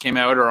it first came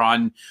out or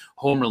on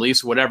home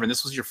release or whatever, and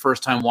this was your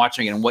first time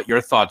watching it, and what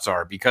your thoughts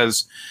are?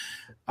 Because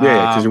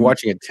because you're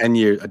watching it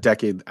a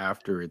decade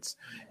after it's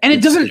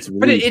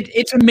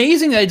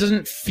amazing that it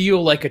doesn't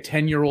feel like a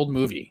 10-year-old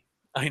movie.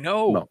 I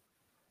know.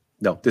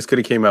 No, this could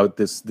have came out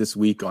this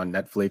week on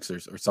Netflix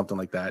or something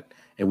like that,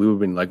 and we would have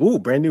been like, "Ooh,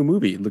 brand new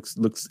movie! It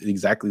looks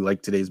exactly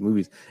like today's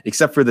movies,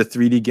 except for the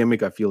 3D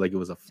gimmick." I feel like it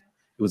was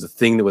a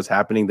thing that was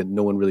happening that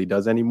no one really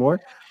does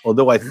anymore.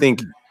 Although I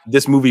think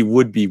this movie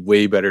would be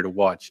way better to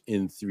watch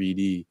in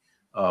 3D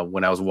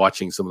when I was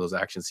watching some of those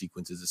action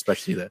sequences,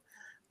 especially the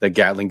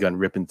Gatling gun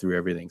ripping through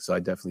everything. So I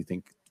definitely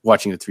think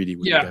watching the 3D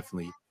would be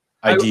definitely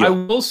ideal. I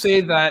will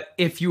say that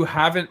if you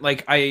haven't,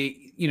 like,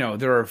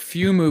 there are a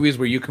few movies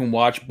where you can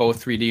watch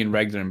both 3D and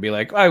regular and be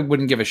like, I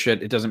wouldn't give a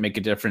shit. It doesn't make a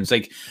difference.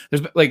 Like,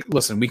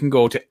 listen, we can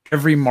go to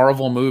every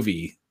Marvel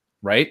movie,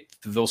 right?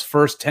 Those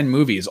first 10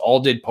 movies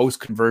all did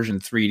post-conversion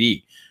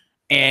 3D,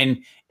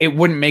 and it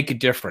wouldn't make a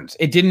difference.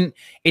 It didn't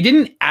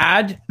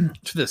add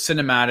to the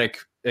cinematic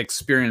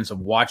experience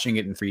of watching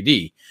it in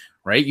 3D.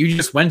 Right, you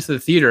just went to the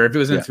theater. If it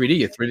was in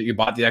 3D, you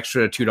bought the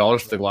extra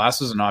 $2 for the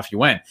glasses, and off you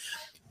went.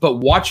 But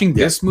watching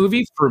this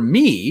movie, for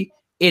me,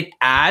 it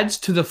adds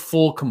to the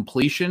full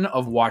completion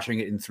of watching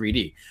it in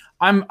 3D.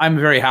 I'm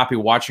very happy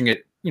watching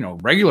it,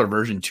 regular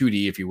version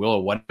 2D, if you will,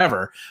 or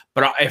whatever.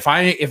 But if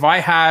I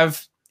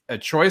have a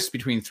choice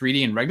between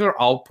 3D and regular,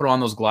 I'll put on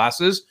those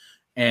glasses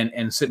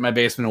and sit in my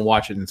basement and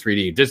watch it in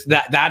 3D. Just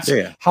that's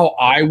how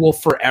I will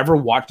forever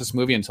watch this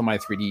movie until my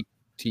 3D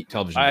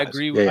television. I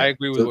agree with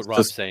what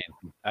Rob's saying.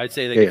 I'd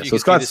say that. So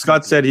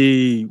Scott said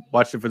he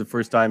watched it for the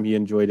first time. He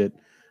enjoyed it.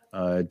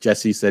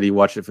 Jesse said he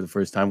watched it for the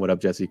first time. What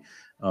up, Jesse?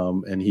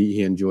 And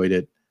he enjoyed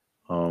it.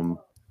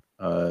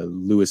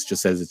 Lewis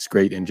just says it's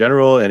great in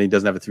general, and he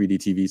doesn't have a 3D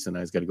TV, so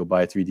now he's got to go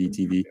buy a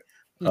 3D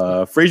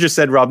TV. Fraser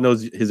said Rob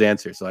knows his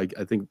answer, so I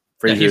think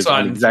Fraser is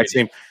on the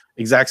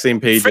exact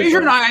same page. Fraser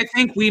and I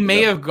think we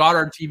may have got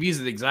our TVs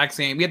at the exact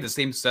same. We had the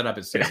same setup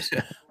as him.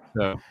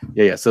 So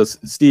So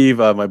Steve,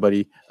 my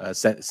buddy,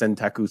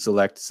 Sentaku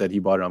Select, said he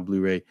bought it on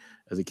Blu-ray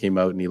as it came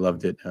out and he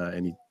loved it.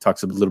 And he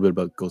talks a little bit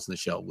about Ghost in the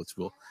Shell, which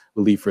we'll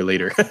leave for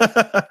later.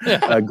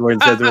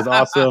 Gordon says it was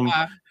awesome.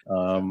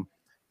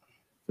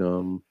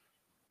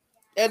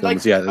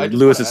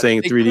 Lewis is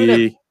saying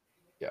 3D.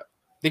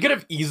 They could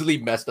have easily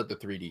messed up the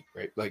 3D,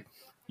 right? Like,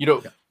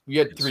 we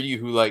had 3D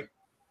who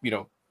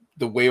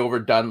the way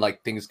overdone,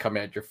 like things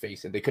coming at your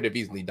face, and they could have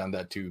easily done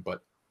that too,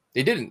 but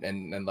they didn't,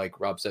 and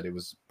like Rob said, it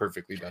was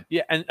perfectly done.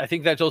 Yeah, and I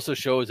think that also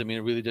shows. I mean,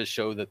 it really does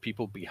show that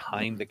people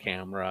behind the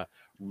camera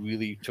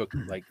really took,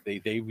 like,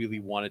 they really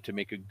wanted to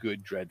make a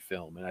good Dredd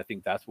film, and I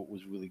think that's what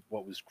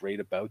was great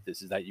about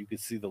this, is that you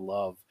could see the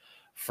love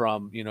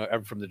from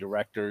the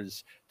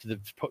directors to the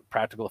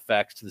practical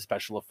effects to the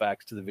special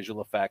effects to the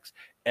visual effects.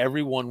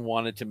 Everyone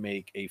wanted to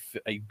make a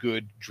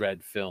good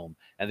Dredd film,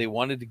 and they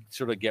wanted to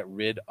sort of get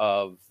rid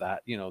of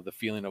that, the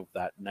feeling of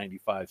that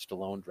 95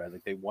 Stallone Dredd.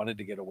 Like, they wanted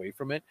to get away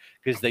from it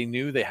because they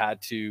knew they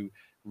had to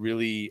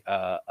really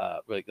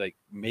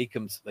make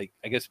him, like,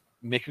 I guess,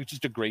 make it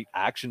just a great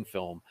action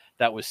film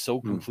that was so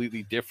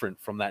completely different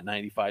from that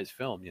 95's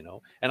film,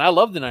 And I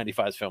love the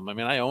 95's film. I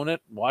mean, I own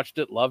it, watched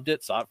it, loved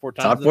it, saw it 4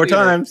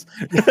 times.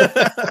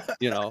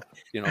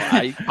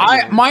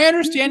 My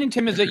understanding,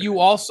 Tim, is that you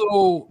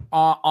also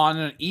on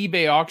an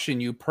eBay auction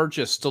you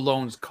purchased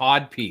Stallone's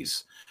cod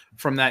piece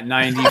from that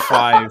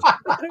 95.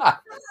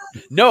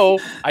 No,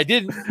 I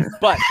didn't.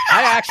 But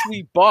I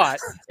actually bought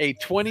a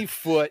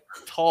 20-foot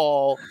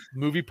tall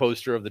movie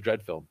poster of the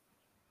Dredd film.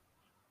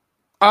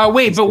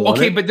 Wait, but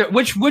okay, but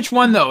which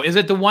one though? Is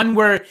it the one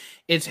where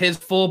it's his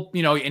full,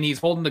 and he's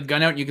holding the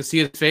gun out and you can see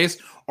his face,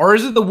 or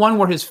is it the one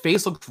where his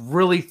face looks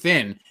really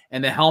thin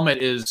and the helmet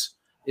is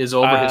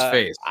over his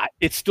face?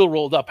 It's still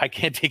rolled up. I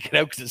can't take it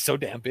out because it's so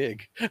damn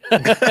big.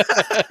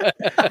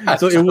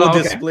 So it will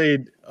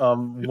displayed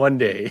one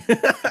day.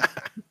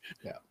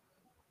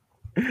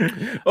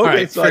 Okay,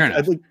 right, so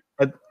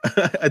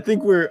I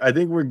think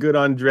we're good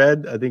on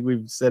Dredd. I think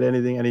we've said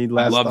anything. Any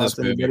last thoughts,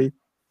 anybody?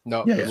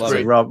 No, yeah. love So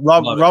it.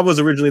 Rob was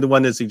originally the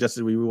one that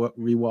suggested we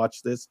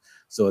rewatch this,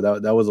 so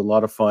that was a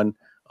lot of fun.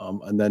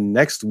 And then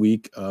next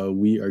week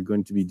we are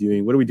going to be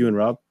doing. What are we doing,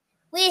 Rob?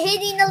 We're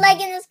hitting the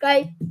like and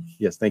subscribe.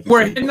 Yes, thank you.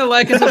 We're hitting the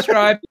like and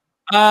subscribe.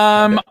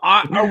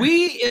 Are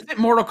we? Is it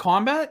Mortal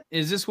Kombat?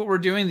 Is this what we're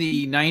doing?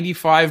 The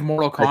 95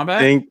 Mortal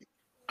Kombat?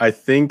 I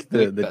think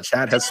the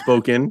chat has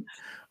spoken.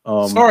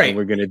 Sorry,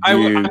 we're gonna do.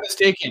 I'm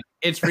mistaken.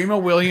 It's Remo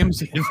Williams.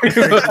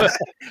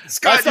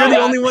 Scott, you're the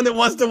only one that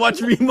wants to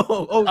watch Remo.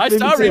 Oh, I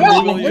saw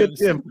Remo Williams.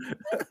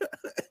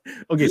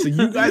 Okay, so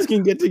you guys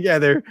can get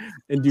together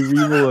and do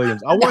Remo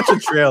Williams. I'll watch a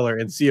trailer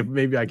and see if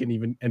maybe I can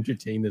even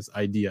entertain this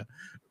idea.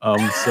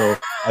 So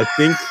I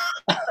think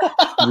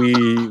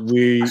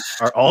we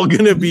are all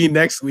gonna be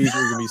next week.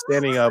 We're gonna be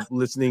standing up,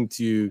 listening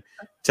to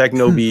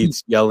techno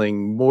beats,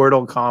 yelling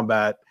Mortal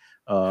Kombat.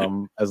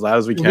 As loud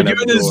as we can. We're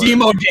doing the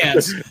Zemo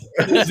dance.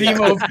 The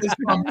Zemo fist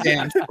pump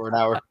dance for an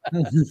hour.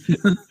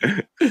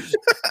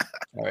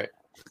 All right.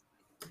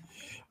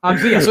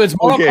 So it's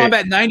Mortal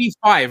Kombat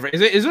 95.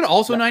 Is it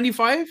also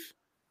 95?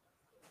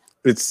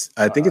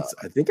 I think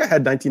I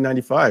had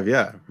 1995.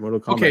 Yeah, Mortal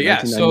Kombat. Okay,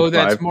 yeah. So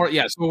that's more.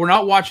 Yeah. So we're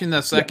not watching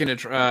the second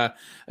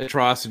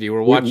atrocity.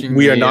 We're watching.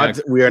 We are not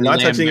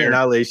touching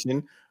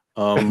Annihilation.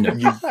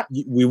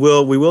 We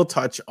will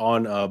touch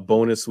on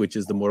bonus, which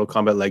is the Mortal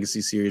Kombat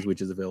Legacy series,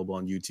 which is available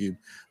on YouTube.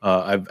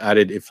 I've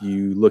added, if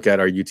you look at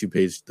our YouTube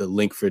page, the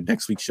link for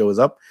next week's show is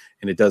up,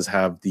 and it does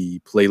have the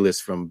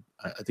playlist from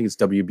I think it's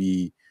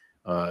WB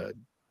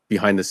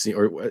behind the scene,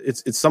 or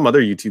it's some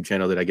other YouTube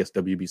channel that I guess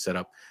WB set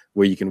up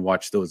where you can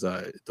watch those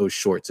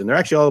shorts, and they're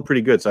actually all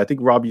pretty good. So I think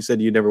Rob, you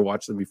said you never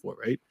watched them before,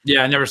 right?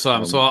 Yeah, I never saw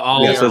them. So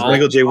it's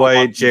Michael J.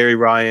 White, Jerry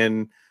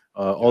Ryan.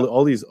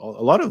 All these a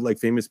lot of like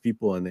famous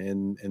people and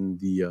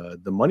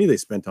the money they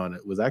spent on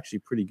it was actually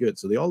pretty good,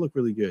 so they all look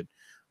really good.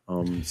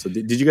 So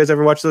did you guys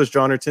ever watch those,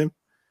 John or Tim?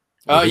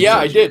 Yeah,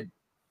 I did.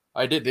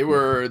 They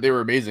were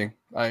amazing.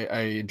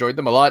 I enjoyed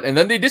them a lot, and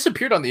then they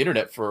disappeared on the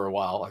internet for a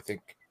while, I think.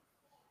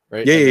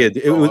 Right? Yeah.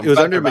 It was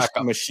under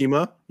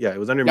Mishima. Yeah, it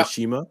was under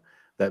Mishima,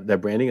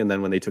 that branding, and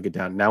then when they took it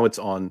down, now it's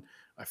on.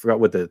 I forgot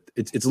what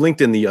it's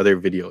linked in the other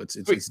video. It's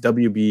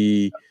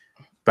WB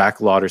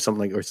Backlot or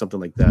something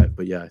like that.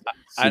 But yeah,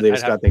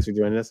 Scott, thanks for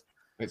joining us.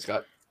 Thanks,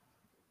 Scott.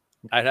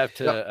 I'd have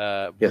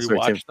to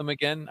rewatch them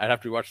again.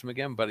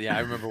 But yeah, I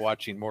remember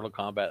watching Mortal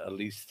Kombat at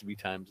least 3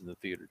 times in the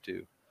theater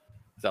too,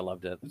 because I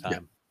loved it at the time. Yeah.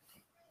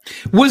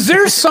 Was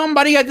there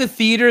somebody at the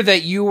theater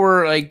that you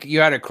were like you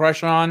had a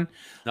crush on?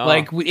 No.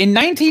 Like in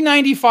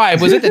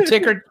 1995, was it the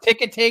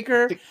ticket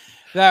taker?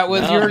 That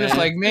was you were just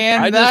like,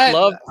 man.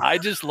 I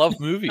just love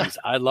movies.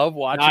 I love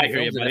watching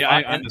films.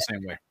 I'm the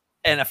same way.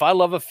 And if I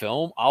love a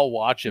film, I'll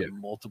watch it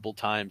multiple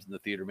times in the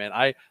theater, man.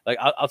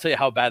 I'll tell you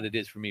how bad it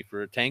is for me.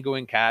 For Tango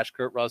and Cash,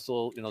 Kurt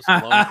Russell,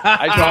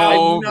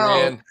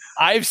 Stallone.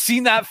 I've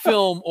seen that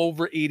film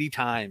over 80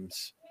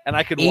 times, and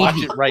I could watch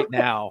it right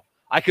now.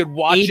 I could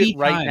watch it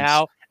right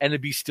now, and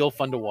it'd be still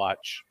fun to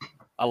watch.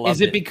 I love it.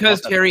 Is it because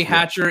Terry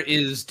Hatcher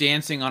is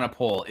dancing on a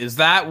pole? Is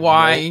that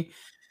why?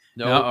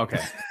 No.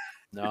 Okay.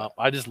 No,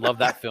 I just love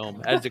that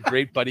film. That is a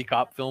great buddy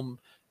cop film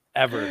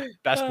ever.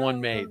 Best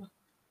one made.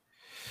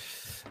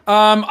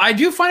 I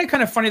do find it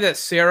kind of funny that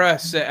Sarah,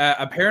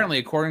 apparently,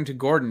 according to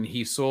Gordon,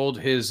 he sold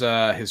his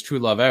true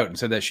love out and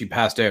said that she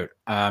passed out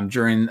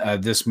during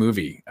this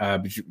movie,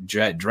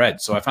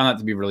 Dredd. So I found that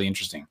to be really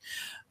interesting.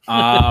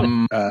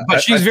 But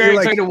she's very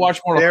excited to watch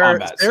Mortal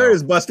Kombat. Sarah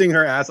is busting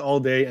her ass all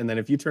day, and then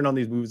if you turn on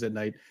these movies at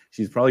night,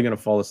 she's probably going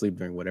to fall asleep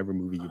during whatever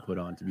movie you put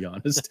on, to be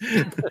honest.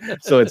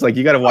 So it's like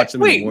you got to watch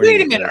them. Wait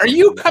a minute. Are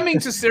you coming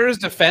to Sarah's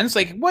defense?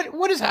 Like,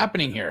 what is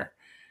happening here?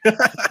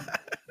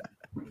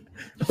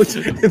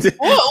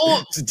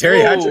 It's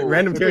Terry Hatcher,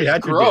 random Terry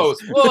Hatcher. Gross.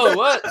 Whoa,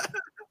 what?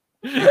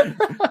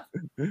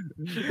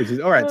 Which is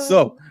all right.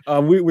 So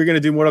we're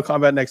gonna do Mortal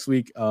Kombat next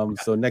week.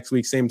 So next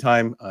week, same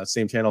time,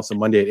 same channel. So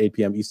Monday at 8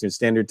 p.m. Eastern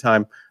Standard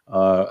Time.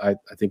 I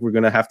think we're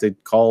gonna have to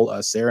call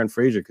Sarah and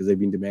Fraser because they've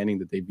been demanding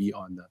that they be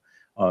on the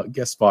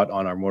guest spot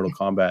on our Mortal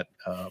Kombat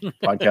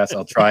podcast.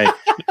 I'll try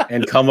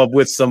and come up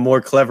with some more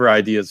clever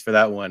ideas for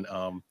that one.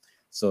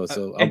 So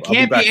it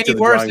can't be any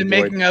worse than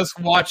making us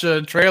watch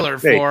a trailer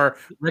for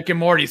Rick and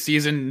Morty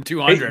season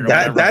 200.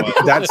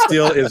 That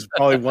still is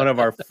probably one of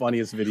our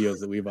funniest videos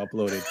that we've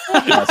uploaded.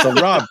 So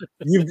Rob,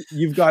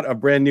 you've got a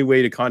brand new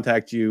way to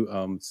contact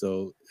you.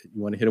 So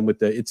you want to hit him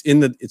with it's in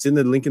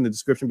the link in the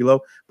description below.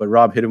 But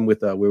Rob, hit him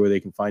with where they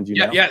can find you.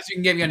 Now. Yeah. So you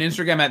can get me on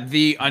Instagram at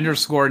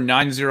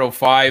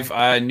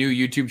 _905. New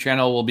YouTube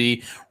channel will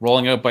be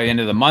rolling out by the end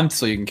of the month,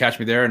 so you can catch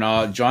me there. And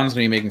John's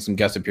going to be making some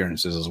guest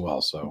appearances as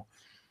well. So.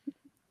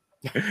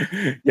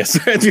 Yes,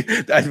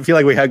 I feel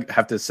like we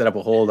have to set up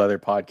a whole other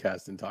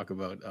podcast and talk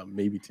about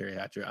maybe Terry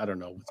Hatcher. I don't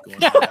know what's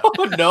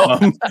going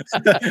on.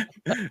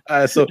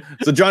 So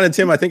John and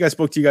Tim, I think I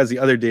spoke to you guys the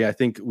other day. I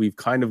think we've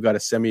kind of got a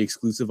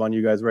semi-exclusive on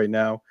you guys right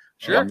now.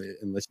 Sure.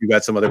 Unless you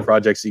got some other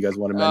projects you guys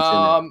want to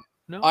mention.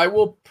 No. I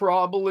will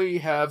probably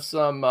have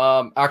some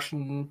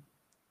action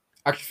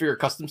figure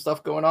custom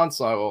stuff going on.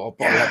 So I'll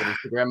probably have an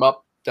Instagram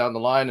up down the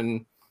line,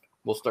 and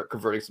we'll start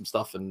converting some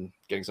stuff and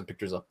getting some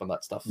pictures up on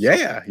that stuff.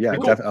 Yeah.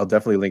 Cool. I'll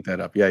definitely link that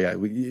up. Yeah.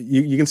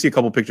 You can see a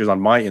couple pictures on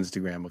my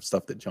Instagram of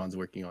stuff that John's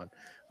working on,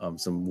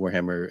 some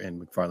Warhammer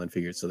and McFarlane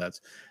figures. So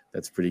that's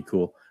pretty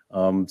cool.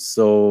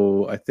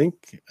 So I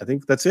think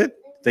that's it.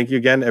 Thank you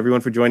again,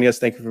 everyone, for joining us.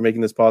 Thank you for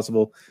making this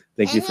possible.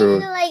 Thank you for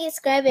like,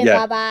 subscribe, and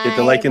bye-bye. Hit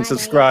the like and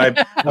subscribe.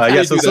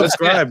 So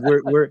subscribe.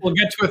 We'll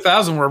get to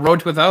 1,000. We're road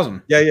to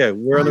 1,000. Yeah.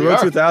 We're on the road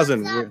to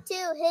 1,000. Hit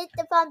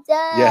the thumbs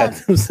up. Yeah.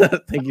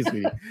 Thank you,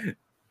 sweetie.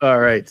 All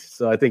right,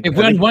 so I think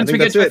once we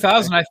get to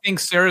 1,000, I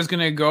think Sarah's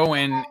gonna go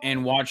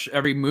and watch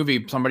every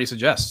movie somebody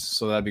suggests.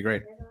 So that'd be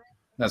great.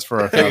 That's for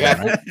our Terry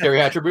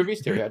Hatcher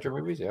movies. Yeah,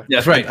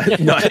 that's right.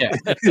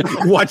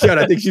 Watch out!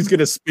 I think she's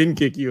gonna spin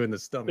kick you in the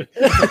stomach.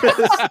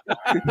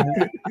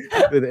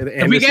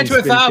 If we get to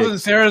 1,000,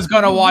 Sarah's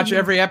gonna watch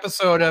every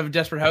episode of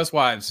Desperate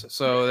Housewives.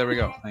 So there we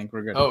go. I think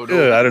we're good. Oh,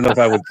 no. I don't know if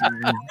I would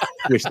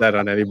wish that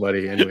on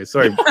anybody. Anyway,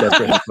 sorry,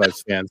 Desperate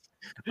Housewives fans.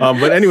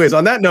 But anyways,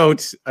 on that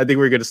note, I think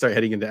we're going to start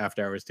heading into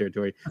after hours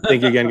territory.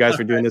 Thank you again, guys,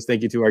 for doing this.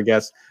 Thank you to our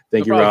guests.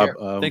 Thank you, Rob.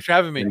 Thanks for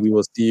having me. And we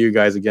will see you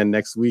guys again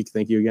next week.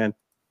 Thank you again.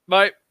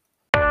 Bye.